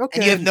then you're like,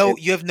 "Okay." And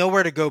you have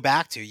nowhere to go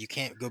back to. You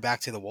can't go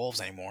back to the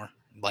wolves anymore.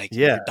 Like,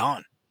 you're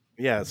done.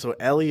 Yeah. So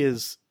Ellie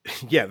is,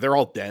 they're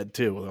all dead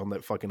too on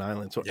that fucking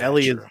island. So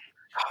Ellie is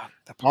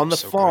on the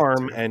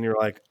farm, and you're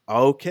like,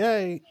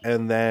 okay.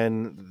 And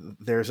then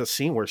there's a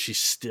scene where she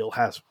still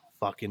has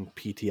fucking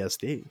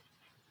PTSD.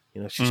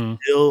 You know, she's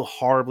still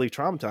horribly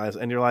traumatized,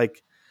 and you're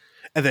like,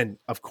 and then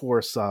of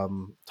course,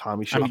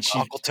 Tommy shows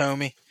up. Uncle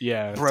Tommy,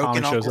 Tommy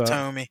broken Uncle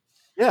Tommy.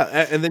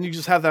 Yeah, and then you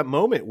just have that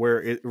moment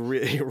where it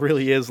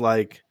really is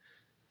like,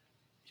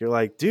 you're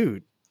like,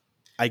 dude,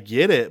 I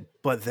get it,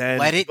 but then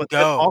let it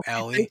go,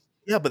 Ellie.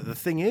 But the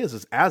thing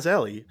is as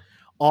Ellie,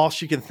 all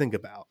she can think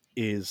about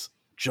is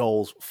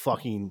Joel's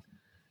fucking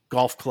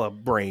golf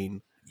club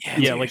brain.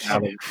 Yeah, like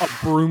a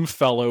broom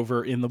fell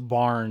over in the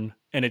barn,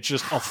 and it's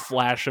just a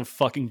flash of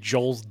fucking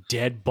Joel's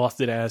dead,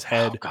 busted ass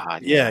head. Oh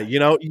God, yeah, you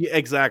know,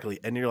 exactly.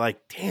 And you're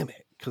like, damn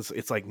it, because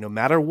it's like no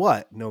matter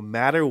what,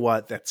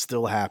 that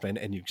still happened,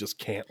 and you just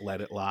can't let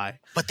it lie.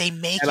 But they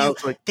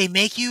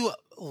make you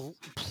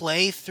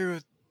play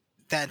through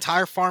that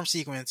entire farm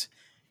sequence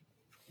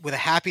with a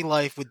happy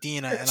life with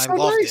Dina, and I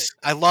loved it.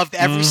 I loved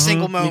every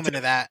single moment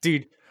of that,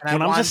 dude.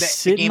 when I'm just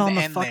sitting on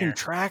the fucking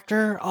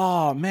tractor,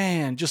 oh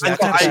man, just there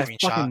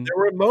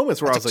were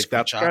moments where I was like,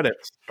 "That's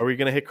credits. Are we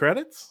gonna hit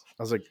credits?"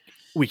 I was like,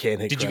 "We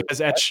can't hit." Did you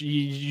guys etch?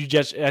 You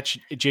just etch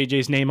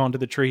JJ's name onto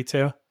the tree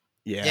too?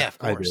 Yeah, of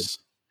course.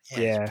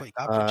 Yeah, put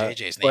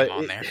JJ's name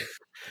on there.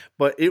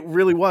 But it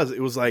really was.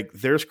 It was like,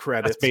 there's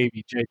credits. That's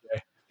baby JJ.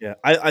 Yeah,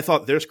 I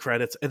thought there's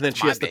credits, and then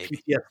she has the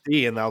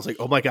PTSD, and I was like,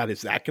 "Oh my god,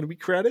 is that going to be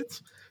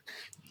credits?"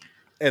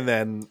 And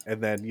then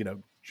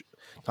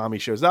Tommy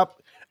shows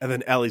up, and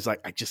then Ellie's like,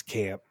 I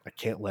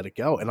can't let it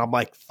go, and I'm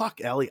like, "Fuck,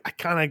 Ellie, I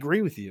kind of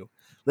agree with you.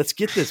 Let's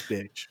get this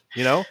bitch."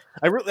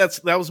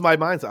 That was my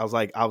mindset.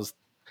 I was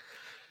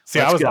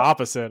the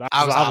opposite.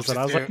 I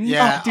was like,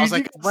 yeah, dude, I was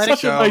like, let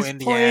it go,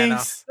 Indiana.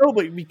 Place. No,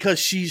 but because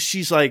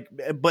she's like,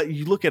 but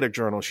you look at her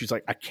journal, she's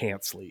like, I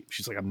can't sleep.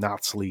 She's like, I'm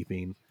not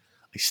sleeping.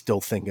 I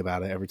still think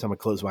about it every time I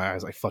close my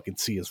eyes. I fucking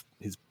see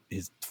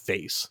his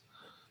face.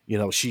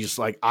 She's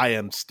like, I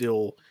am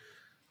still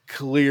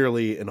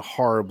clearly and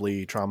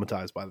horribly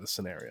traumatized by this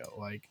scenario.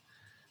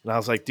 And I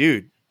was like,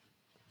 dude,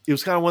 it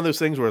was kind of one of those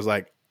things where it's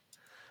like,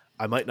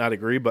 I might not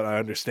agree, but I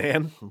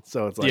understand.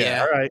 So it's like,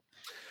 all right.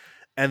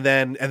 And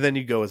then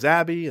you go as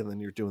Abby, and then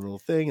you're doing a little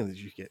thing, and then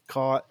you get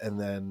caught, and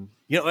then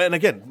and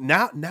again,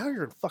 now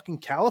you're in fucking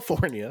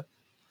California,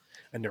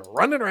 and they're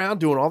running around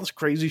doing all this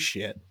crazy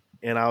shit,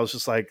 and I was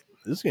just like,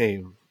 this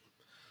game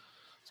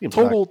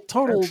total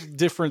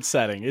different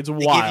setting. It's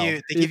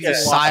wild. They give you a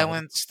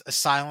silenced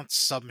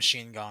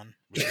submachine gun,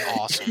 which is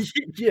awesome.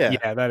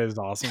 yeah, that is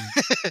awesome.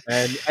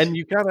 and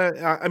you kind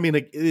of, I mean,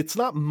 it's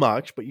not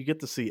much, but you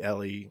get to see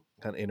Ellie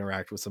kind of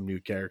interact with some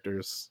new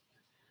characters.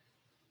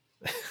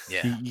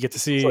 Yeah, you get to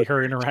see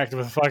her interact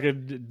with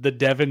fucking the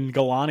Devin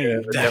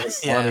Galani.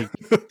 Devin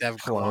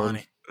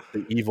Galani.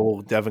 The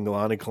evil Devin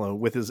Galani clone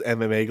with his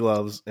MMA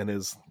gloves and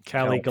his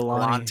Cali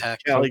Galani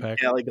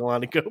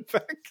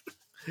Kopech.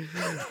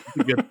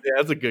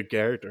 That's a good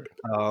character.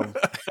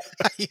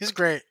 He's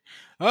great.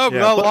 Oh, we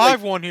got a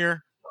live one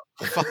here.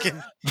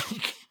 Fucking.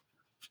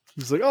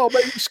 He's like, "Oh,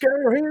 baby,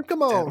 scare here.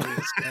 Come on."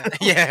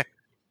 Yeah.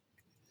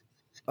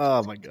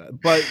 Oh my god.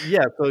 But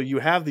yeah, so you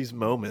have these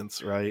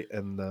moments, right?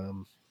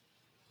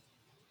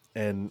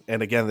 And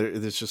again,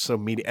 there's just so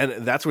meaty,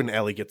 and that's when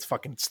Ellie gets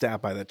fucking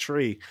stabbed by that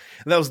tree,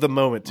 and that was the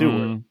moment too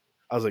where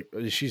I was like,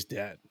 she's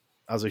dead.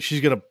 I was like,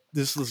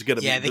 this is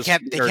gonna. Yeah, they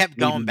kept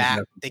going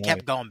back. They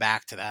kept going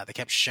back to that. They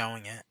kept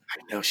showing it.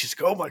 I know. She's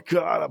like, oh my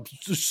god,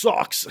 this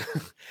sucks.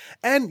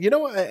 And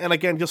and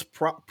again, just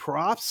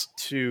props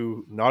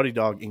to Naughty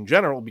Dog in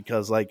general,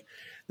 because like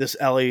this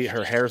Ellie,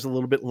 her hair's a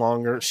little bit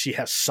longer. She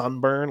has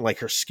sunburn, like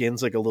her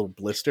skin's like a little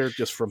blister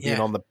just from being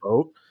on the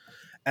boat.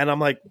 And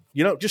I'm like,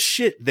 just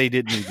shit they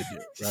didn't need to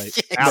do, right?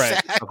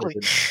 Exactly.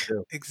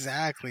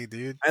 Exactly,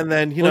 dude. And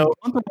then,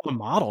 the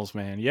models,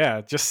 man.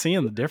 Yeah, just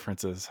seeing the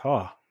differences.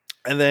 Oh.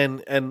 And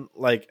then, and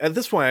like, at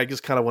this point, I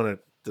just kind of want to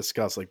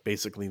discuss, like,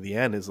 basically the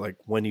end is like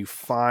when you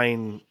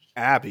find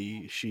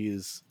Abby, she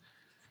is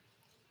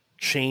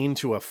chained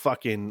to a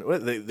fucking,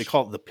 what they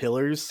call it, the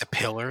pillars. The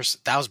pillars?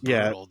 That was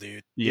brutal,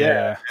 dude.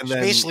 Yeah. And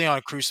then, basically on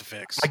a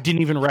crucifix. I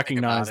didn't even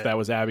recognize that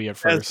was Abby at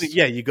first.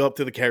 You go up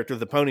to the character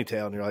with the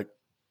ponytail and you're like,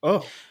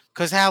 oh.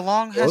 Because how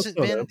long has it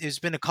been? It's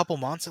been a couple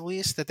months at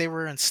least that they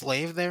were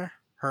enslaved there,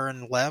 her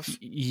and Lev.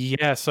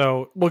 Yeah,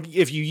 so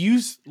if you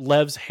use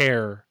Lev's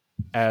hair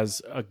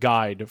as a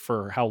guide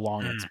for how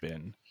long it's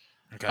been,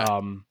 okay.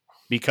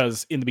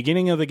 Because in the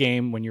beginning of the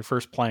game, when you're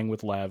first playing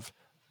with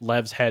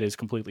Lev's head is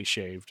completely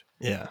shaved.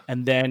 Yeah,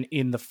 and then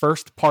in the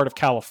first part of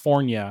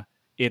California,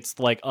 it's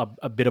like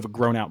a bit of a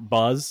grown out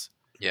buzz.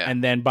 Yeah,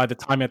 and then by the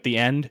time at the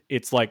end,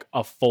 it's like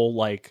a full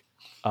like.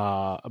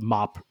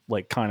 Mop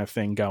like kind of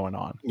thing going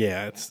on.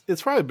 Yeah,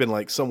 it's probably been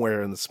like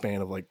somewhere in the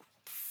span of like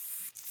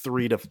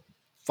 3 to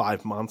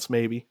 5 months,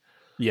 maybe.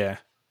 Yeah,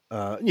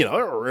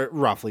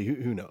 roughly.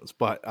 Who knows?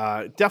 But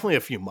definitely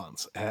a few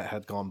months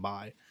had gone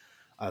by.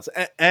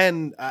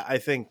 And I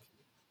think,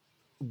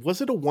 was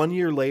it a 1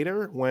 year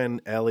later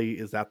when Ellie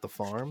is at the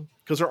farm,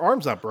 because her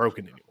arm's not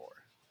broken anymore?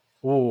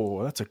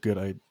 Oh, that's a good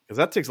idea. Because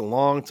that takes a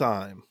long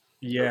time.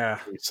 Yeah,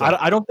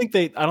 I don't think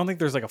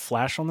there's like a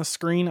flash on the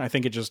screen. I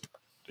think it just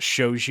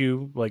shows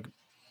you like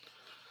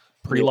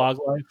pre-log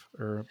life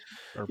or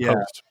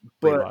post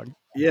pre-log.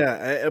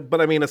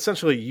 But I mean,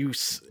 essentially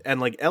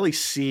like Ellie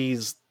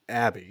sees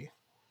Abby,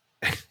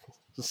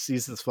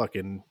 sees this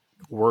fucking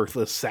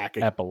worthless sack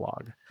of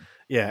epilogue.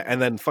 Yeah,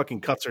 and then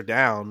fucking cuts her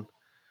down.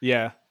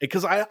 Yeah,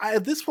 because I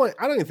at this point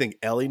I don't even think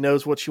Ellie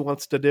knows what she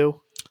wants to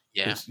do.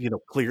 Yeah,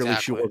 clearly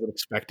exactly. She wasn't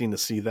expecting to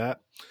see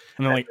that.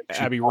 And then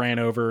Abby ran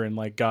over and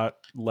like got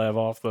Lev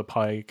off the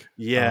pike.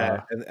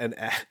 Yeah, and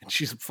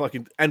she's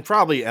fucking, and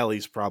probably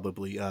Ellie's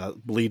probably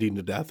bleeding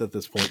to death at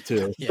this point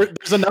too. Yeah.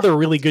 There's another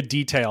really good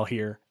detail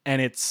here, and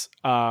it's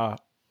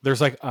there's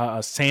like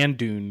a sand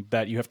dune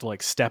that you have to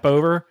like step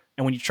over,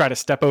 and when you try to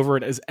step over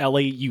it as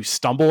Ellie, you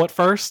stumble at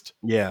first.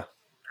 Yeah.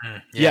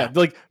 Yeah,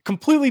 like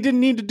completely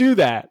didn't need to do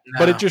that,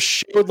 but it just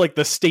showed like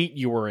the state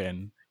you were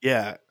in.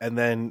 Yeah, and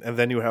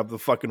then you have the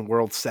fucking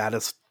world's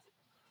saddest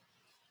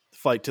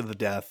fight to the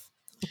death.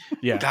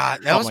 Yeah,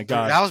 God,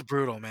 that was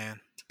brutal, man.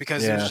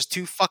 because it was just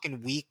two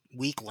fucking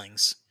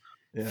weaklings.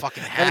 Yeah.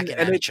 Fucking hacking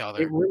at each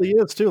other. It really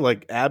is too.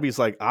 Like Abby's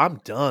like, I'm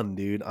done,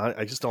 dude.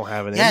 I just don't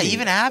have it. Yeah,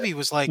 even Abby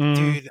was like,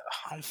 dude,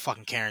 I don't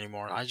fucking care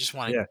anymore. I just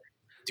want to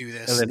do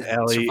this. And then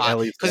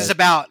Ellie, because it's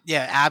about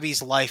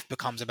Abby's life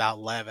becomes about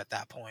Lev at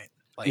that point.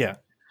 Like,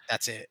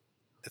 that's it.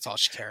 That's all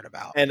she cared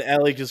about. And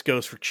Ellie just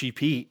goes for cheap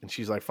heat, and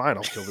she's like, fine,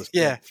 I'll kill this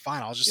kid.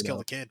 Fine, I'll just kill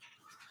the kid.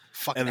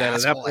 Fucking and then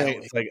at that point, Ellie.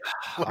 it's like,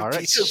 all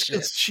right,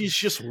 she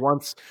just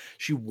wants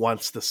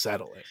to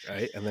settle it,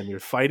 right? And then you're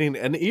fighting,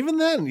 and even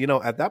then,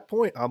 at that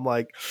point, I'm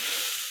like,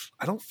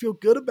 I don't feel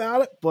good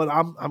about it, but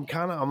I'm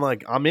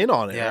in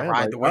on it. Yeah, right?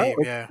 ride the wave.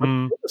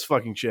 Let's this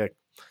fucking chick,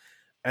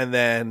 and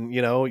then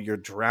you're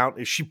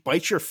drowned. She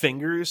bites your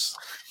fingers,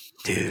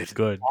 dude.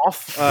 Good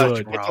off.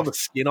 She gets all the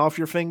skin off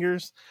your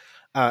fingers,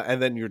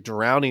 and then you're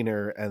drowning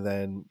her, and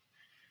then.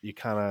 You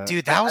kind of,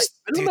 dude. That was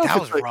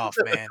rough,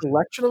 man.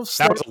 Collection of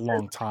that was a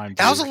long time. Dude.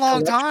 That was a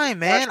long time,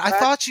 man. I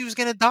thought she was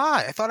gonna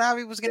die. I thought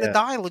Abby was gonna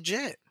die,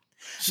 legit.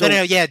 So,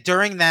 no.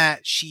 During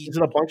that, is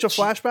it a bunch of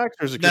flashbacks,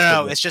 or is it?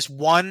 No. It's just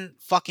one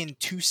fucking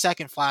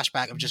 2-second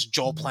flashback of just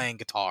Joel playing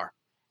guitar,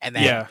 and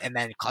then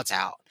it cuts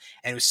out,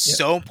 and it was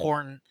so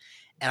important.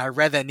 And I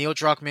read that Neil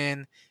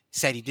Druckmann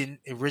said he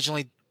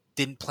originally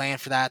didn't plan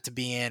for that to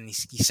be in. He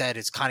said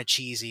it's kind of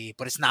cheesy,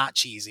 but it's not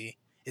cheesy.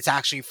 It's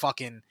actually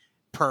fucking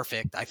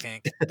perfect, I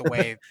think, the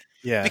way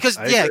because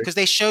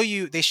they show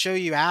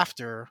you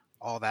after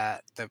all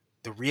that the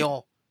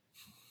real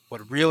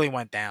what really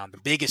went down, the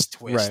biggest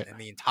twist in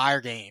the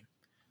entire game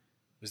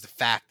was the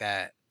fact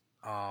that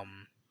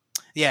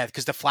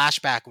because the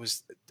flashback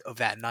was of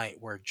that night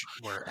where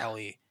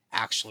Ellie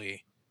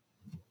actually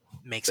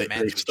makes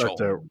amends with Joel.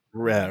 To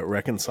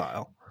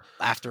reconcile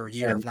after a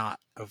year of not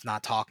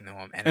talking to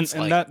him, and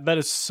that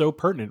is so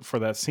pertinent for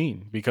that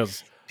scene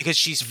because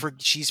she's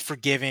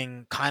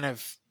forgiving, kind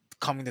of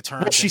coming to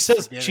terms. Well,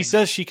 she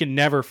says she can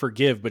never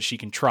forgive, but she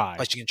can try.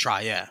 But she can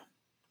try,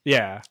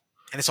 yeah.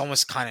 And it's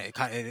almost kind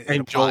of it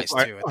applies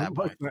too at that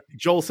point.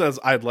 Joel says,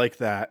 "I'd like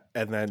that,"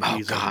 and then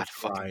he's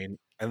fine.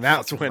 And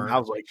that's when I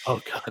was like, "Oh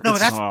god!" No,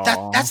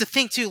 that's the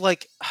thing too.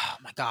 Like, oh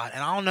my god!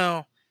 And I don't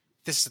know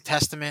if this is a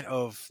testament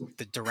of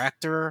the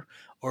director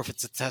or if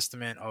it's a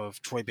testament of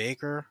Troy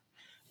Baker,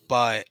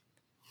 but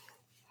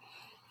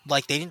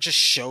like they didn't just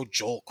show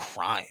Joel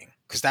crying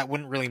because that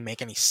wouldn't really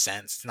make any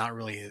sense. It's not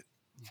really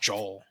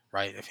Joel,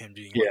 right? Of him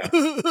being like,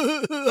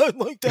 I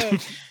like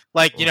that.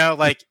 Like,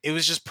 like it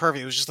was just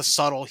perfect. It was just a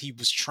subtle. He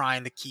was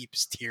trying to keep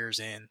his tears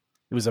in.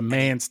 It was a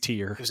man's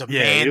tear. It was a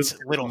man's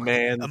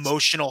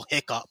emotional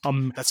hiccup.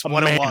 That's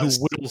what it was.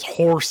 Who whittles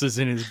horses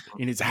in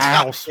his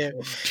house.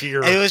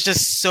 Tear. It was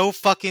just so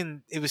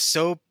fucking. It was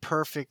so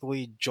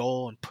perfectly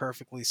Joel and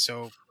perfectly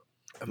so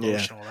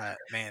emotional. That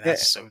man,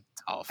 that's so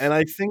tough. And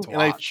I think,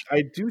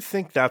 I do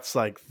think that's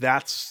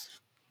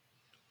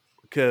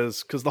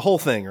because the whole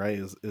thing, right,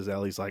 is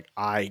Ellie's like,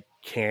 I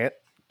can't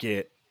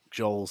get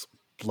Joel's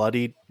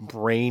bloodied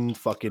brain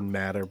fucking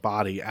matter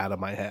body out of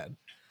my head.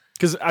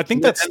 Because I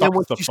think that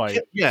stops the fight.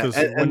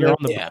 When you're on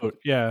the boat.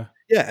 Yeah.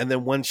 Yeah, and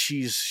then when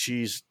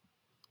she's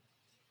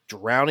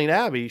drowning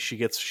Abby, she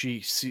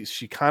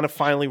kind of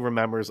finally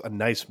remembers a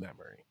nice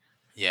memory.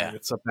 Yeah. And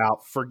it's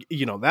about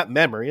that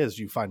memory, as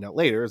you find out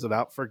later, is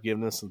about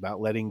forgiveness,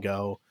 about letting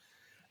go.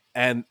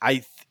 And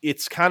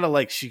it's kind of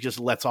like she just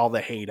lets all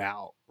the hate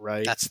out,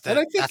 right? It's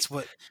perfect.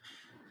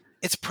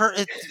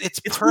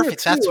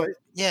 That's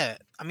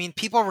I mean,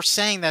 people were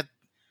saying that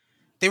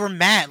they were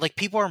mad. Like,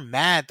 people are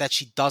mad that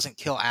she doesn't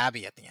kill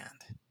Abby at the end.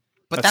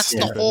 But that's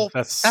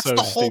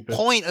the whole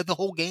point of the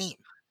whole game.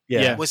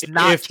 Yeah, was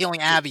not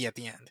killing Abby at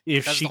the end.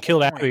 If she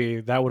killed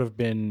Abby, that would have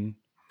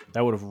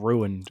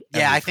ruined.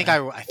 Yeah, everything.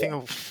 I think I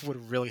would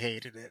have really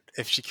hated it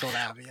if she killed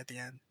Abby at the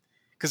end,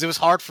 because it was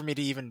hard for me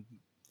to even,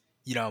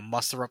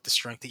 muster up the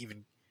strength to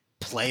even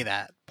play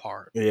that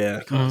part. Yeah,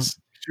 because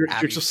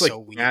you're just like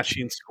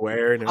mashing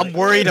square. And I'm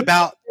worried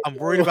about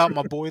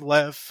my boy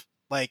Lev.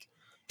 Like,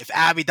 if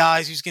Abby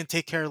dies, who's gonna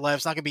take care of Lev?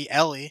 It's not gonna be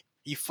Ellie.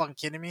 Are you fucking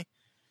kidding me?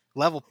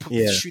 Lev will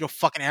shoot a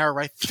fucking arrow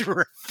right through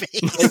her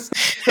face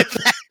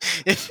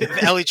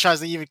if Ellie tries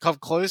to even come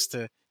close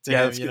to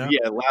him.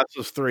 Last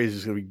of 3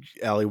 is gonna be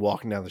Ellie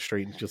walking down the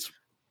street and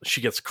she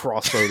gets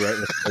crossbowed right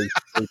in the face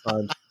 3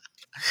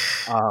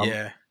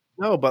 times.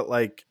 No, but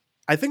like,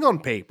 I think on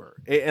paper,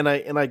 and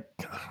I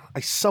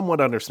somewhat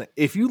understand.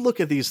 If you look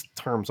at these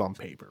terms on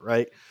paper,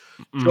 right?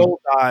 Joel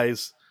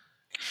dies.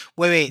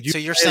 Wait. So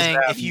you're saying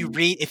if you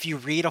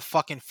read a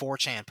fucking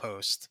 4chan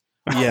post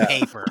on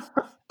paper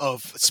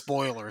of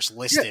spoilers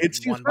listed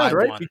one by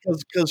one,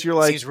 because you're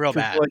like, seems real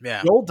bad.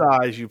 Like, Joel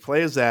dies. You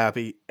play as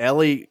Abby.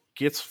 Ellie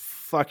gets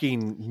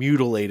fucking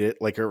mutilated,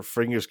 like her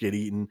fingers get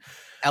eaten.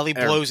 Ellie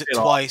blows it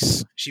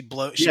twice. She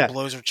blows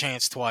her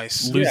chance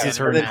twice. Loses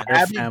her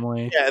entire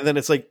family. Yeah, and then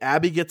it's like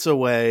Abby gets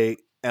away.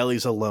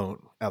 Ellie's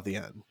alone at the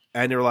end,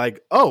 and you're like,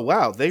 oh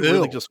wow, they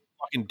really just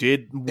fucking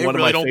did one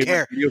of my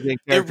favorite video game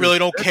characters. They really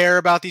don't care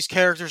about these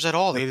characters at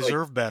all. They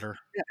deserve better.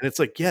 Yeah, and it's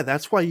like,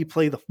 that's why you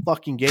play the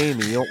fucking game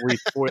and you don't read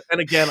spoil. And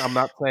again, I'm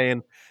not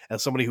saying,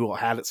 as somebody who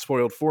had it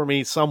spoiled for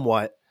me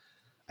somewhat,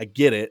 I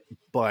get it,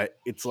 but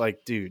it's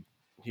like, dude,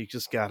 you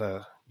just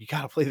gotta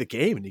play the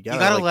game, and you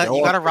gotta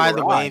ride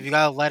the wave. You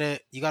gotta let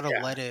it.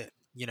 Let it.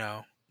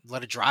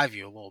 Let it drive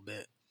you a little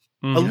bit.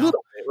 A little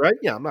bit, right?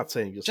 Yeah, I'm not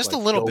saying just a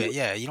little bit.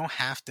 Yeah, you don't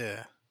have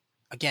to.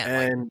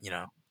 Again,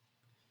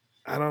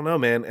 I don't know,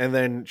 man. And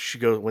then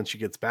when she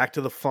gets back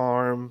to the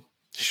farm,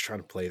 she's trying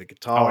to play the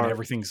guitar. Oh, and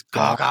everything's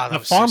gone. Oh God, that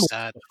was so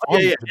sad.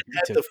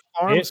 The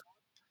farm's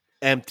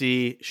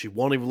empty. She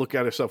won't even look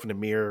at herself in the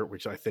mirror,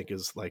 which I think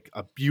is like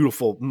a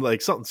beautiful,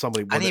 like something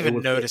somebody. I didn't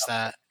even notice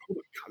that. Oh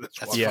my God, that's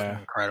fucking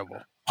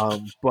incredible.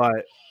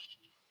 But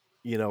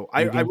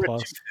I read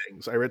two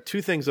things. I read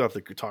two things about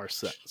the guitar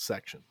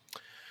section,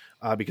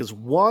 because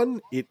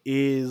one, it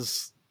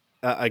is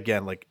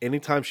again, like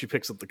anytime she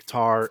picks up the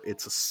guitar,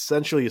 it's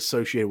essentially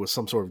associated with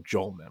some sort of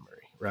Joel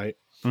memory, right?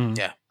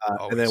 Yeah.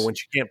 And then when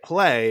she can't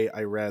play,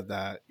 I read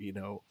that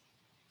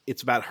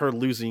it's about her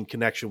losing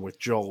connection with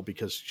Joel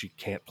because she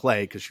can't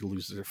play because she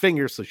loses her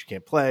fingers, so she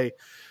can't play.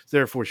 So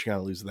therefore, she kind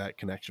of loses that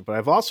connection. But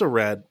I've also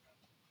read,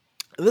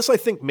 and this I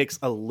think makes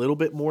a little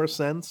bit more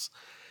sense,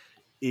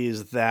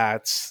 is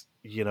that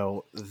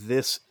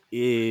this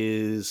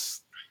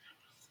is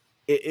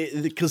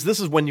because this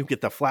is when you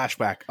get the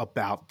flashback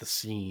about the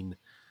scene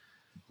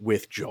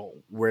with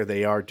Joel where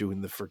they are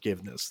doing the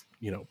forgiveness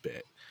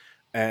bit.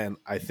 And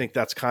I think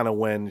that's kind of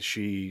when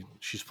she's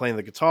playing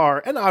the guitar,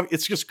 and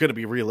it's just going to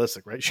be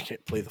realistic, right? She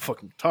can't play the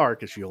fucking guitar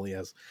because she only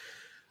has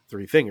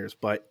 3 fingers.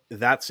 But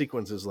that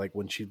sequence is like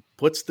when she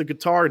puts the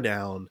guitar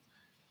down,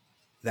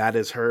 that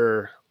is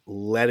her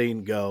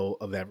letting go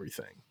of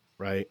everything,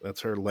 right?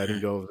 That's her letting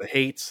go of the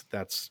hate.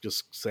 That's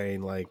just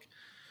saying like,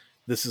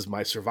 this is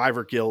my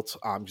survivor guilt.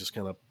 I'm just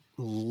going to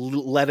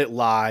let it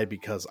lie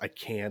because I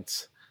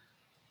can't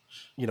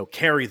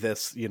carry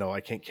this,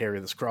 I can't carry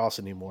this cross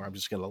anymore. I'm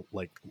just going to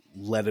like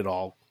let it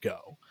all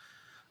go.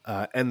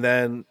 And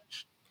then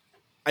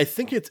I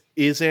think it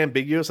is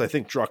ambiguous. I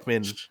think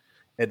Druckmann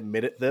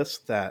admitted this,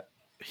 that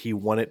he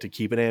wanted to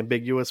keep it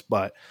ambiguous,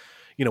 but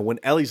when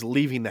Ellie's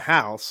leaving the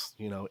house,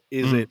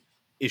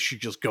 is she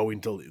just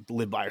going to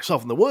live by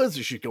herself in the woods?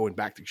 Is she going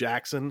back to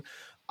Jackson?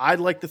 I'd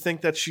like to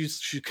think that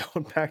she's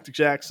going back to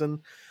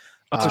Jackson.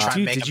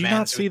 Dude, did you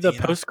not see the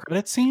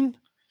post-credit scene?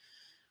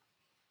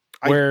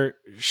 Where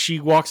she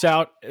walks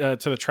out to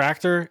the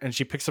tractor and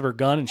she picks up her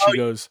gun and she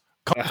goes,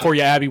 "Come for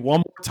you, Abby,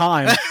 one more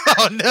time."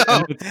 Oh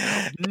no!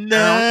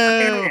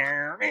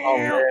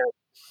 No!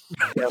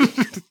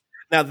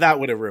 Now that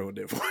would have ruined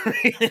it for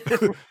me.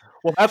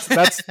 Well,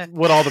 that's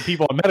what all the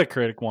people on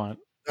Metacritic want.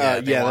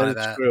 That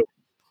is true.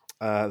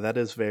 That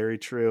is very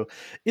true.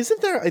 Isn't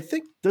there? I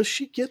think does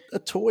she get a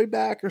toy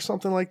back or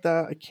something like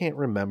that? I can't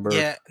remember.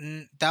 Yeah,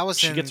 that was.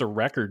 She gets a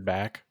record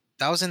back.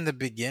 That was in the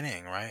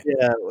beginning, right?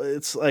 Yeah,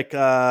 it's like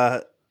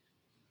or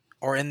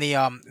in the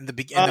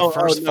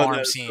first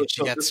farm scene,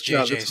 she gets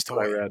JJ's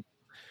toy.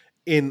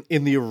 In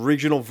the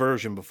original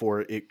version, before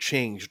it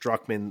changed,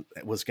 Druckmann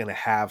was going to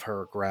have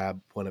her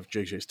grab one of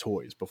JJ's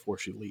toys before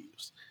she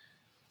leaves,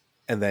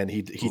 and then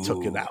he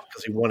took it out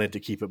because he wanted to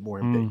keep it more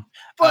ambiguous.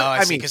 But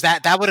I mean, because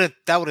that would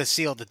have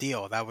sealed the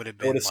deal. That would have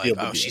been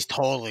like, she's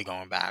totally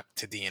going back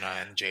to Dina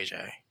and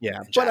JJ. Yeah,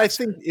 but I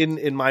think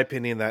in my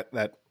opinion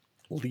that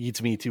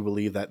leads me to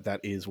believe that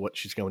is what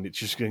she's going to.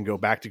 She's going to go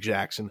back to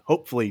Jackson.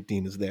 Hopefully,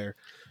 Dina's there,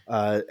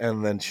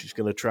 and then she's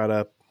going to try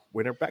to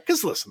win her back.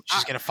 Because listen,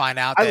 she's going to find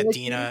out that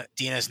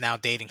Dina's now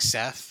dating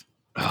Seth.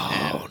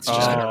 No!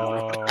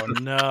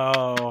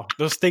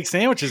 Those steak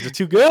sandwiches are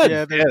too good.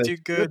 Yeah, they're too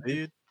good,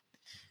 dude.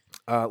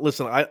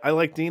 Listen, I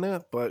like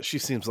Dina, but she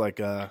seems like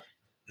No,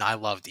 I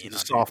love Dina.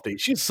 Softy.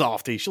 Dude. She's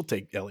softy. She'll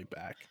take Ellie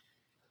back.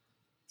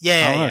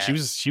 Yeah. She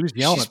was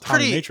yelling at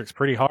Tommy Matrix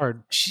pretty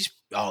hard.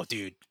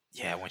 Dude.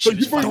 Yeah, when she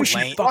was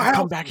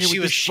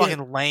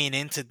fucking laying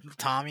into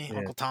Tommy,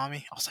 Uncle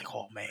Tommy, I was like,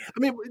 oh man. I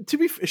mean, to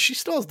be fair, she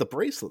still has the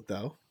bracelet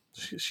though.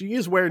 She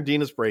is wearing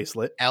Dina's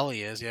bracelet.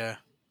 Ellie is, yeah.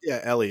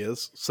 Yeah, Ellie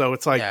is. So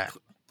it's like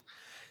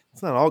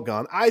it's not all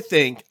gone. I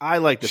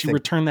like to. She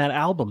returned that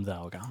album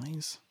though,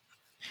 guys.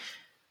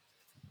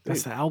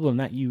 That's the album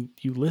that you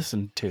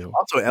listened to.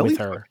 Also, Ellie's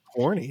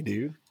corny,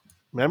 dude.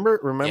 Remember?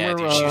 Yeah,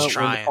 dude, she was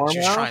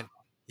trying.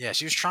 Yeah,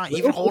 she was trying.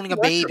 Even holding a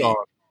baby.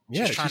 She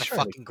was trying to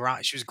fucking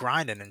grind. She was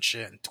grinding and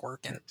shit and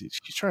twerking. Dude,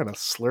 she's trying to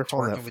slurp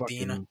on that fucking.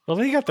 Dina. Well,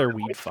 they got their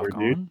weed fuck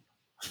on.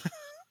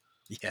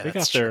 Yeah, they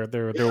got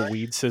their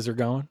weed scissor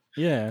going.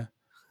 Yeah,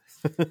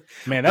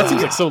 man, that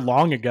seems like so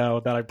long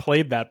ago that I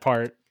played that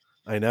part.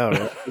 I know.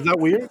 Right? Is that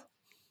weird?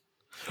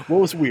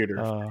 What was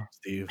weirder,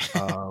 Steve?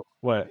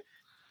 What?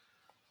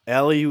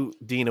 Ellie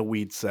Dina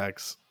weed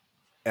sex,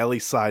 Ellie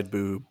side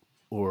boob,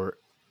 or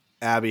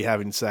Abby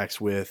having sex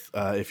with,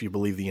 if you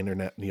believe the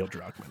internet, Neil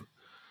Druckmann.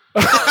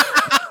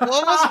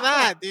 What was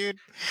that, dude?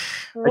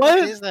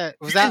 What is that?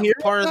 Was that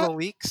part of the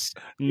leaks?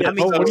 No, I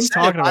mean, what are you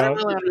talking about? I don't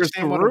really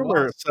understand what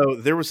rumor. It was. So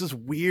there was this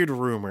weird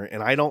rumor,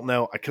 and I don't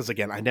know because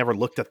again, I never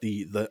looked at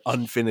the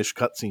unfinished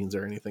cutscenes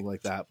or anything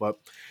like that. But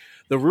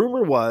the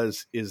rumor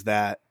is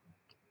that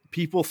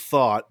people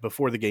thought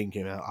before the game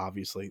came out,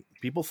 obviously,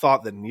 people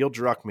thought that Neil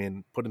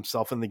Druckmann put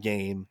himself in the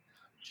game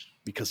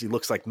because he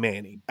looks like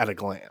Manny at a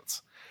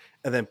glance.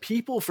 And then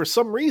people, for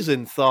some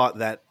reason, thought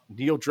that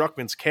Neil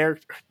Druckmann's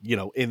character,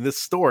 in this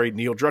story,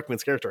 Neil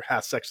Druckmann's character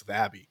has sex with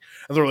Abby.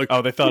 And they're like,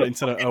 oh, they thought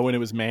instead of Owen, it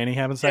was Manny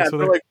having sex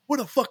with her? Like, what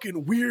a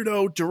fucking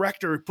weirdo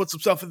director who puts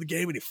himself in the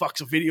game and he fucks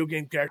a video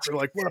game character.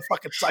 Like, what a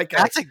fucking psycho.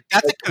 That's a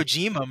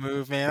Kojima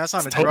move, man. That's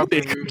not a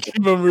Druckmann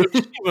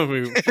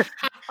move.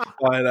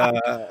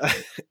 But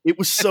it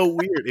was so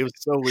weird. It was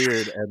so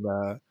weird.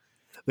 And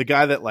the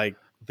guy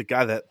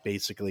that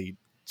basically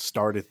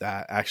started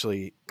that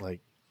actually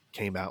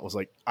came out, was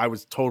like, I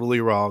was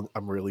totally wrong.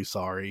 I'm really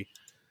sorry.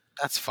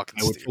 That's fucking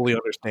I would fully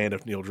understand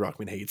if Neil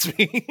Druckmann hates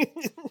me.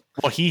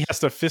 Well, he has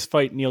to fist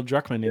fight Neil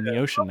Druckmann in the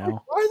ocean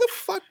now. Why the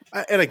fuck?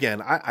 And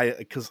again, I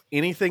because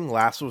anything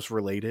Last of Us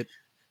related,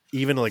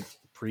 even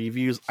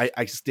previews,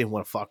 I just didn't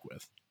want to fuck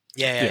with.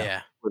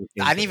 Yeah.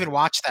 I didn't even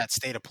watch that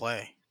State of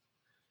Play.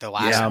 The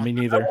last one. Me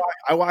neither.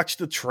 I watched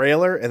the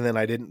trailer and then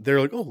I didn't.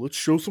 They're like, oh, let's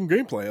show some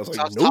gameplay. I was like,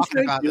 I was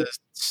talking about this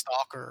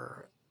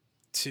Stalker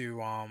to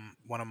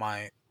one of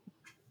my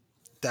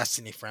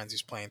Destiny friends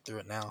who's playing through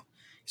it now.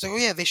 He's like, oh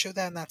yeah, they showed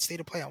that in that State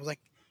of Play. I was like,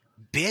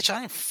 bitch, I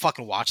didn't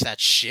fucking watch that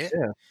shit.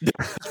 Yeah.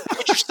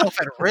 Put yourself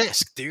at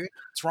risk, dude.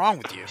 What's wrong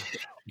with you?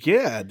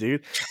 Yeah,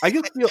 dude. I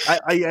just feel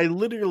I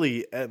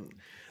literally the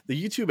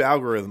YouTube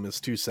algorithm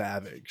is too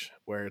savage,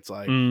 where it's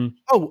like,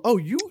 oh,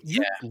 you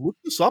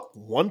looked this up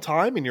one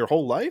time in your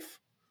whole life?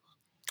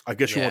 I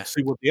guess you want to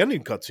see what the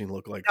ending cutscene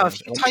looked like. No,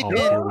 if you type in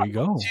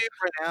YouTube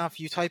right now, if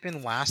you type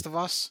in Last of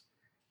Us,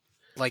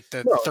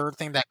 the third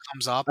thing that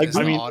comes up is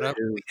auto. I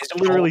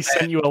literally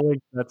sent you a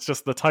link that's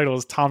just the title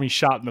is Tommy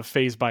shot in the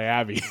face by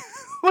Abby.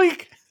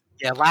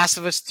 Yeah, Last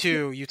of Us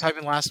 2. You type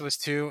in Last of Us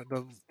 2,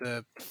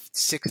 the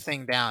sixth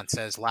thing down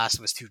says Last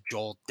of Us 2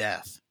 Joel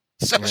death.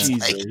 So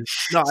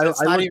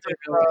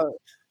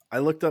I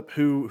looked up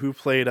who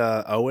played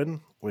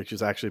Owen, which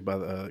is actually by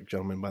the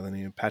gentleman by the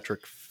name of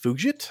Patrick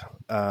Fugit.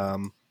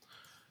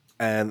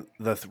 And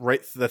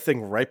the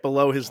thing right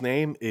below his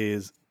name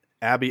is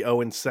Abby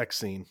Owen sex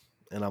scene.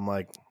 And I'm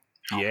like,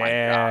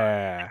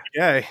 yeah.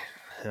 Okay.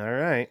 All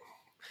right.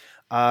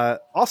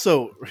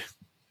 Also,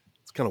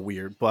 it's kind of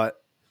weird, but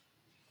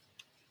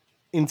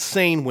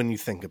insane when you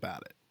think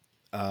about it.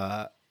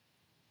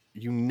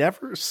 You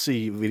never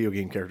see video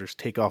game characters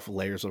take off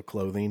layers of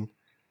clothing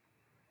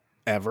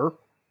ever,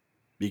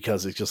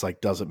 because it just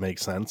doesn't make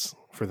sense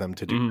for them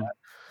to do that.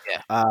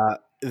 Yeah.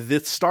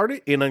 This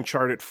started in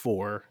Uncharted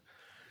 4,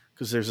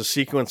 because there's a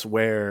sequence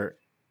where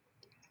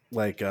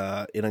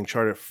in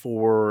Uncharted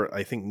 4,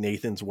 I think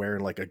Nathan's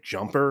wearing a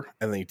jumper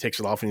and then he takes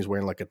it off and he's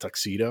wearing a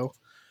tuxedo.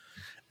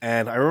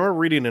 And I remember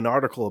reading an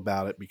article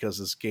about it, because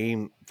this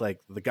game,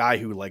 the guy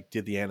who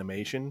did the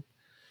animation,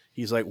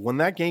 he's like, when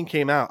that game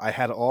came out, I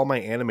had all my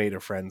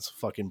animator friends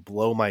fucking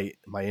blow my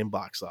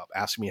inbox up,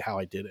 asking me how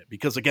I did it.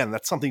 Because again,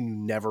 that's something you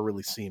never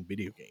really see in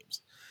video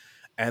games.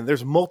 And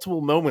there's multiple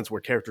moments where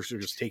characters are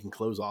just taking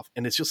clothes off.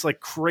 And it's just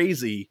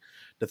crazy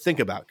to think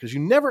about, because you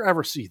never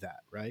ever see that,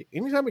 right?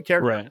 Anytime a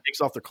character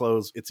takes off their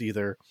clothes, it's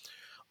either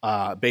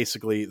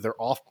basically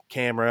they're off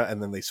camera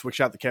and then they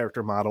switch out the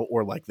character model,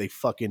 or they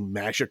fucking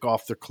magic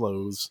off their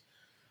clothes,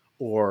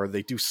 or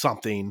they do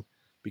something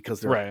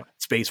because they're a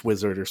space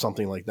wizard or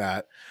something like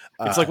that.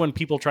 It's like when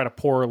people try to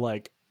pour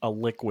a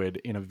liquid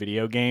in a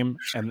video game,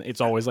 and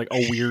it's always a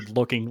weird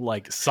looking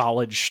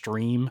solid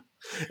stream.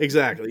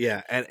 Exactly.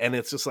 Yeah. And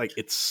it's just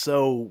it's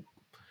so,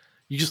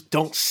 you just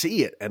don't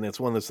see it. And it's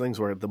one of those things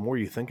where the more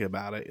you think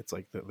about it, it's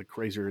the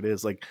crazier it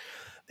is.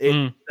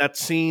 That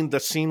scene, the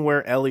scene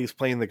where Ellie's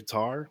playing the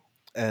guitar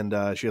and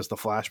she has the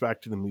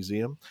flashback to the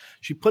museum.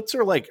 She puts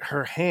her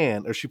her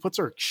hand, or she puts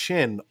her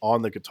chin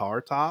on the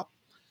guitar top.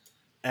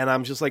 And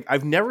I'm just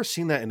I've never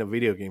seen that in a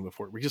video game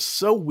before. It's just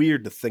so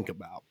weird to think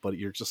about, but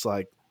you're just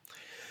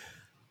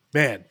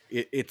man,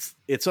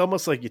 it's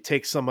almost you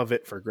take some of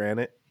it for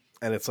granted.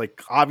 And it's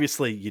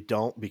obviously you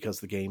don't, because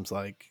the game's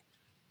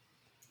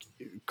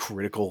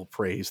critical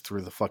praise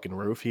through the fucking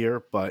roof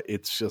here, but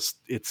it's just,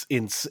 it's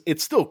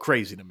still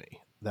crazy to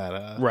me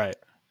that,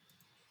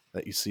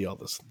 that you see all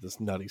this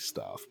nutty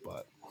stuff.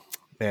 But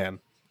man,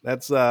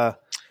 that's, and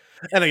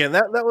again,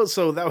 that was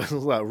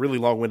a really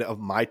long-winded of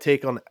my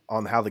take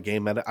on how the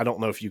game ended. I don't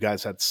know if you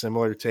guys had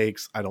similar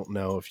takes. I don't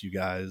know if you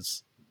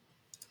guys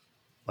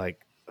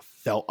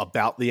felt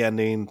about the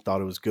ending,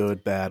 thought it was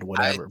good, bad,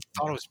 whatever. I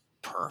thought it was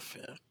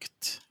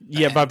perfect.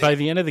 Yeah, but by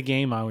the end of the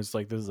game, I was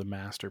like, this is a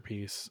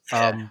masterpiece.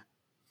 Yeah.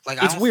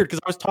 It's weird, because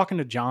I was talking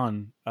to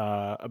John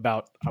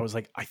about, I was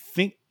like, I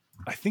think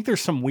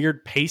there's some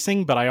weird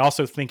pacing, but I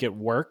also think it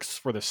works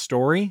for the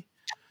story.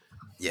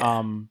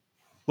 Yeah.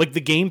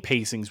 The game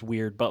pacing's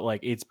weird, but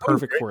it's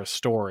perfect for a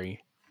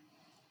story.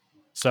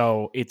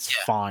 So it's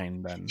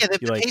fine then. Yeah,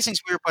 the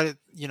pacing's weird, but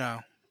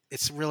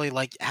it's really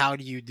how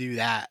do you do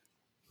that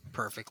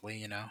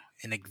perfectly, in a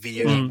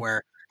video game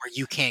where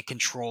you can't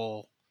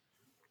control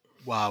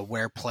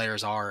where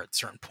players are at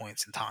certain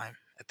points in time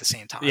at the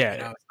same time.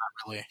 Yeah.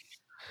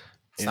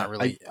 It's not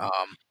really.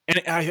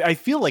 And I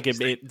feel like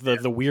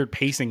the weird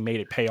pacing made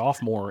it pay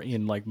off more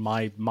in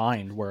my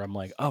mind, where I'm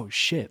like, oh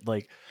shit.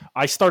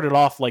 I started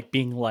off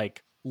being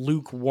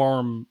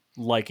lukewarm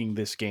liking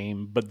this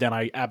game, but then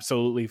I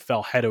absolutely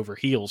fell head over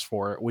heels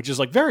for it, which is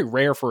like very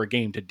rare for a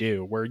game to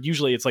do, where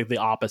usually it's like the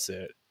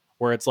opposite,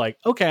 where it's like,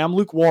 okay, I'm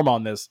lukewarm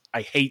on this.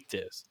 I hate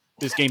this.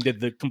 This game did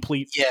the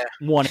complete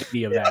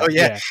 180 of that. Oh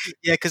yeah,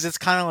 because it's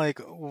kind of like,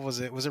 what was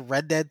it? Was it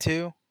Red Dead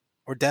 2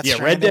 or Death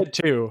Stranding? Red Dead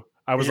 2.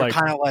 I was like,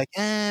 kind of like,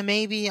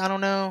 maybe, I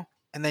don't know.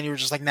 And then you were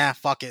just like, nah,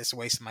 fuck it, it's a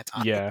waste of my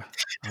time. Yeah,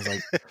 I was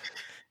like,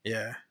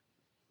 yeah.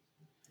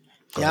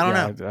 I don't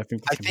know. I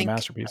think this is a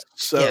masterpiece.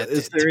 So,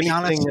 is there anything?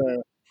 Honest,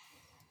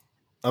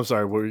 I'm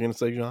sorry. What were you going to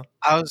say, John?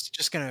 I was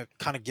just going to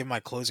kind of give my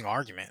closing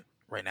argument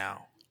right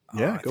now.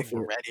 Yeah, I think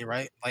we're ready,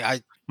 right?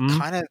 Like,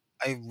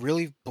 I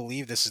really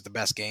believe this is the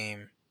best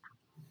game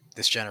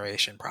this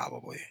generation,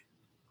 probably.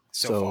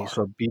 So far.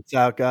 So beats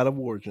out God of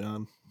War,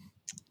 John.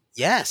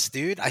 Yes,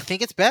 dude. I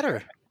think it's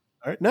better.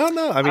 All right. No.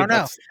 I mean, I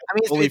mean,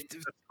 totally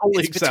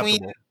it's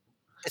between.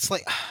 It's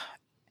like,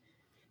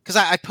 because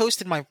I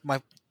posted my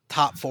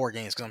top 4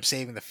 games because I'm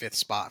saving the 5th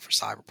spot for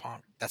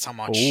Cyberpunk. That's how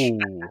much.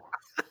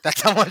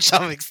 That's how much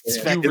I'm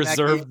expecting. You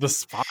reserved the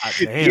spot.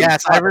 Damn.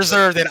 Yes, I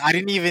reserved it. I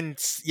didn't even.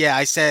 Yeah,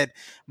 I said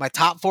my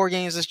top 4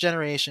 games this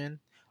generation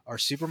are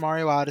Super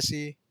Mario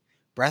Odyssey,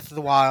 Breath of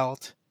the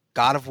Wild,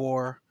 God of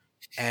War,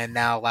 and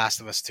now Last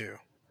of Us 2.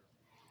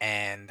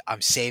 And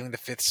I'm saving the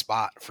 5th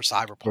spot for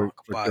Cyberpunk.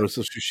 For Ghost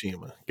of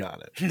Tsushima.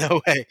 Got it.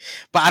 No way.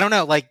 But I don't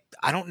know. Like,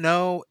 I don't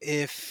know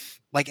if,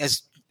 like,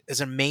 as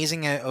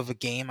amazing of a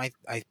game, I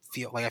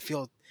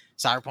feel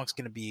Cyberpunk's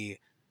going to be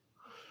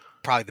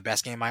probably the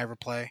best game I ever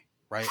play,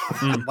 right?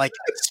 I'm like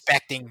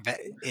expecting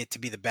it to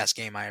be the best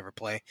game I ever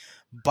play,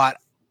 but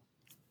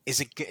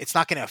it's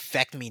not going to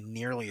affect me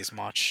nearly as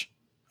much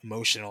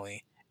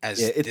emotionally as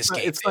this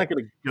game. It's not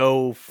going to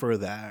go for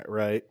that,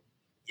 right?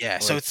 Yeah,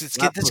 like, so this is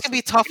going to be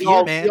a tough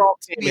year, man.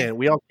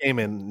 We all came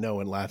in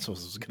knowing Last of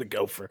Us was going to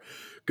go for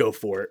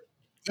it.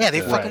 Yeah,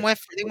 they fucking went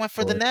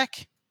for the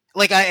neck.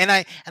 Like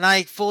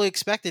I fully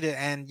expected it,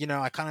 and you know,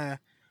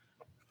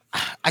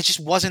 I just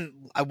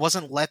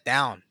wasn't let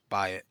down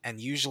by it. And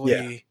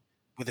usually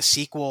with a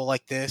sequel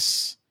like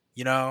this,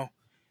 you know,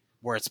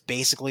 where it's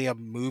basically a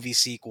movie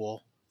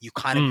sequel, you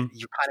kind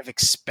of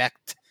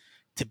expect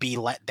to be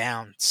let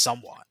down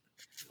somewhat.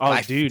 Oh,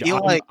 dude,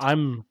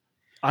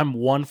 I'm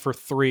 1 for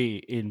 3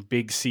 in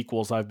big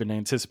sequels I've been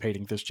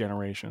anticipating this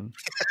generation.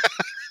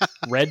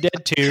 Red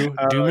Dead 2,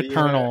 Doom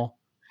Eternal.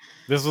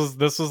 This was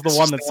the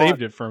one that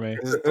saved it for me.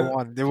 This is the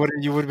one.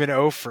 You would have been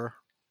 0 for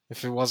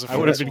if it wasn't. I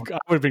would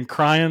have been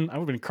crying. I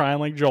would have been crying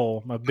like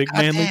Joel. My big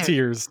manly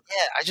tears.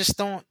 Yeah, I just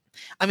don't.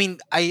 I mean,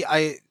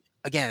 I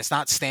again, it's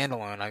not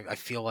standalone. I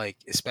feel like,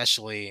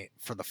 especially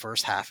for the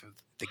first half of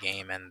the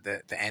game and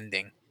the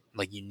ending,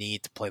 like you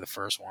need to play the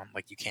first one.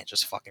 Like you can't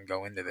just fucking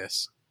go into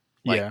this,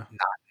 not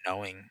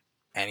knowing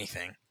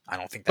anything. I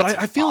don't think that's.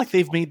 But I feel like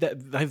they've made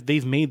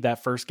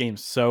that first game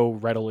so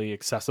readily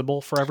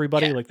accessible for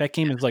everybody. Yeah. Like that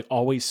game is like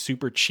always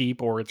super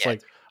cheap, or it's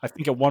like I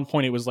think at one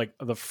point it was like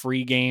the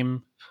free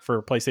game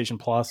for PlayStation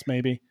Plus,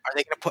 maybe. Are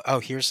they gonna put? Oh,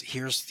 here's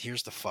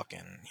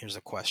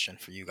a question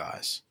for you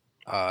guys.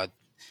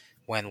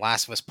 When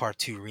Last of Us Part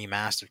 2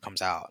 Remastered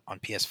comes out on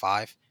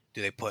PS5,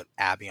 do they put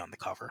Abby on the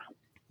cover?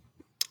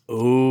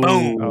 Ooh.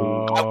 Boom!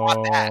 I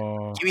want that.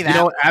 Give me that.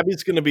 You know,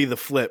 Abby's gonna be the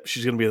flip.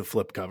 She's gonna be the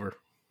flip cover.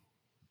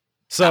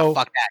 So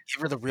fuck that.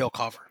 Give her the real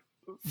cover.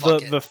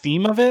 The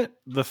theme of it,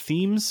 the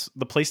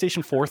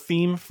PlayStation 4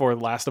 theme for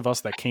Last of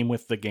Us that came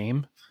with the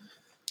game.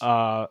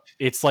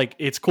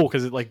 It's cool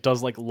because it like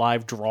does like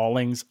live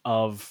drawings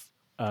of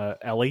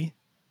Ellie,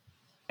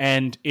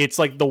 and it's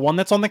like the one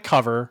that's on the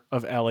cover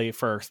of Ellie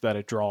first that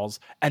it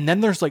draws, and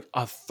then there's like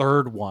a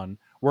third one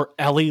where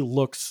Ellie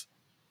looks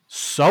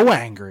so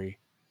angry.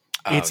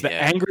 It's the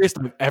angriest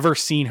I've ever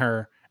seen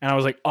her, and I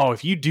was like, oh,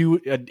 if you do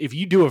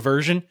a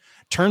version,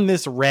 turn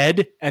this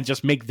red and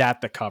just make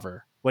that the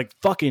cover. Like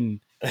fucking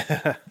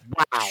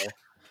wow.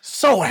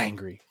 So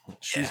angry.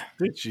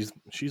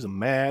 She's a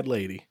mad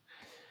lady.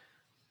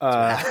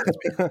 All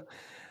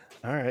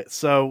right.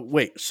 So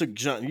wait, so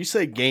John, you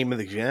say game of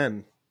the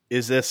gen.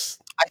 Is this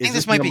I think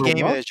this might be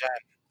game of the gen.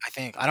 I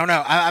think. I don't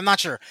know. I'm not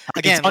sure.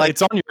 Again,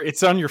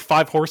 it's on your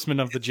 5 horsemen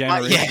of the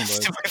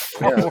generation.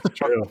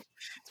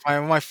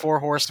 My 4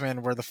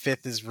 horsemen, where the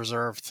 5th is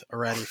reserved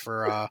already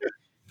for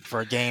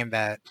a game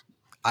that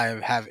I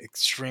have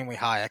extremely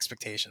high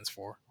expectations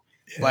for.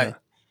 Yeah.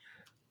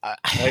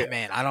 But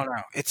man, I don't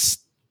know. It's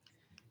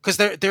because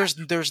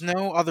there's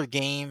no other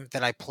game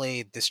that I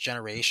played this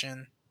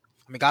generation.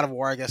 I mean, God of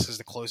War, I guess, is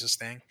the closest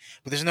thing,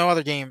 but there's no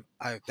other game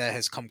that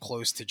has come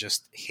close to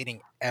just hitting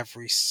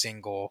every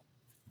single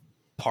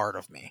part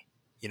of me.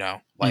 You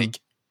know, like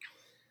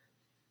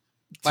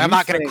I'm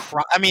not gonna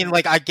cry. I mean,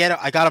 like I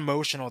got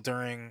emotional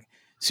during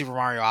Super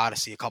Mario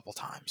Odyssey a couple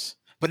times,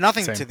 but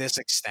nothing to this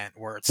extent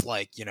where it's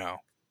like, you know,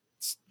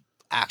 it's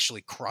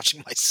actually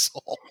crushing my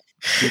soul.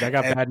 Dude, I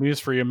got bad news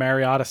for you.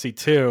 Mario Odyssey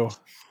 2.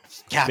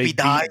 Cappy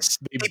dies.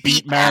 They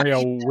beat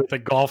Mario with a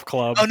golf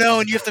club. Oh no!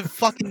 And you have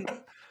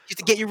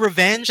to get your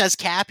revenge as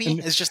Cappy.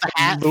 It's just a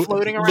hat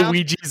floating around.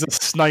 Luigi's a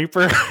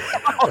sniper.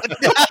 Oh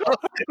no!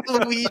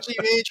 Luigi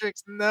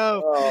Matrix.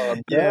 No. Oh,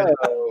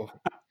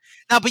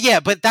 no. No,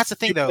 but that's the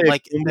thing though.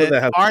 Like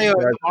the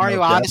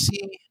Mario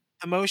Odyssey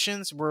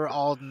emotions were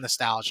all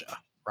nostalgia,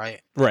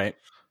 right? Right.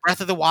 Breath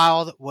of the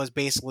Wild was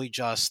basically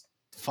just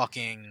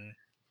fucking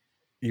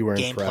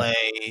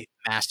gameplay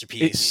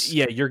masterpiece.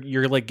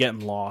 You're like getting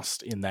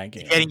lost in that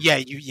game.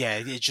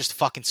 It just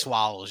fucking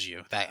swallows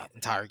you. That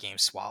entire game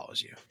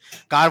swallows you.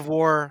 God of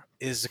War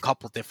is a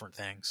couple different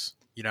things,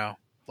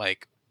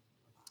 like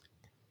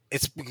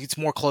it's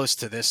more close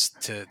to this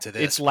to this.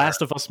 It's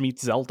Last of Us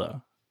meets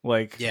Zelda.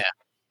 Like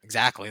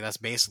exactly. That's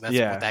basically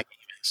what that game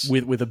is.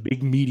 With a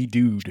big meaty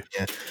dude.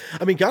 Yeah.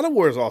 I mean, God of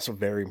War is also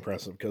very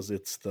impressive because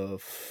it's the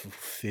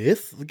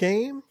fifth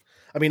game.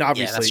 I mean,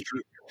 obviously,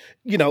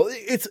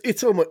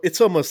 it's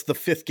almost the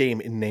fifth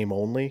game in name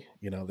only.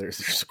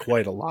 There's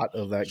quite a lot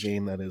of that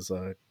game that is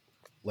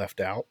left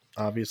out,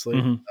 obviously.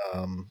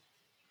 Mm-hmm.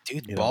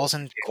 Dude, balls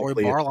in Cory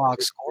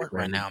Barlog's court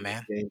right now,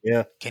 man.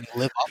 Yeah. Can he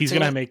live up He's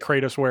going to make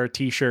Kratos wear a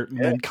t-shirt and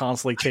then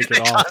constantly take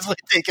it off. Constantly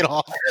take it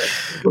off.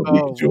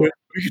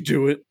 We could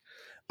do it.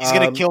 He's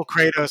going to kill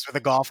Kratos with a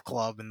golf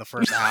club in the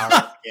first hour of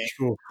the game.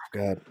 Oh,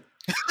 God.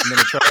 And then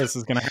Atreus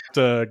is going to have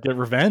to get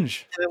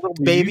revenge. And a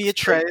little baby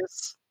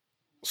Atreus.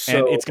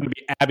 And it's going to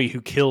be Abby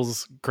who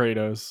kills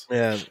Kratos.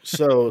 Yeah.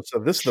 So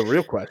this is the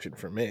real question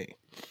for me.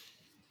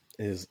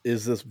 Is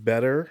this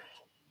better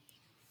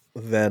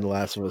than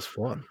Last of Us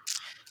 1?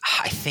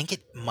 I think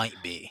it might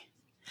be.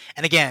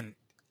 And again,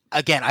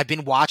 I've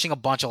been watching a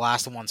bunch of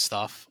Last of Us 1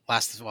 stuff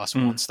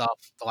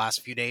the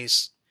last few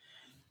days.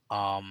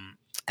 And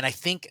I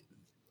think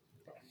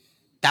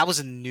that was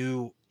a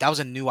new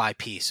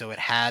IP, so it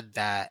had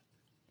that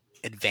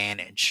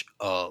advantage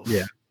of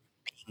being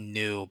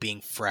new,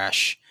 being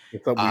fresh. You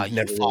falling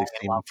in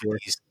love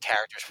with these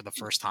characters for the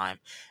first time.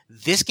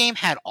 This game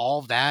had all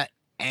of that,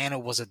 and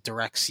it was a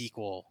direct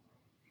sequel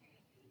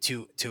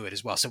to it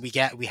as well. So we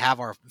have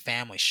our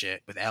family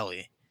shit with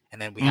Ellie,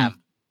 and then we have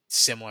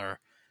similar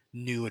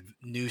new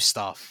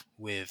stuff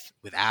with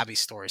Abby's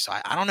story. So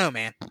I don't know,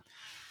 man.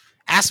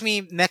 Ask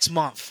me next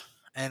month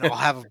and I'll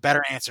have a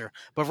better answer.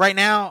 But right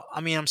now,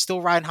 I mean, I'm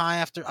still riding high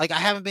after, like, I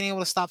haven't been able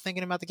to stop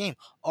thinking about the game.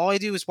 All I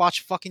do is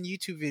watch fucking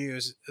YouTube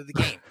videos of the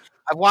game.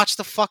 I've watched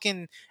the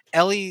fucking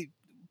Ellie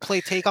play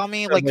Take On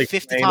Me like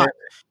 50 times.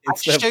 I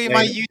can show you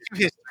my YouTube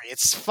history.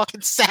 It's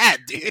fucking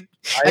sad, dude.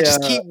 I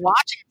just keep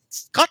watching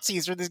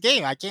cutscenes for this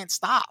game. I can't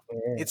stop.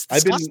 It's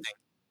disgusting.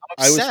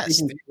 I'm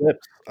obsessed.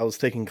 I was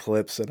taking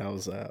clips and I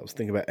was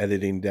thinking about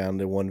editing down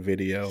to one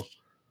video.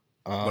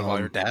 What about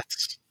your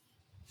deaths?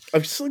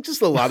 I'm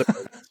just a lot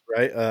of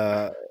right.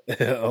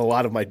 A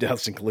lot of my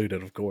deaths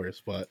included, of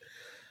course, but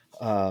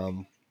I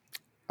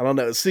don't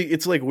know. See,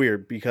 it's like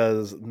weird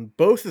because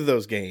both of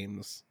those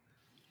games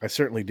I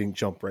certainly didn't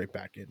jump right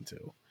back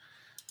into,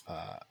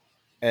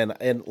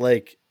 and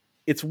like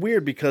it's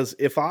weird because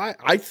if I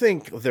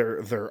think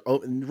they're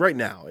right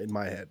now in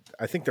my head,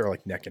 I think they're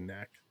like neck and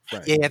neck.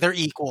 Right? Yeah, they're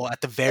equal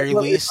at the very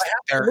least.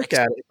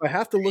 If I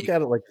have to look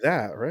at it like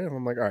that, right?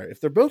 I'm like, all right, if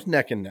they're both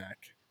neck and neck.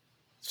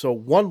 So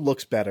one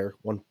looks better,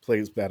 one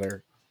plays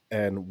better,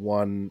 and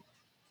one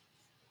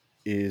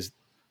is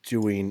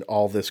doing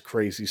all this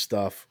crazy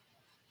stuff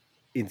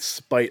in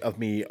spite of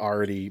me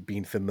already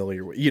being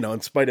familiar with, in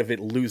spite of it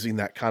losing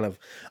that kind of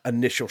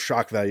initial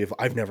shock value of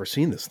I've never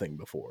seen this thing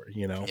before,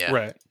 Yeah.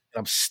 Right.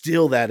 I'm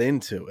still that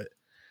into it.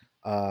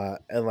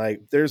 And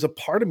like, there's a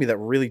part of me that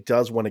really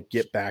does want to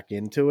get back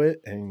into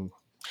it. And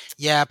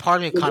yeah,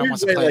 part of me kind of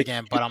wants to play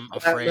again, but I'm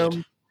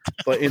afraid.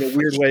 But in a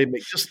weird way,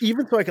 just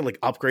even so I can like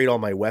upgrade all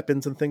my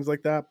weapons and things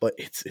like that. But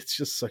it's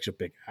just such a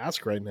big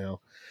ask right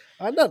now.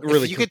 I'm not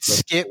really. If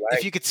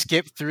you could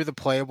skip through the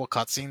playable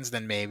cutscenes,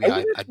 then maybe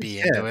I'd be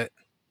into it.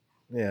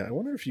 Yeah, I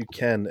wonder if you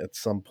can at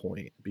some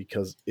point,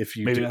 because if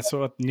you maybe that's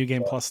what New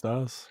Game Plus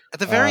does. At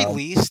the very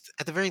least,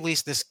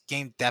 this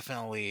game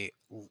definitely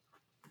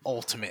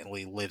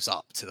ultimately lives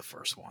up to the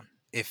first one.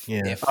 At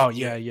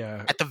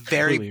the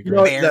very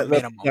bare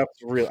minimum.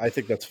 That's real. I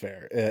think that's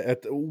fair.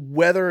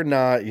 Whether or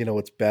not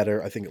it's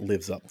better, I think it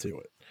lives up to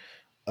it.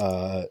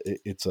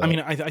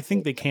 I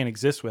think they can't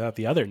exist without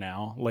the other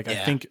now. Like, I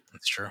think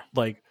that's true.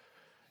 Like,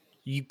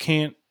 you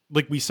can't.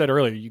 Like we said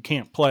earlier, you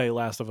can't play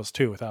Last of Us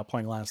 2 without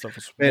playing Last of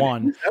Us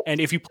 1. And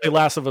if you play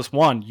Last of Us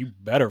 1, you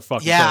better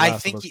fucking play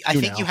Last of Us 2 I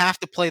think you have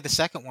to play the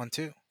second one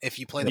too if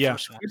you play the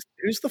first one.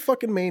 Who's the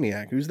fucking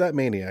maniac? Who's that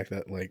maniac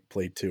that like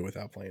played 2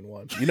 without playing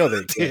 1?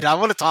 Dude, I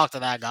want to talk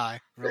to that guy.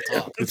 Real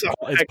talk.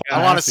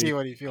 I want to see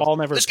what he feels. Paul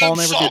never did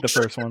the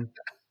first one.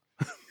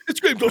 This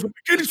game doesn't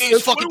make any sense.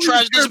 It's fucking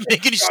trash. Doesn't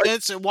make any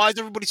sense. And why is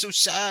everybody so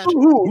sad?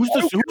 Who's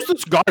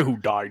this guy who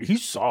died? He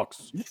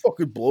sucks. He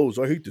fucking blows.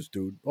 I hate this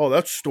dude. Oh,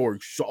 that story.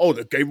 Oh,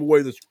 they gave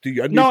away the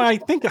ending. No, I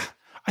think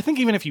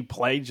even if you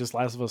play just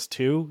Last of Us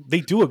 2, they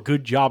do a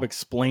good job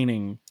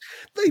explaining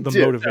the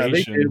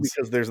motivations. They did,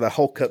 because there's that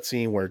whole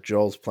cutscene where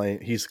Joel's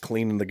playing. He's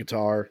cleaning the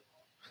guitar,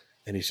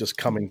 and he's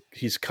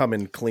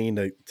coming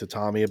clean to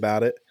Tommy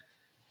about it,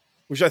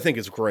 which I think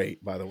is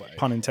great. By the way,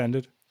 pun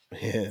intended.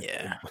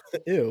 Yeah.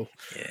 Ew.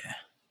 Yeah.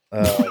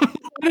 I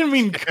didn't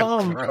mean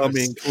come. I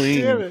mean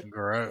clean.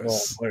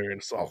 Gross.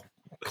 Oh,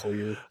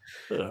 clear.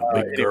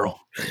 Big girl.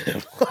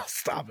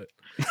 Stop it.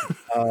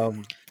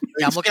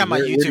 Yeah, I'm looking at my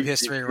YouTube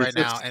history right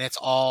now, and it's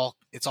all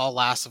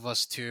Last of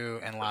Us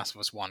 2 and Last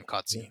of Us 1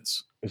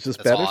 cutscenes. Is this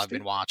That's better? all I've Steve?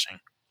 been watching.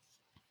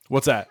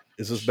 What's that?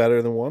 Is this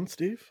better than 1,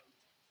 Steve?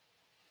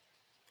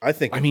 I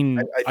think. I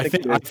mean, I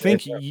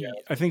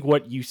think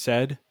what you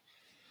said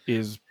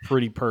is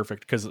pretty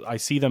perfect because I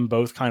see them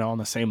both kind of on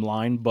the same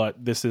line,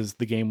 but this is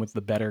the game with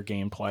the better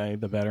gameplay,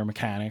 the better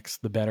mechanics,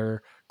 the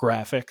better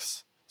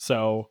graphics.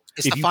 So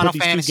it's if the you Final put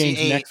these Fantasy two games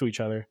 8. next to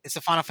each other, it's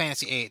the Final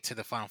Fantasy 8 to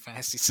the Final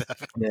Fantasy 7.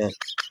 Yeah.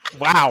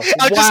 Wow!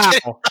 I'm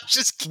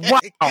just kidding.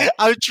 Wow!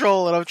 I'm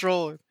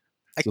trolling.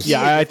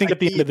 I think at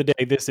the end of the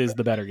day, this is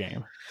the better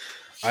game.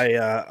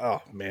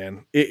 Oh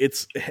man,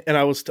 it's and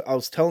I was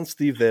telling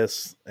Steve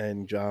this,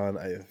 and John,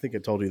 I think I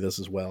told you this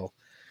as well.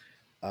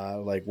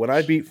 Like when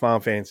I beat Final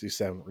Fantasy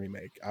VII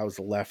Remake, I was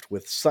left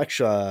with such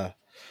a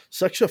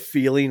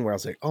feeling where I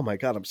was like, oh my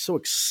god, I'm so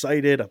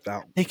excited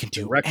about they can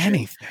do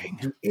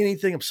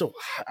anything.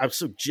 I'm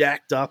so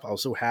jacked up. I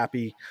was so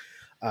happy,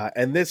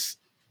 and this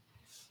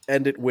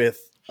ended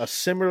with a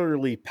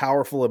similarly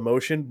powerful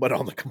emotion, but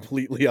on the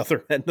completely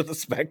other end of the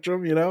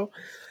spectrum, you know.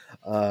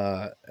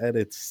 And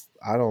it's,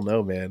 I don't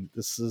know, man.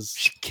 This is,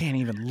 she can't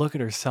even look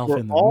at herself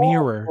in the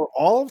mirror for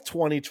all of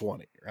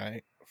 2020,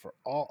 right?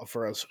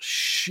 For as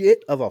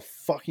shit of a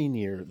fucking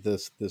year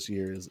this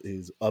year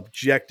is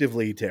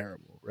objectively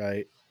terrible,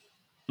 right?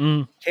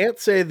 Can't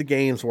say the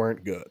games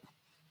weren't good.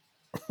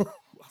 I'll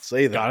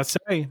say that. Gotta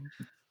say,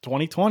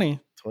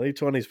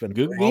 2020's been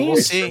good game. We'll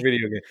see.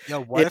 Video game.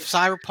 Yo, what if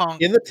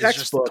Cyberpunk in the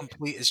textbook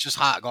it's just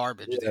hot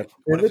garbage? Yeah, dude?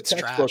 What in if the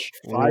it's textbook, trash?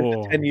 5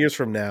 to 10 years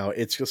from now,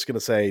 it's just going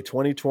to say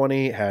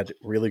 2020 had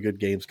really good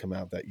games come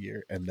out that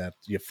year, and that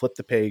you flip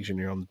the page and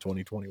you're on the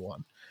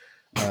 2021.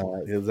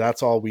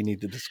 That's all we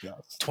need to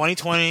discuss.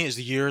 2020 is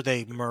the year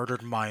they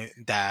murdered my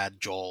dad,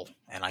 Joel,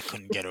 and I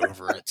couldn't get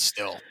over it.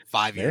 Still,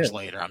 5 years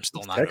later, I'm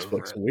still not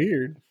over it.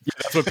 Weird. Yeah,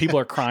 that's what people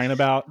are crying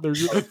about. They're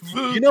just,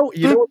 you know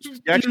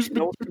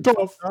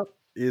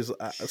is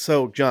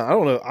so John. I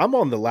don't know. I'm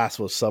on the Last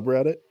of Us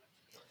subreddit,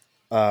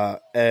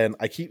 and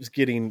I keep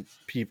getting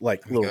people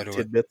like little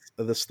tidbits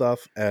of this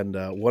stuff, and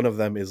one of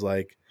them is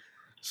like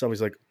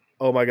somebody's like,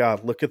 oh my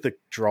god, look at the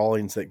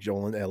drawings that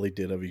Joel and Ellie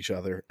did of each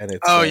other. And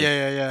it's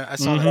yeah. I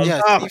saw that.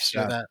 Yeah, Steve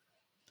showed that.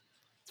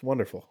 It's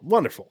wonderful.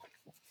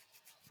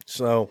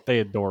 So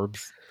they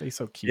adorbs. They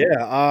so cute.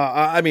 Yeah.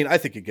 I mean, I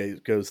think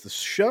it goes the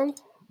show.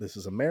 This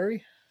is a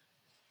Mary.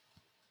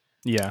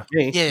 Yeah.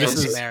 This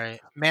is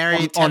Mary.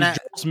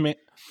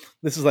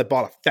 This is I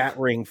bought a fat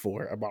ring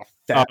for. I bought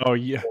a fat. Oh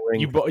yeah.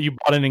 You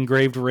bought an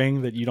engraved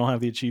ring that you don't have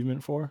the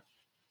achievement for.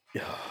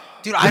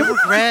 Dude, I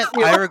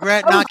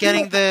regret not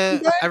getting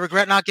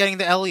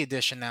the Ellie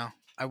edition now.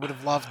 I would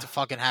have loved to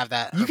fucking have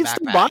that. You can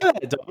still buy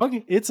that, dog.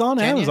 It's on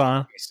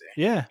Amazon.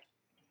 Yeah.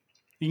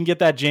 You can get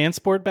that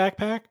JanSport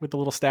backpack with the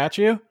little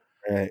statue.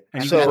 Right.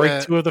 And you can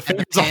break 2 of the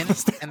fingers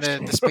and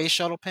the space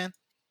shuttle pin.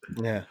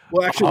 Yeah.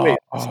 Well, actually, wait.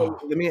 So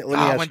let me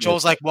ask when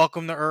Joel's like,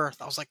 "Welcome to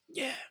Earth," I was like,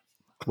 "Yeah."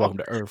 Welcome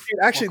to Earth. Dude,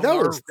 actually,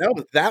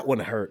 that one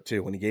hurt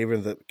too when he gave her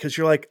because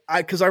you're like,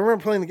 because I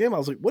remember playing the game. I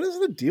was like, what is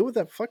the deal with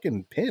that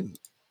fucking pin?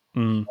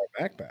 My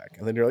backpack,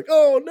 and then you're like,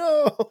 oh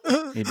no,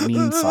 it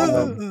means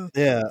something.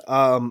 Yeah.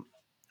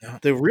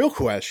 The real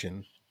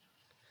question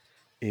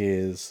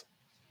is,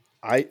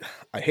 I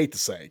hate to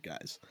say it,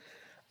 guys.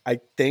 I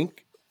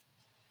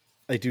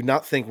do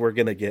not think we're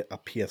gonna get a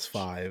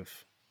PS5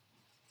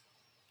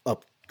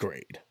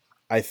 upgrade.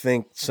 I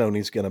think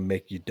Sony's gonna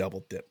make you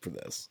double dip for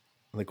this.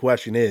 And the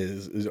question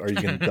is are you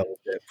gonna double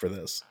dip for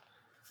this?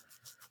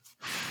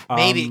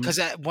 Maybe, because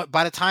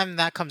by the time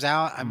that comes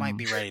out, I might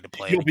be ready to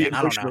play it again.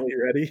 I don't know.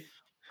 Ready?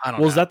 I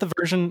don't know. Is that the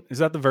version? Is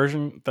that the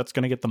version that's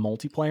going to get the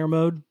multiplayer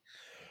mode?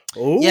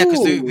 Oh, yeah,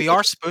 because we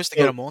are supposed to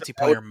get a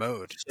multiplayer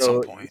mode at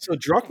some point. So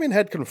Druckmann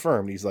had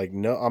confirmed. He's like,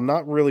 no, I'm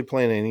not really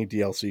playing any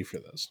DLC for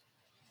this.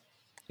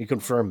 He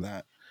confirmed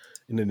that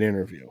in an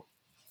interview.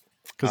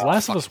 Because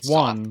Last of Us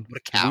 1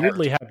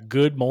 weirdly had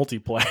good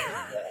multiplayer.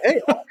 Hey,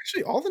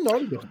 actually, all the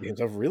Naughty Dog games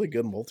have really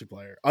good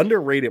multiplayer.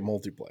 Underrated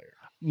multiplayer.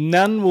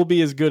 None will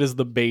be as good as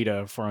the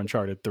beta for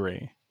Uncharted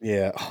 3.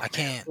 Yeah. I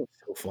can't.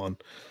 So fun.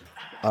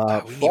 We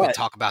didn't even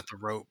talk about the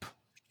rope.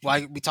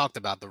 Well, we talked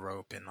about the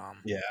rope and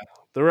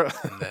the rope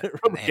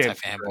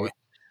anti-fanboy.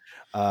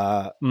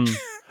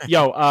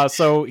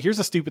 So here's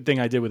a stupid thing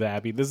I did with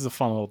Abby. This is a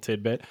fun little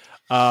tidbit.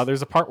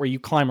 There's a part where you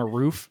climb a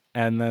roof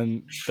and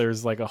then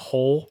there's like a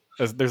hole.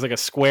 There's like a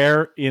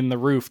square in the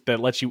roof that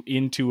lets you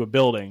into a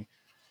building.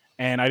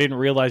 And I didn't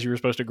realize you were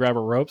supposed to grab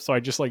a rope, so I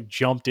just like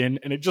jumped in,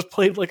 and it just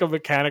played like a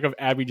mechanic of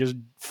Abby just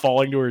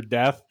falling to her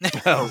death.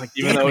 I was like,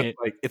 even though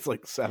it's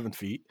like 7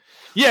 feet.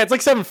 Yeah, it's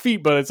like 7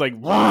 feet, but it's like.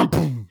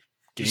 Do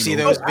you see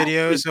those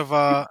videos of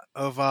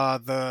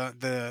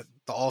the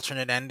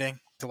alternate ending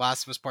to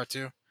Last of Us Part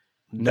 2?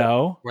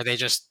 No, where they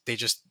just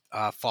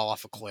fall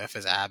off a cliff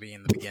as Abby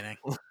in the beginning.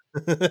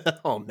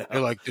 Oh no!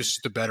 They're like, this is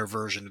the better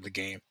version of the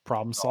game.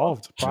 Problem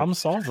solved. Problem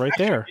solved right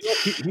there.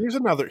 Here's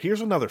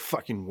another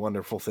fucking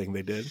wonderful thing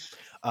they did.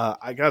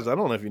 Guys, I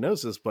don't know if you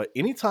noticed this, but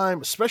anytime,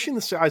 especially in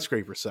the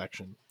skyscraper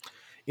section,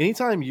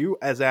 anytime you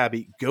as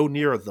Abby go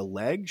near the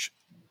ledge,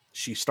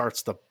 she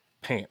starts to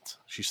pant.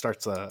 She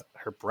starts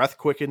her breath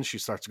quickens. She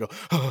starts to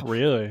go.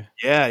 Really?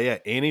 Yeah.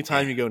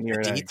 Anytime you go near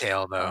the an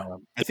detail,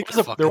 though. I think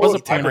there was a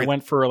point I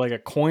went for like a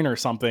coin or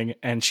something,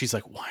 and she's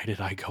like, "Why did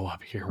I go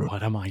up here?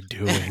 What am I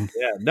doing?"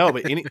 Yeah, no,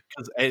 but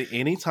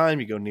anytime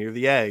you go near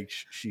the egg,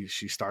 she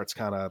starts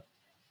kind of,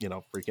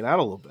 freaking out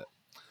a little bit.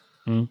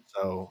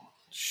 So,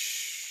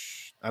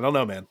 I don't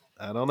know, man.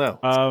 I don't know.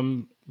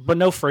 But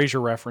no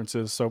Frasier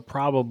references, so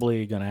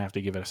probably gonna have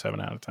to give it a 7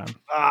 out of 10.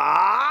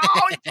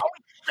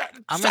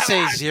 I'm gonna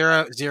say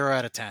 0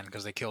 out of 10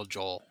 because they killed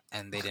Joel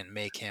and they didn't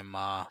make him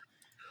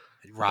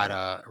ride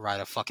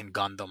a fucking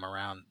Gundam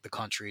around the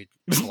country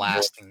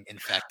blasting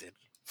infected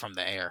from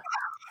the air,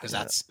 because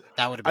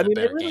that would have been a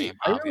better game.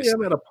 I really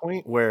am at a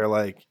point where,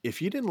 like,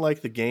 if you didn't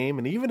like the game,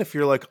 and even if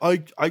you're like,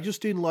 I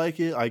just didn't like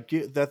it, I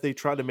get that they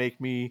tried to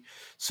make me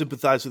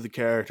sympathize with the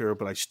character,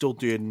 but I still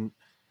didn't.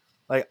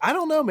 Like, I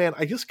don't know, man.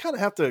 I just kind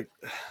of have to.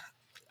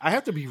 I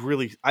have to be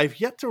really.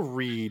 I've yet to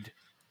read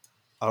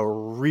a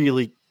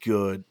really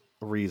good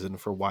reason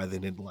for why they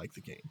didn't like the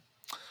game.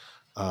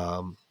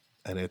 And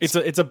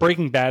it's a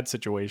Breaking Bad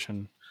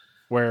situation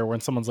where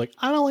when someone's like,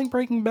 I don't like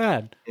Breaking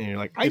Bad, and you're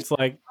like, I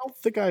don't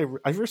think I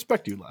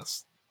respect you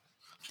less.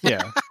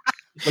 Yeah.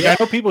 Like, I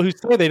know people who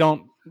say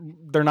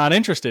they're not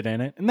interested in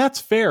it, and that's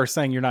fair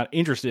saying you're not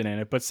interested in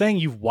it, but saying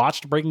you've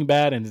watched Breaking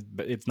Bad and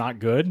it's not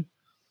good.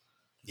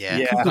 Yeah.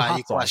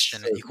 You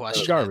question it. You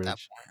question it at that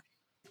point.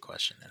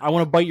 Question it. I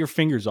want to bite your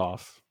fingers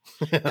off.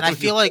 And I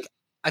feel like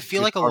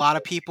a lot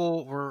of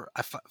people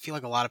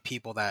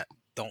that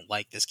don't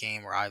like this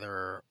game were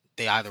either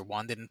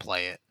one, didn't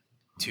play it,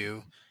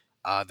 two,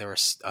 they're a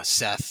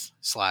Seth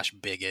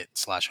 /bigot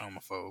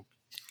 /homophobe,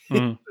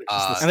 and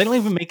they don't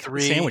even make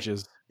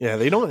sandwiches. Yeah,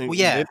 they don't. Well,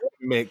 they don't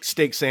make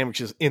steak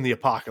sandwiches in the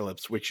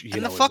apocalypse, which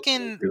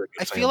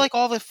I feel like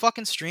all the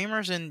fucking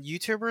streamers and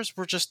YouTubers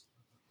were just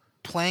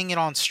playing it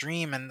on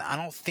stream, and I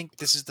don't think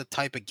this is the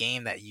type of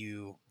game that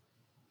you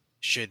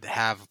should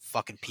have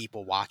fucking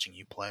people watching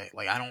you play.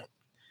 Like, I don't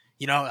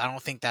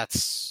think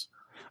that's.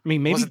 I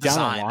mean, maybe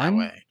down the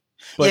line.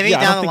 But maybe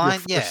down the line,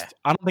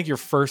 I don't think your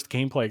first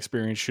gameplay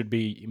experience should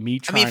be me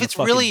trying to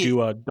fucking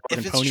do a dog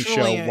and pony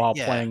show while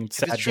playing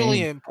sad If it's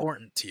truly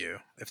important to you,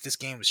 if this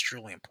game is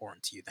truly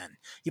important to you, then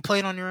you play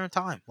it on your own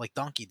time, like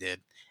Donkey did,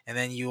 and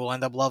then you will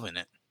end up loving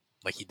it,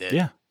 like he did.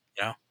 Yeah.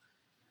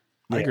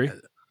 I agree.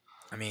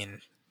 I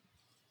mean,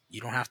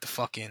 you don't have to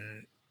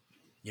fucking,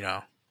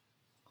 I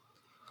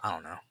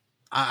don't know.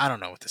 I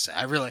don't know what to say.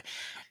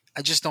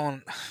 I just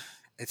don't.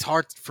 It's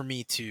hard for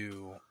me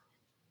to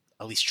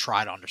at least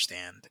try to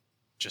understand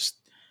just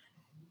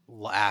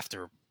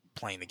after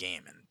playing the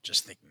game and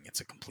just thinking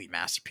it's a complete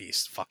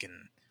masterpiece,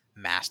 fucking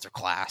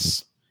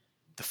masterclass.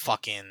 The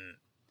fucking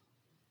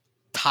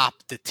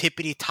the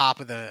tippity top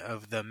of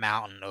the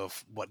mountain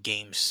of what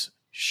games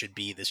should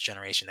be this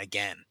generation.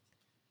 Again,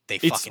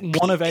 it's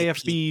one of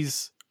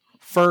AFB's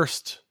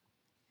first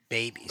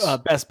babies,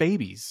 best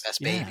babies.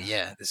 Best baby,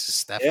 yeah. This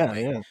is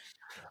definitely. Yeah.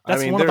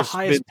 That's one of the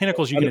highest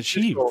pinnacles you can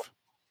achieve.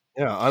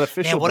 Yeah,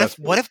 unofficial. Man,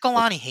 what if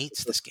Galani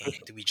hates this game?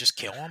 Do we just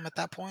kill him at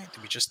that point?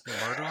 Do we just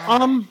murder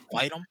him?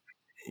 Fight him?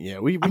 Yeah,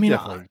 we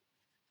definitely.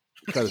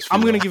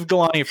 I'm going to give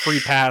Galani a free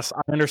pass.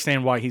 I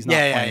understand why he's not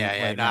playing.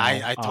 Yeah. No,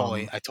 I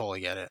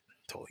totally get it.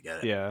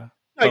 Yeah.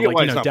 I get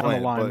why he's down not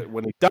playing, the line, but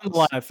when down the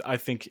line, I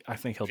think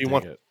he'll take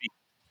it. If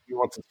he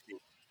wants to speak,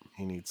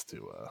 he needs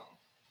to.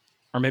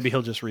 Or maybe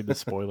he'll just read the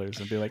spoilers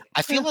and be like,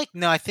 I feel like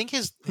I think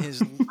his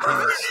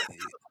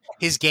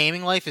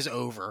gaming life is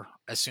over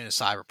as soon as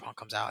Cyberpunk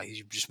comes out.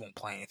 He just won't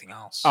play anything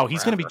else. Oh,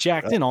 he's going to be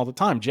jacked in all the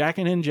time,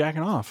 jacking in,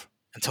 jacking off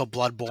until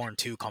Bloodborne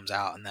 2 comes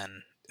out, and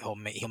then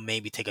he'll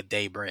maybe take a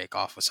day break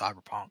off of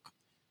Cyberpunk.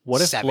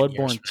 What if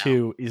Bloodborne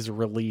 2 is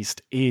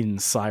released in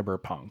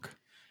Cyberpunk?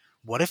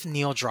 What if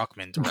Neil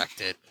Druckmann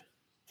directed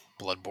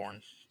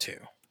Bloodborne 2?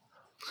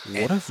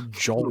 What if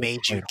Joel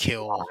made you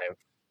kill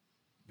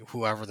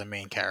whoever the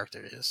main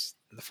character is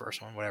in the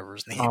first one, whatever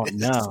his name is? Oh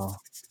no,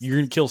 you're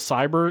gonna kill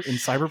Cyber in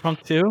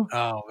Cyberpunk 2?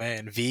 Oh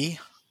man, V.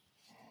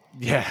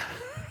 Yeah,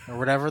 or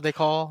whatever they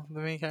call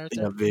the main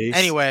character. Yeah, V.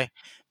 Anyway,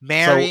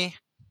 Mary.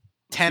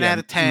 10 out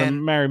of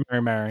 10. Mary.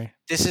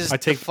 This is I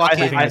take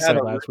everything I said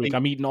last week.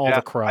 I'm eating all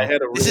the crow.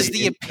 This is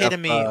the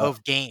epitome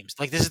of games.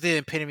 Like, this is the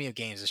epitome of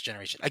games this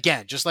generation.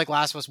 Again, just like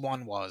Last of Us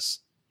 1 was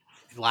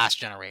last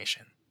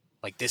generation.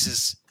 Like, this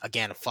is,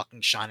 again, a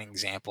fucking shining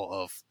example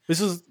of... This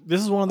is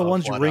one of the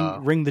ones you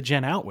ring the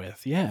gen out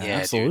with. Yeah,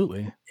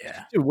 absolutely. Dude.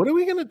 Yeah. Dude, what are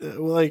we going to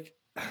do? Like...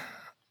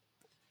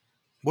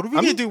 What are we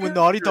going to do when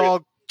Naughty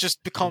Dog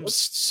just becomes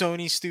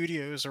Sony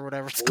Studios or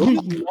whatever it's called?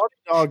 What is Naughty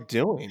Dog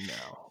doing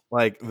now?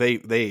 Like,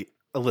 they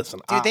listen,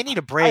 dude, they need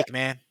a break,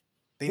 man.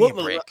 They need a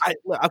break.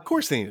 Of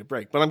course they need a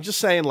break, but I'm just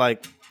saying,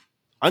 like,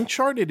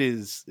 Uncharted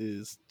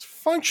is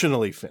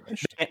functionally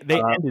finished.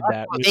 They ended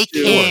that.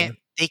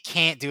 They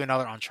can't do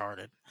another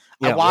Uncharted.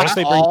 Yeah, I watched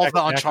all of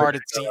the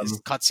Uncharted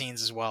cutscenes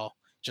as well,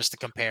 just to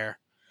compare.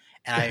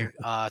 And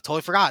I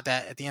totally forgot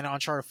that at the end of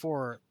Uncharted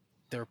 4,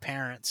 their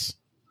parents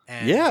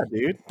And yeah,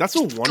 dude, that's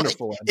a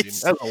wonderful ending.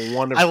 That's a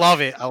wonderful. I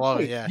love it.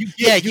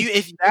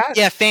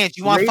 Yeah. Fans,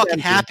 you want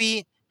fucking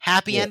ending.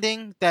 happy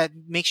ending that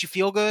makes you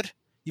feel good?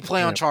 You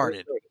play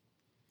Uncharted.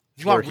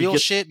 If you want real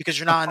shit because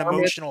you're not an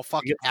emotional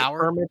fucking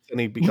coward, and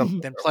he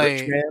becomes then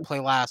play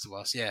Last of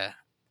Us. Yeah,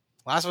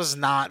 Last of Us is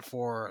not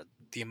for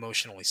the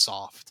emotionally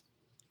soft.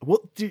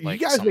 Well, dude, you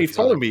guys made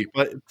fun of me,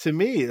 but to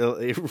me,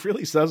 it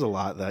really says a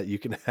lot that you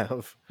can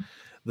have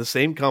the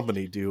same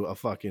company do a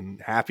fucking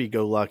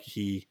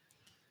happy-go-lucky,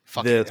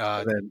 fucking,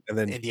 and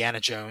then Indiana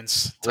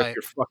Jones rip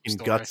your fucking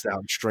story. guts out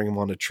and string them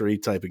on a tree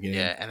type of game.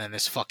 Yeah, and then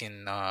this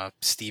fucking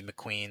Steve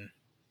McQueen,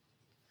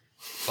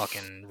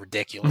 fucking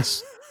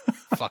ridiculous,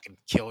 fucking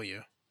kill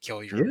your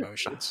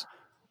emotions.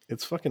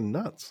 It's fucking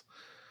nuts.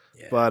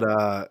 Yeah.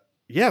 But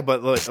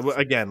but like,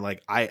 again,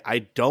 like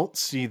I don't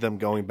see them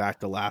going back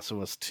to Last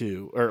of Us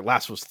 2 or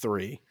Last of Us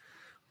 3.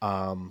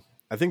 I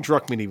think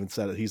Druckmann even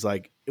said it. He's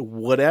like,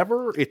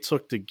 whatever it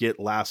took to get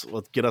us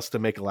to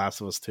make a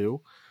Last of Us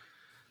 2,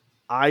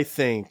 I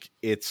think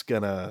it's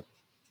gonna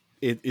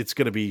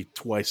be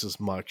twice as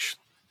much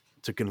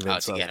to convince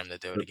us to get him to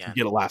do it again. To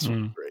get a Last of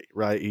Us 3,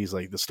 right? He's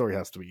like, the story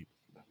has to be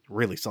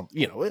really something.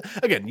 You know,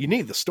 again, you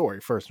need the story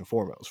first and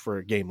foremost for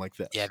a game like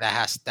this. Yeah,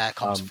 that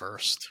comes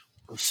first.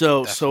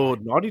 So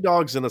Naughty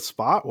Dog's in a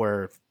spot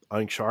where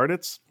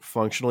Uncharted's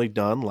functionally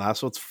done,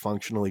 Last of Us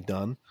functionally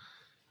done.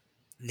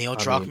 Neil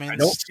Druckmann. I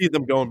don't see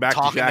them going back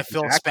talking to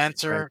Phil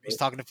Spencer. He's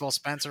talking to Phil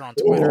Spencer on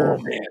Twitter. Oh,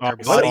 man.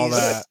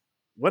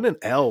 What an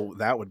L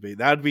that would be.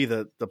 That'd be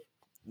the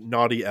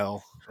naughty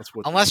L. That's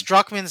what. Unless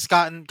Druckmann's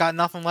got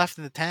nothing left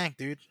in the tank,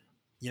 dude.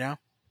 You know.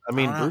 I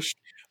mean, Bruce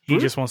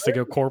just wants to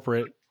go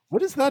corporate.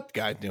 What is that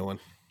guy doing?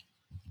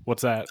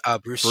 What's that?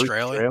 Bruce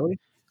Straley?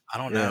 I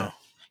don't know,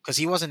 because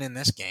he wasn't in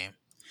this game.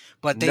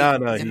 But they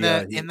in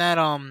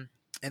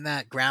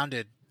that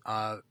Grounded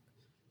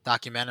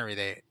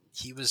documentary,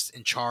 he was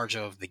in charge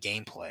of the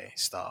gameplay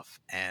stuff,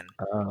 and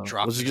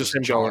Druckmann was just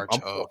in charge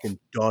I'm fucking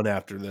done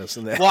after this.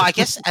 And well, I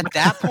guess at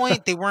that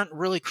point they weren't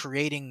really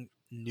creating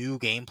new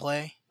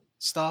gameplay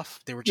stuff.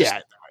 They were just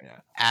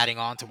adding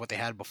on to what they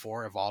had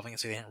before, evolving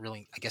it. So they didn't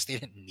really. I guess they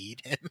didn't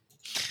need him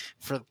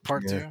for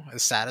part 2.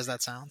 As sad as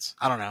that sounds,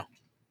 I don't know.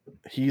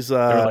 He's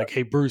they're like,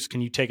 hey Bruce,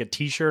 can you take a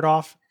T-shirt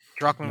off?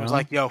 Druckmann was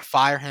like, yo,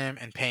 fire him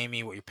and pay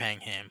me what you're paying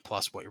him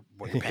plus what you're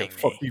paying me.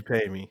 Fuck you,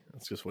 pay me.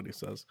 That's just what he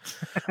says.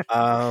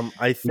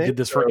 I think we did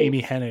this for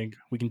Amy Hennig.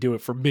 We can do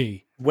it for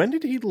me. When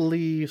did he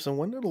leave? So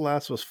when did The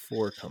Last of Us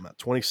 4 come out?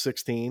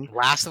 2016?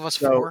 Last of Us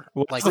 4?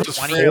 Like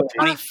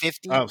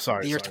 2050? Oh,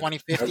 sorry. The year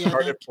 2050?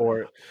 Started for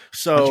it.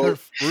 So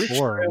Bruce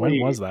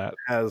when was that?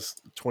 As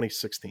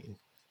 2016.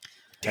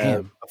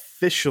 Damn.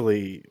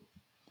 Officially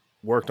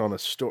worked on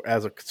as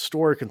a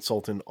story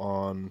consultant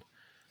on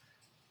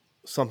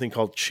something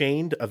called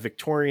Chained: A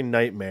Victorian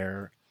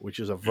Nightmare, which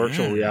is a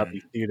virtual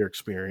reality theater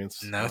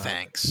experience. No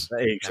thanks.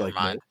 Never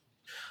mind.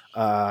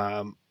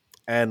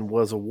 And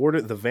was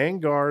awarded the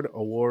Vanguard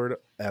Award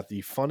at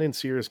the Fun and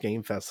Serious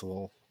Game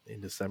Festival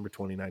in December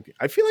 2019.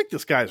 I feel like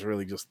this guy's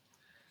really just...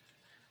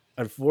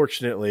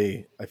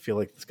 Unfortunately, I feel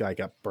like this guy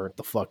got burnt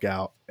the fuck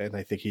out, and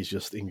I think he's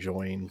just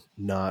enjoying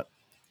not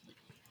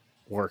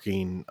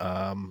working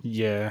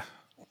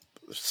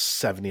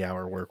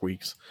 70-hour work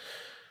weeks,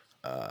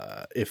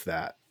 if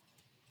that.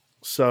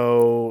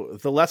 So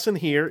the lesson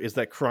here is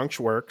that crunch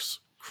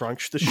works.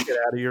 Crunch the shit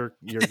out of your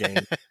game.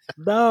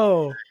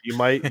 No, you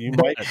might make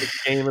the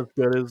game as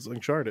good as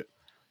Uncharted.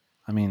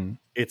 I mean,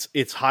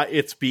 it's high.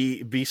 It's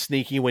be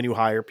sneaky when you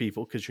hire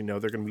people because you know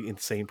they're going to be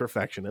insane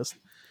perfectionists,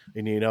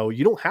 and you know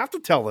you don't have to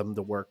tell them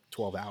to work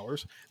 12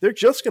 hours. They're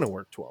just going to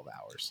work 12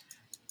 hours.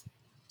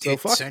 Dude,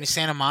 so Sony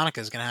Santa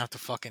Monica is going to have to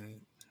they're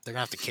going to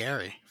have to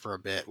carry for a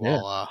bit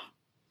while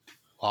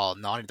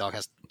Naughty Dog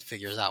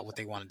figures out what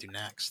they want to do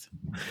next.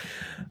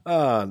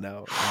 Oh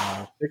no,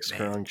 fix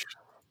crunch,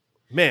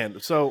 man.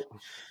 So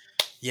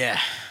yeah,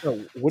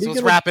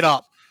 let's wrap it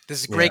up. This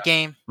is a great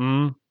game.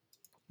 Mm.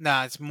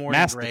 Nah, it's more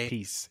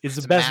masterpiece. Than great. It's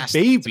the best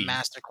baby. It's a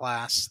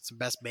masterclass. It's the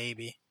best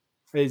baby.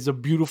 It's a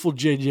beautiful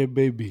JJ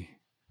baby.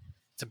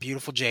 It's a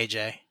beautiful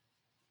JJ.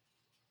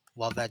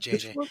 Love that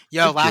JJ.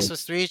 Yo, Last of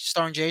Us 3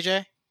 starring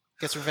JJ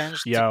gets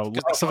revenge. Yo,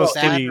 Last of Us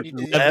 3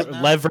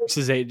 Lev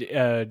versus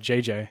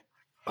JJ.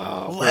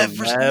 Oh, Lev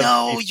versus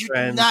no, you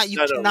do not.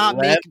 You cannot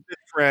make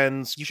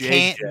friends. You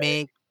can't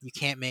make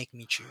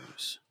me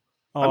choose.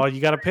 Oh, you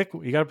gotta pick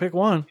one. You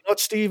know what,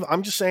 Steve?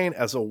 I'm just saying,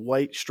 as a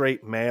white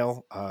straight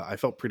male, I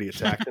felt pretty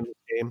attacked in this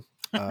game.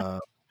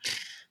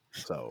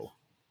 So,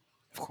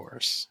 of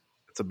course,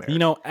 it's American. You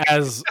know,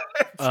 as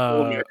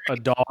a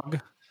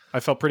dog,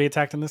 I felt pretty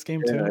attacked in this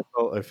game too.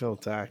 I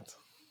felt attacked.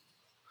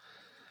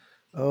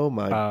 Oh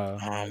my!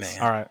 Man!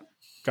 All right,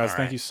 guys,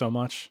 thank you so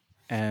much,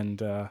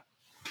 and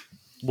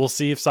we'll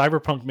see if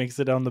Cyberpunk makes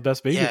it on the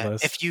best baby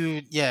list. If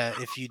you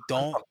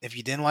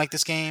didn't like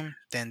this game,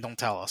 then don't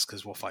tell us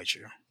because we'll fight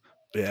you.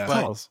 Yeah,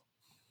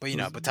 but you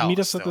know, tell meet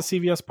us at the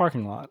CVS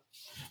parking lot.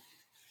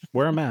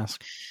 Wear a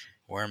mask.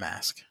 Wear a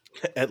mask,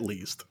 at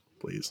least,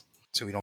 please, so we don't.